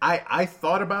Magnate? I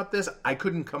thought about this. I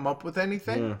couldn't come up with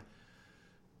anything. Yeah.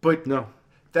 But No.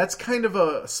 that's kind of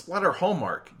a Splutter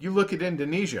hallmark. You look at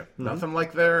Indonesia. Nothing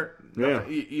like their... Yeah.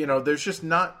 There's just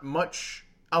not much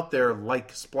out there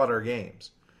like Splutter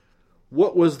games.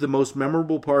 What was the most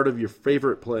memorable part of your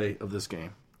favorite play of this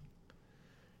game?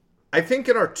 I think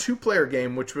in our 2-player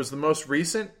game, which was the most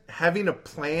recent, having a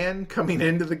plan coming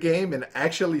into the game and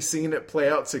actually seeing it play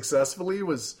out successfully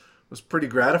was pretty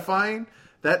gratifying.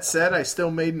 That said, I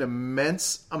still made an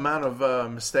immense amount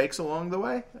of mistakes along the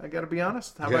way. I got to be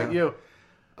honest. How about you?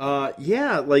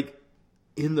 Like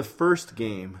in the first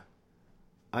game,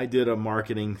 I did a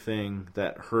marketing thing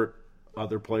that hurt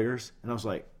other players, and I was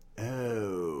like,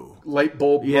 oh. Light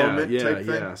bulb moment type thing?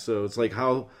 Yeah, so it's like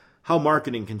how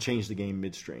marketing can change the game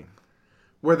midstream.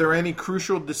 Were there any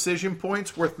crucial decision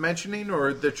points worth mentioning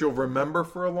or that you'll remember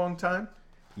for a long time?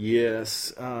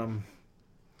 Yes.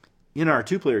 In our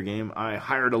 2-player game, I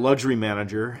hired a luxury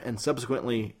manager and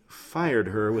subsequently fired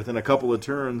her within a couple of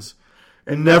turns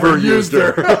and never used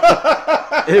her.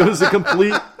 It was a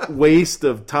complete waste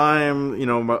of time,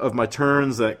 of my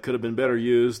turns that could have been better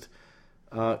used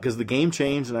because the game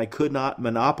changed and I could not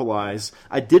monopolize.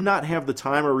 I did not have the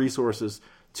time or resources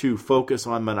to focus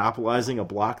on monopolizing a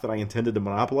block that I intended to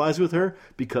monopolize with her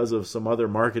because of some other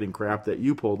marketing crap that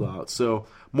you pulled out. So,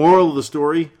 moral of the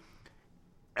story,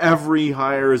 every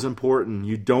hire is important.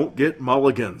 You don't get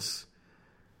mulligans.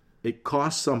 It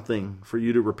costs something for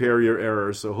you to repair your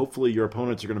errors, so hopefully your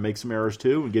opponents are going to make some errors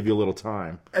too and give you a little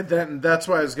time. And then that's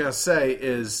what I was going to say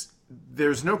is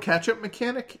there's no catch-up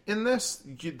mechanic in this.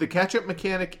 The catch-up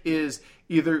mechanic is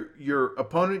either your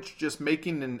opponent's just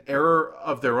making an error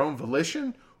of their own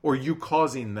volition or you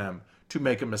causing them to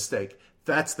make a mistake.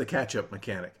 That's the catch-up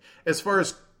mechanic.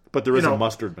 But there is a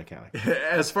mustard mechanic.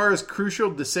 As far as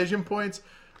crucial decision points,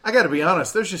 I got to be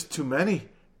honest, there's just too many.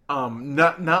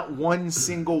 Not one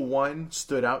single one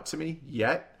stood out to me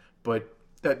yet, but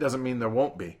that doesn't mean there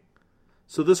won't be.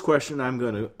 So this question I'm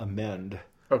going to amend.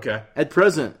 Okay. At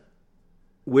present,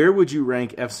 where would you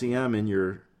rank FCM in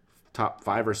your top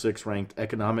 5 or 6 ranked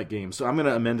economic games? So I'm going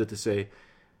to amend it to say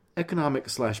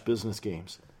economic/business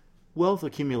games. Wealth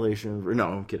accumulation. No,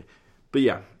 I'm kidding. But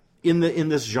yeah, in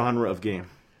this genre of game.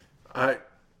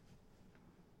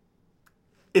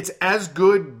 It's as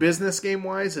good business game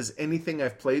wise as anything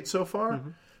I've played so far.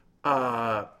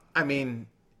 Mm-hmm.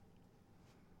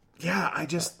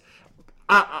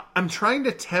 I'm trying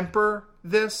to temper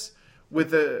this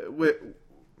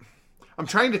I'm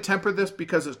trying to temper this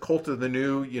because it's Cult of the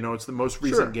New, it's the most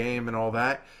recent game and all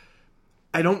that.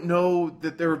 I don't know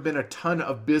that there have been a ton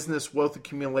of business wealth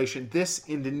accumulation. This,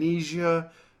 Indonesia,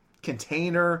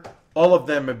 Container, all of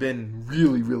them have been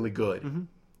really, really good. Mm-hmm.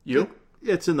 You?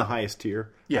 It's in the highest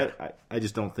tier. Yeah. I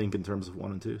just don't think in terms of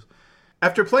 1 and 2s.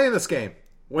 After playing this game,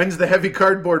 when's the Heavy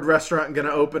Cardboard restaurant going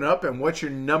to open up, and what's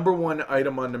your number one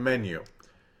item on the menu?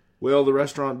 Well, the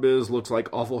restaurant biz looks like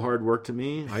awful hard work to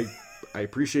me. I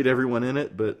appreciate everyone in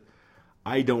it, but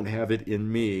I don't have it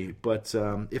in me. But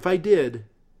if I did,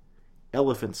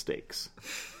 elephant steaks.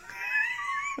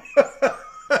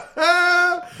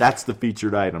 That's the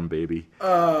featured item, baby.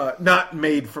 Not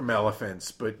made from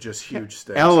elephants, but just huge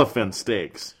steaks. Elephant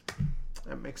steaks.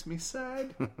 That makes me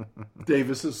sad.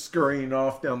 Davis is scurrying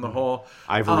off down the hall.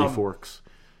 Ivory forks.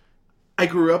 I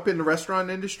grew up in the restaurant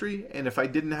industry, and if I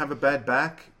didn't have a bad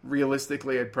back,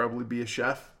 realistically, I'd probably be a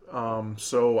chef.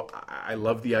 So I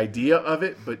love the idea of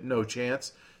it, but no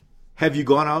chance. Have you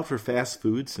gone out for fast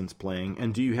food since playing,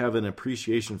 and do you have an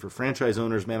appreciation for franchise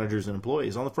owners, managers, and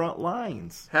employees on the front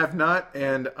lines? Have not,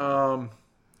 and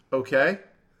okay.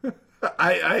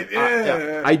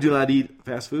 I do not eat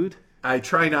fast food. I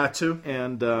try not to.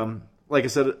 And like I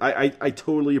said, I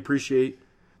totally appreciate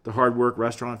the hard work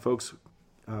restaurant folks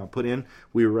put in.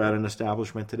 We were at an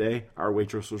establishment today. Our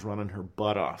waitress was running her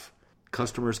butt off.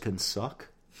 Customers can suck.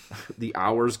 The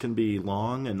hours can be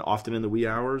long and often in the wee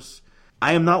hours.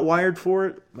 I am not wired for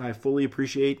it. I fully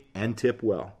appreciate and tip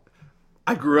well.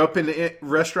 I grew up in the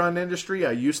restaurant industry.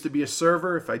 I used to be a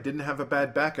server. If I didn't have a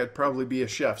bad back, I'd probably be a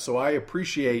chef. So I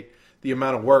appreciate the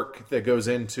amount of work that goes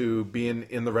into being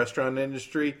in the restaurant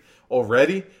industry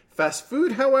already. Fast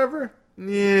food, however,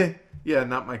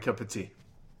 not my cup of tea.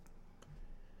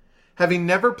 Having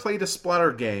never played a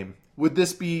Splutter game, would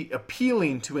this be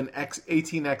appealing to an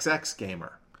 18xx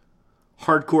gamer?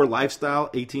 Hardcore lifestyle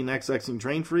 18xxing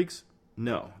train freaks?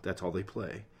 No, that's all they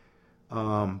play.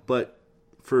 But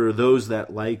for those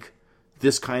that like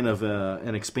this kind of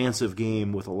an expansive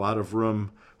game with a lot of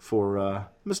room for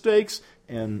mistakes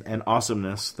and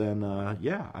awesomeness, then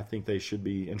I think they should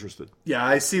be interested. Yeah,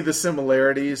 I see the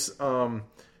similarities.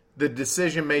 the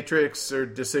decision matrix or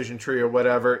decision tree or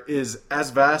whatever is as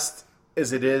vast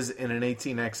as it is in an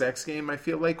 18xx game, I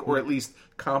feel like, or at least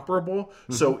comparable.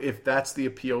 Mm-hmm. So if that's the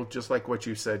appeal, just like what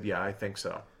you said, yeah, I think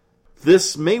so.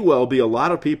 This may well be a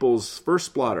lot of people's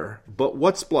first Splotter, but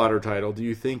what Splotter title do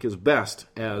you think is best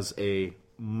as a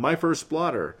my first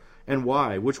Splotter, and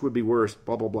why? Which would be worse?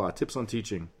 Blah, blah, blah. Tips on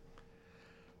teaching.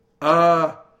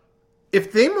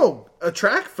 If theme will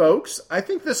attract folks, I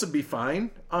think this would be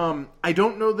fine. I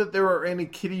don't know that there are any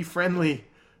kiddie-friendly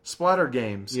Splotter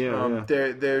games.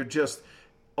 They're just...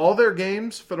 All their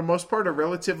games, for the most part, are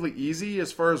relatively easy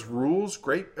as far as rules.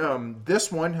 Great.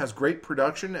 This one has great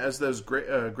production, as does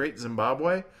Great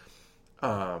Zimbabwe.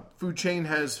 Food Chain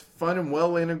has fun and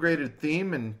well-integrated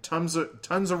theme and tons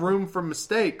of room for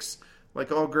mistakes,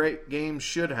 like all great games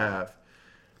should have.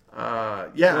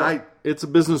 It's a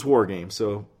business war game,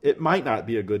 so it might not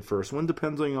be a good first one,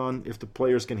 depending on if the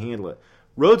players can handle it.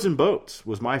 Roads and Boats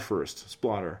was my first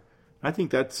Splotter. I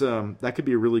think that could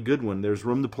be a really good one. There's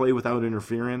room to play without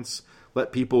interference.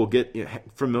 Let people get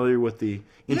familiar with the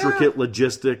intricate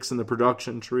logistics and the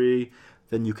production tree.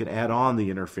 Then you can add on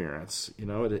the interference. You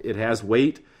know, it has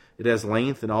weight, it has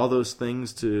length, and all those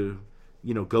things to,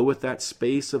 go with that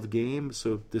space of game.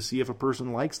 So to see if a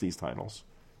person likes these titles.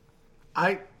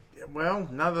 Well,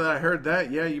 now that I heard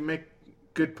that, yeah, you make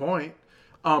good point.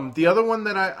 The other one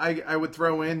that I would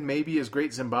throw in maybe is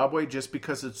Great Zimbabwe, just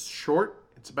because it's short.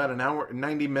 It's about an hour,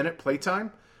 90-minute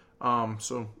playtime.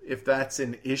 So if that's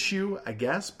an issue, I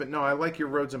guess. But no, I like your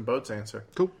Roads and Boats answer.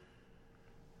 Cool.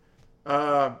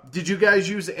 Did you guys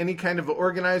use any kind of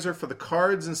organizer for the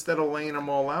cards instead of laying them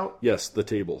all out? Yes, the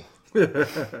table.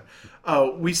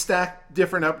 We stacked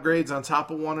different upgrades on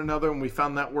top of one another, and we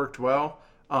found that worked well.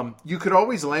 You could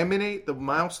always laminate the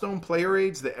milestone player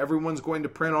aids that everyone's going to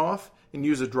print off and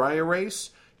use a dry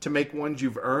erase to make ones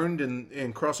you've earned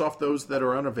and cross off those that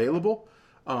are unavailable.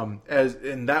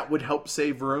 And that would help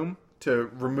save room to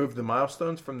remove the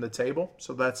milestones from the table.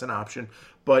 So that's an option.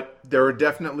 But there are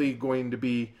definitely going to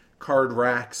be card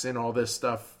racks and all this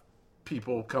stuff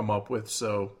people come up with.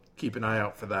 So keep an eye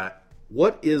out for that.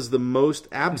 What is the most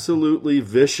absolutely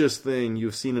vicious thing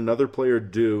you've seen another player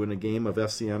do in a game of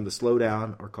FCM to slow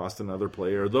down or cost another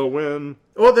player the win?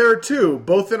 Well, there are two,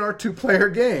 both in our two-player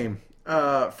game.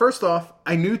 First off,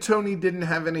 I knew Tony didn't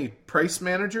have any price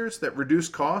managers that reduce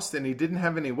cost, and he didn't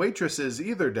have any waitresses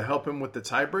either to help him with the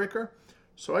tiebreaker.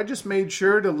 So I just made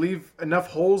sure to leave enough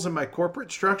holes in my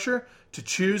corporate structure to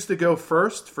choose to go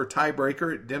first for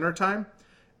tiebreaker at dinner time.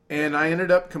 And I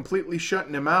ended up completely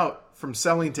shutting him out from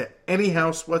selling to any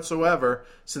house whatsoever,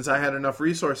 since I had enough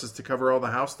resources to cover all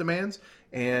the house demands,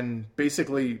 and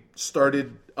basically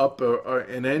started up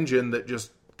an engine that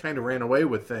just kind of ran away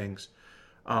with things.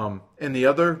 And the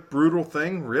other brutal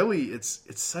thing, really, it's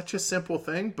such a simple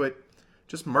thing, but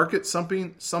just market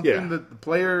something that the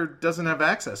player doesn't have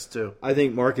access to. I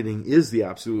think marketing is the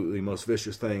absolutely most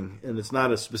vicious thing, and it's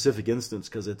not a specific instance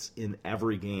because it's in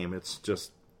every game. It's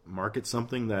just market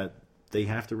something that they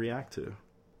have to react to.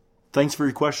 Thanks for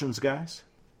your questions, guys.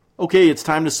 Okay, it's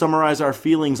time to summarize our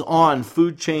feelings on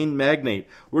Food Chain Magnate.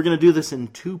 We're going to do this in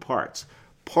two parts.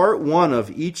 Part one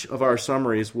of each of our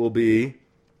summaries will be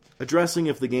addressing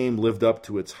if the game lived up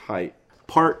to its hype.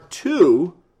 Part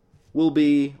two will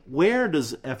be, where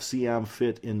does FCM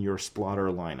fit in your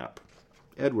Splotter lineup?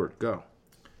 Edward, go.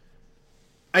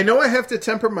 I know I have to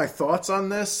temper my thoughts on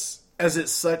this, as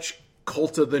it's such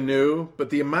Cult of the New, but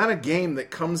the amount of game that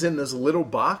comes in this little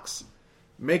box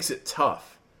makes it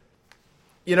tough.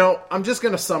 I'm just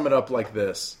going to sum it up like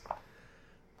this.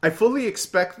 I fully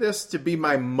expect this to be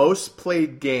my most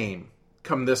played game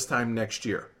come this time next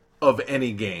year, of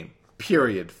any game,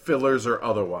 period, fillers or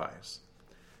otherwise.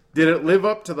 Did it live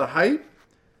up to the hype?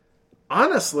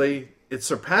 Honestly, it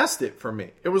surpassed it for me.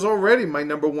 It was already my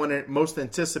number one most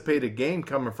anticipated game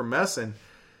coming from Essen,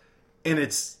 and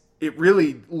it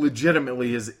really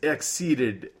legitimately has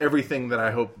exceeded everything that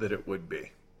I hoped that it would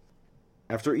be.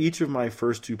 After each of my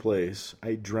first two plays,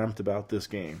 I dreamt about this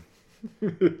game.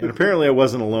 And apparently I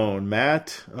wasn't alone.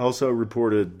 Matt also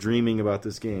reported dreaming about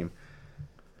this game.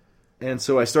 And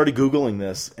so I started Googling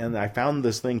this, and I found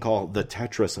this thing called the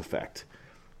Tetris effect.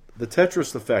 The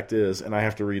Tetris effect is, and I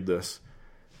have to read this,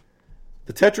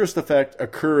 the Tetris effect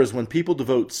occurs when people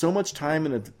devote so much time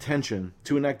and attention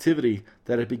to an activity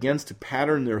that it begins to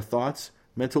pattern their thoughts,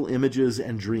 mental images,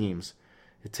 and dreams.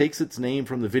 It takes its name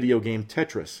from the video game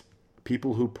Tetris.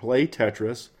 People who play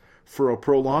Tetris for a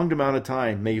prolonged amount of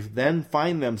time may then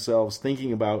find themselves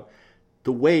thinking about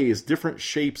the ways different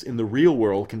shapes in the real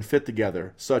world can fit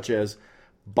together, such as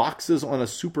boxes on a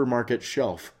supermarket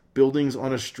shelf, buildings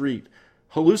on a street,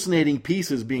 hallucinating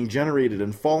pieces being generated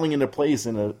and falling into place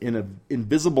in an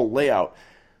invisible layout.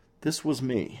 This was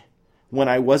me. When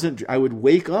I would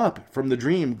wake up from the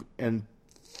dream and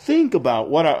think about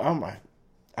what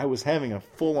I was having a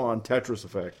full-on Tetris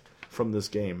effect from this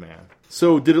game, man.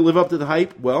 So did it live up to the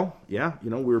hype? Well, yeah, we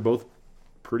were both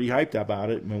pretty hyped about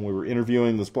it when we were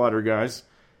interviewing the Splotter guys.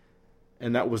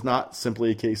 And that was not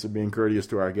simply a case of being courteous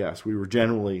to our guests. We were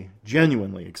genuinely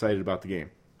excited about the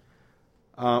game.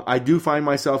 I do find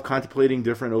myself contemplating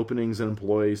different openings and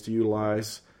employees to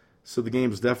utilize. So the game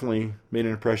has definitely made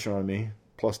an impression on me,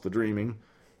 plus the dreaming.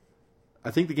 I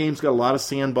think the game's got a lot of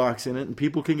sandbox in it, and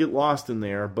people can get lost in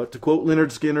there. But to quote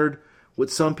Leonard Skinner,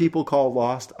 what some people call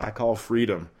lost, I call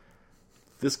freedom.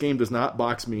 This game does not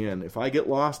box me in. If I get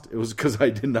lost, it was because I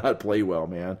did not play well,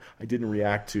 man. I didn't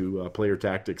react to player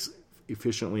tactics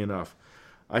efficiently enough.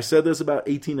 I said this about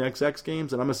 18xx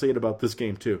games, and I'm going to say it about this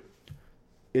game too.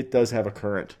 It does have a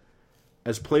current.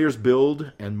 As players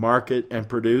build and market and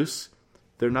produce,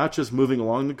 they're not just moving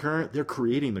along the current, they're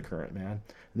creating the current, man.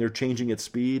 And they're changing its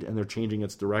speed and they're changing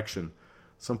its direction.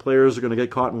 Some players are going to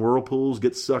get caught in whirlpools,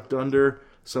 get sucked under.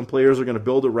 Some players are going to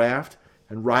build a raft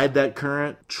and ride that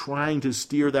current, trying to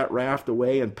steer that raft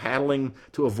away and paddling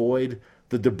to avoid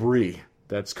the debris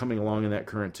that's coming along in that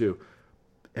current too.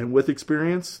 And with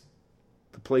experience,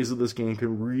 the plays of this game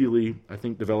can really, I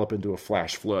think, develop into a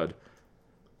flash flood.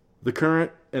 The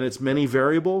current and its many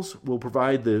variables will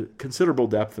provide the considerable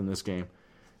depth in this game.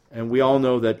 And we all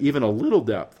know that even a little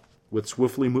depth with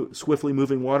swiftly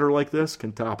moving water like this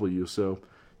can topple you. So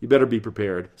you better be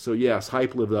prepared. So yes,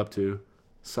 hype lived up to.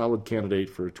 Solid candidate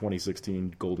for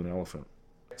 2016 Golden Elephant.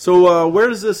 So where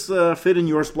does this fit in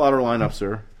your Splotter lineup,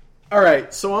 sir? All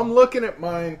right, so I'm looking at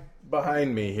mine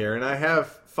behind me here, and I have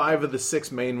 5 of the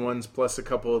 6 main ones plus a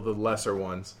couple of the lesser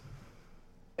ones.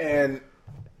 And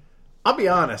I'll be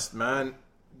honest, man,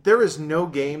 there is no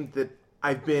game that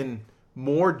I've been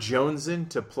more jonesing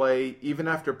to play, even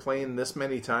after playing this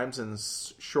many times in a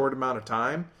short amount of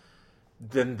time,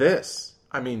 than this.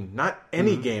 I mean, not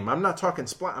any game. I'm not talking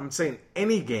Splat. I'm saying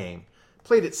any game.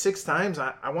 Played it 6 times.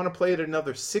 I want to play it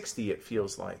another 60, it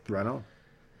feels like. Right on.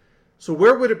 So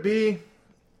where would it be?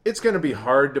 It's going to be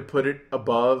hard to put it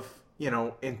above,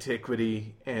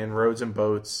 Antiquity and Roads and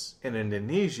Boats in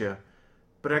Indonesia.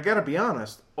 But I got to be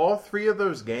honest, all 3 of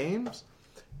those games,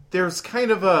 there's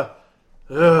kind of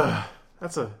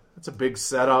that's a big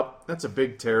setup. That's a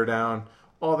big teardown.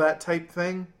 All that type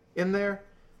thing in there.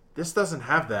 This doesn't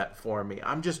have that for me.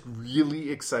 I'm just really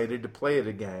excited to play it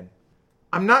again.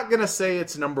 I'm not going to say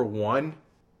it's number 1.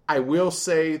 I will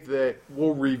say that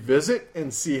we'll revisit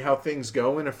and see how things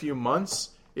go in a few months.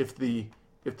 If the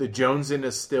Jonesin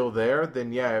is still there,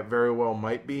 then yeah, it very well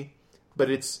might be. But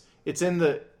it's in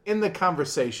the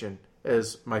conversation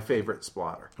as my favorite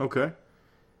Splotter. Okay.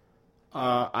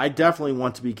 I definitely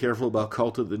want to be careful about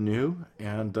Cult of the New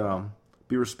and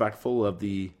be respectful of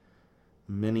the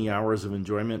many hours of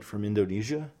enjoyment from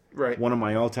Indonesia. Right. One of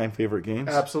my all-time favorite games.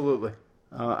 Absolutely.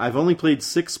 I've only played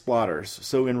 6 Splotters,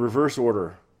 so in reverse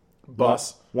order.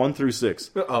 Bus. 1 through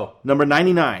 6. Oh. Number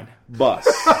 99, Bus.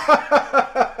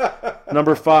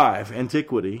 Number 5,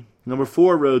 Antiquity. Number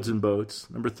 4, Roads and Boats.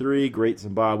 Number 3, Great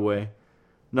Zimbabwe.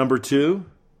 Number 2,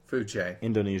 Food Chain.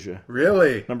 Indonesia.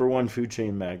 Really? Number 1, Food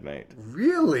Chain Magnate.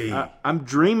 Really? I'm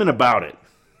dreaming about it.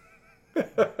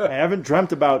 I haven't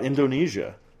dreamt about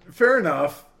Indonesia. Fair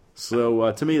enough.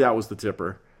 So to me, that was the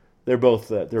tipper. They're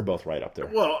both right up there.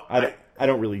 Well, I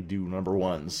don't really do number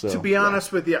 1s. So to be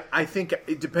honest with you, I think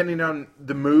depending on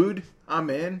the mood I'm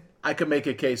in, I could make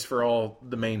a case for all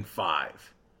the main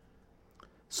 5.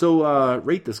 So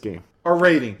rate this game. Our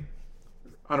rating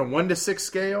on a 1 to 6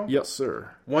 scale. Yes,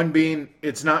 sir. 1 being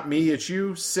it's not me, it's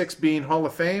you. 6 being Hall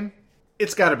of Fame.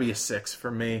 It's got to be a 6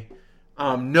 for me.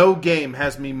 No game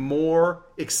has me more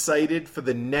excited for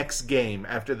the next game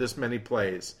after this many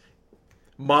plays.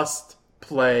 Must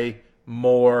play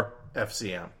more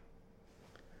FCM.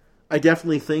 I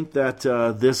definitely think that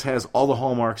this has all the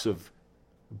hallmarks of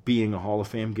being a Hall of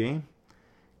Fame game.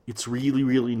 It's really,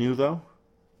 really new, though.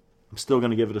 I'm still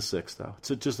going to give it a 6, though. It's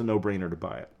just a no-brainer to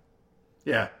buy it.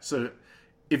 Yeah, so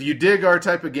if you dig our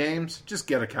type of games, just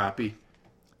get a copy.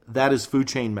 That is Food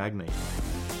Chain Magnate.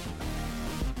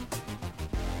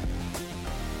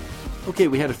 Okay,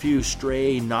 we had a few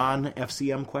stray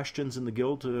non-FCM questions in the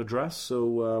guild to address, so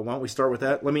why don't we start with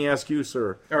that? Let me ask you,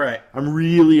 sir. All right. I'm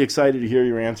really excited to hear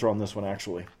your answer on this one,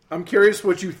 actually. I'm curious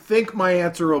what you think my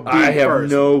answer will be I have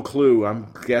first. no clue.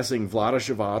 I'm guessing Vlaada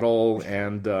Chvátil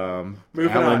and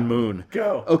Alan Moon.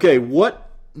 Go. Okay, what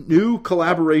new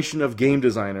collaboration of game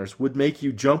designers would make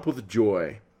you jump with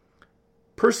joy?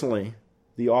 Personally,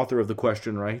 the author of the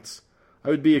question writes, I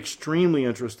would be extremely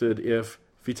interested if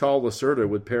Vital Lacerda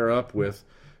would pair up with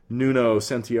Nuno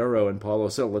Santiago and Paulo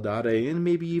Soledade and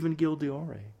maybe even Gil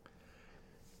Diore.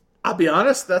 I'll be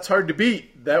honest, that's hard to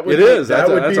beat. That's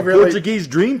a Portuguese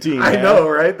dream team. I know,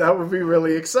 right? That would be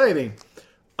really exciting.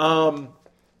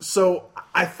 So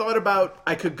I thought about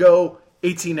I could go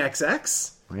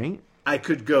 18XX. Right. I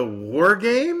could go War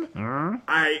Game.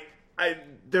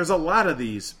 There's a lot of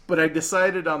these, but I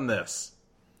decided on this.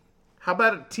 How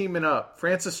about teaming up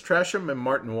Francis Tresham and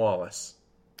Martin Wallace?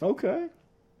 Okay.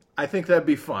 I think that'd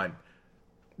be fun.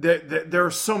 There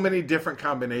are so many different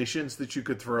combinations that you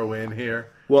could throw in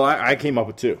here. Well, I came up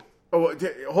with two. Oh,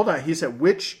 hold on. He said,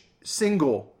 which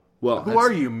single? Well, who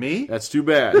are you, me? That's too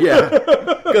bad. Yeah,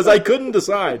 because I couldn't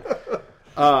decide.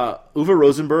 Uwe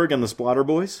Rosenberg and the Splatter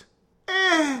Boys.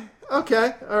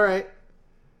 Okay, all right.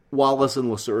 Wallace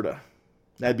and Lacerda.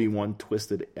 That'd be one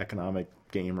twisted economic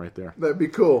game right there. That'd be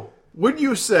cool. Would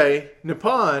you say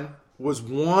Nippon was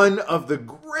one of the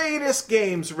greatest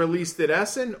games released at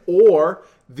Essen or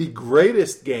the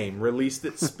greatest game released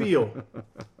at Spiel?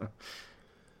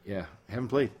 Yeah, haven't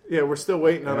played. Yeah, we're still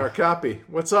waiting on our copy.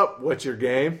 What's up? What's your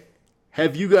game?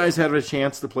 Have you guys had a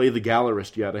chance to play The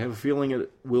Gallerist yet? I have a feeling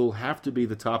it will have to be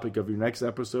the topic of your next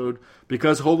episode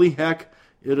because, holy heck,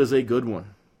 it is a good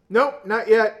one. Nope, not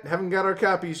yet. Haven't got our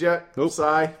copies yet. Nope.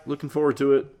 Sigh. Looking forward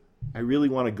to it. I really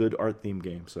want a good art theme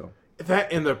game. So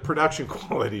that and the production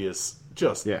quality is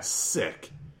just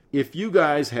sick. If you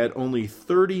guys had only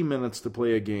 30 minutes to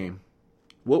play a game,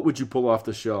 what would you pull off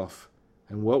the shelf?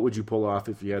 And what would you pull off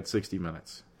if you had 60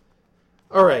 minutes?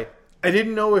 All right. I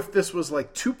didn't know if this was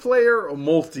like 2-player or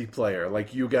multiplayer,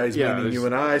 like you guys, meaning you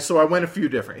and I. So I went a few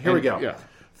different. Here we go. Yeah.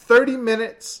 30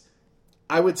 minutes,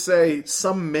 I would say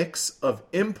some mix of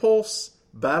Impulse,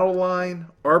 Battle Line,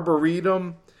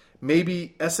 Arboretum,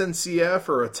 maybe SNCF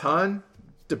or a ton,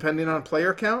 depending on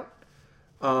player count.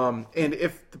 And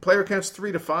if the player count's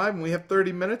 3 to 5 and we have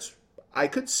 30 minutes, I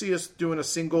could see us doing a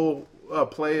single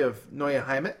play of Neue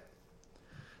Heimat.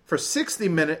 For 60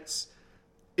 minutes,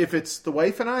 if it's the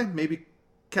wife and I, maybe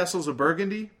Castles of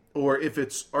Burgundy, or if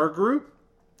it's our group,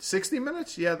 60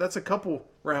 minutes, yeah, that's a couple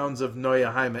rounds of Neue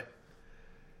Heimat.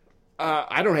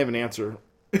 I don't have an answer.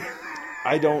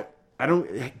 I don't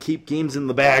keep games in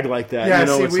the bag like that. Yeah, I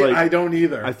don't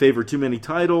either. I favor too many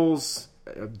titles.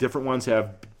 Different ones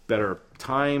have better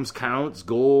times, counts,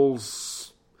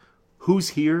 goals. Who's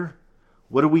here?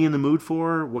 What are we in the mood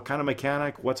for? What kind of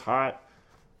mechanic? What's hot?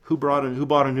 Who bought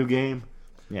a new game?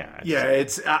 Yeah.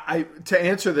 To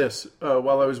answer this,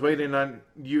 while I was waiting on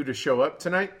you to show up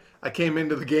tonight, I came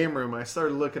into the game room. I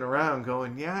started looking around,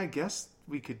 going, "Yeah, I guess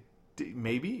we could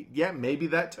maybe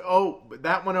that.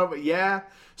 That one over, yeah."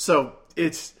 So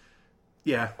it's,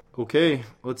 yeah. Okay,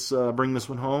 let's bring this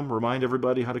one home. Remind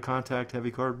everybody how to contact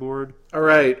Heavy Cardboard. All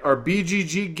right, our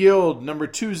BGG Guild, number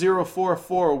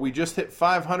 2044. We just hit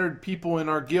 500 people in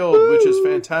our guild, which is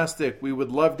fantastic. We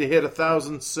would love to hit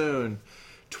 1,000 soon.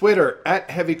 Twitter,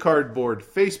 @Heavy Cardboard.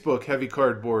 Facebook, Heavy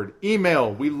Cardboard.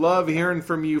 Email, we love hearing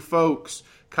from you folks.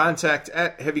 Contact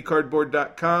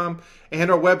 @heavycardboard.com. And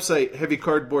our website,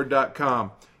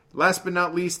 heavycardboard.com. Last but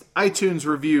not least, iTunes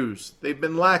reviews. They've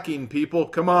been lacking, people.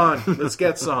 Come on, let's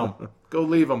get some. Go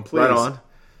leave them, please. Right on.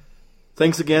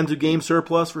 Thanks again to Game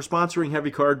Surplus for sponsoring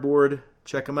Heavy Cardboard.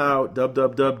 Check them out,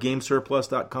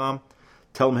 www.gamesurplus.com.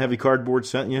 Tell them Heavy Cardboard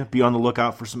sent you. Be on the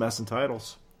lookout for some Essen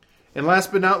titles. And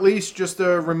last but not least, just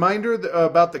a reminder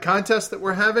about the contest that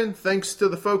we're having. Thanks to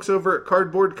the folks over at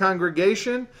Cardboard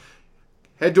Congregation.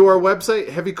 Head to our website,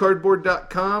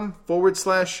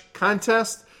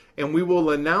 heavycardboard.com/contest. And we will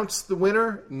announce the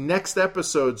winner next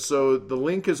episode. So the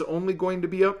link is only going to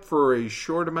be up for a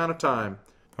short amount of time.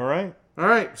 All right.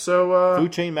 So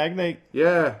Food Chain Magnate.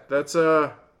 Yeah, that's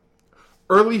a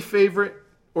early favorite,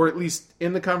 or at least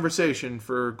in the conversation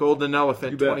for Golden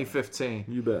Elephant 2015.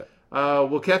 You bet.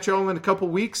 We'll catch you all in a couple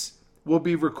weeks. We'll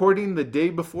be recording the day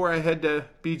before I head to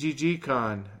BGG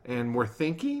Con. And we're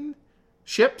thinking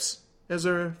ships as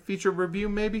a feature review,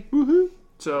 maybe. Woohoo.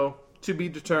 So, to be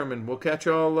determined. We'll catch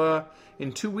y'all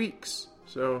in 2 weeks.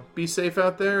 So be safe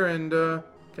out there and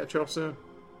catch y'all soon.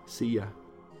 See ya.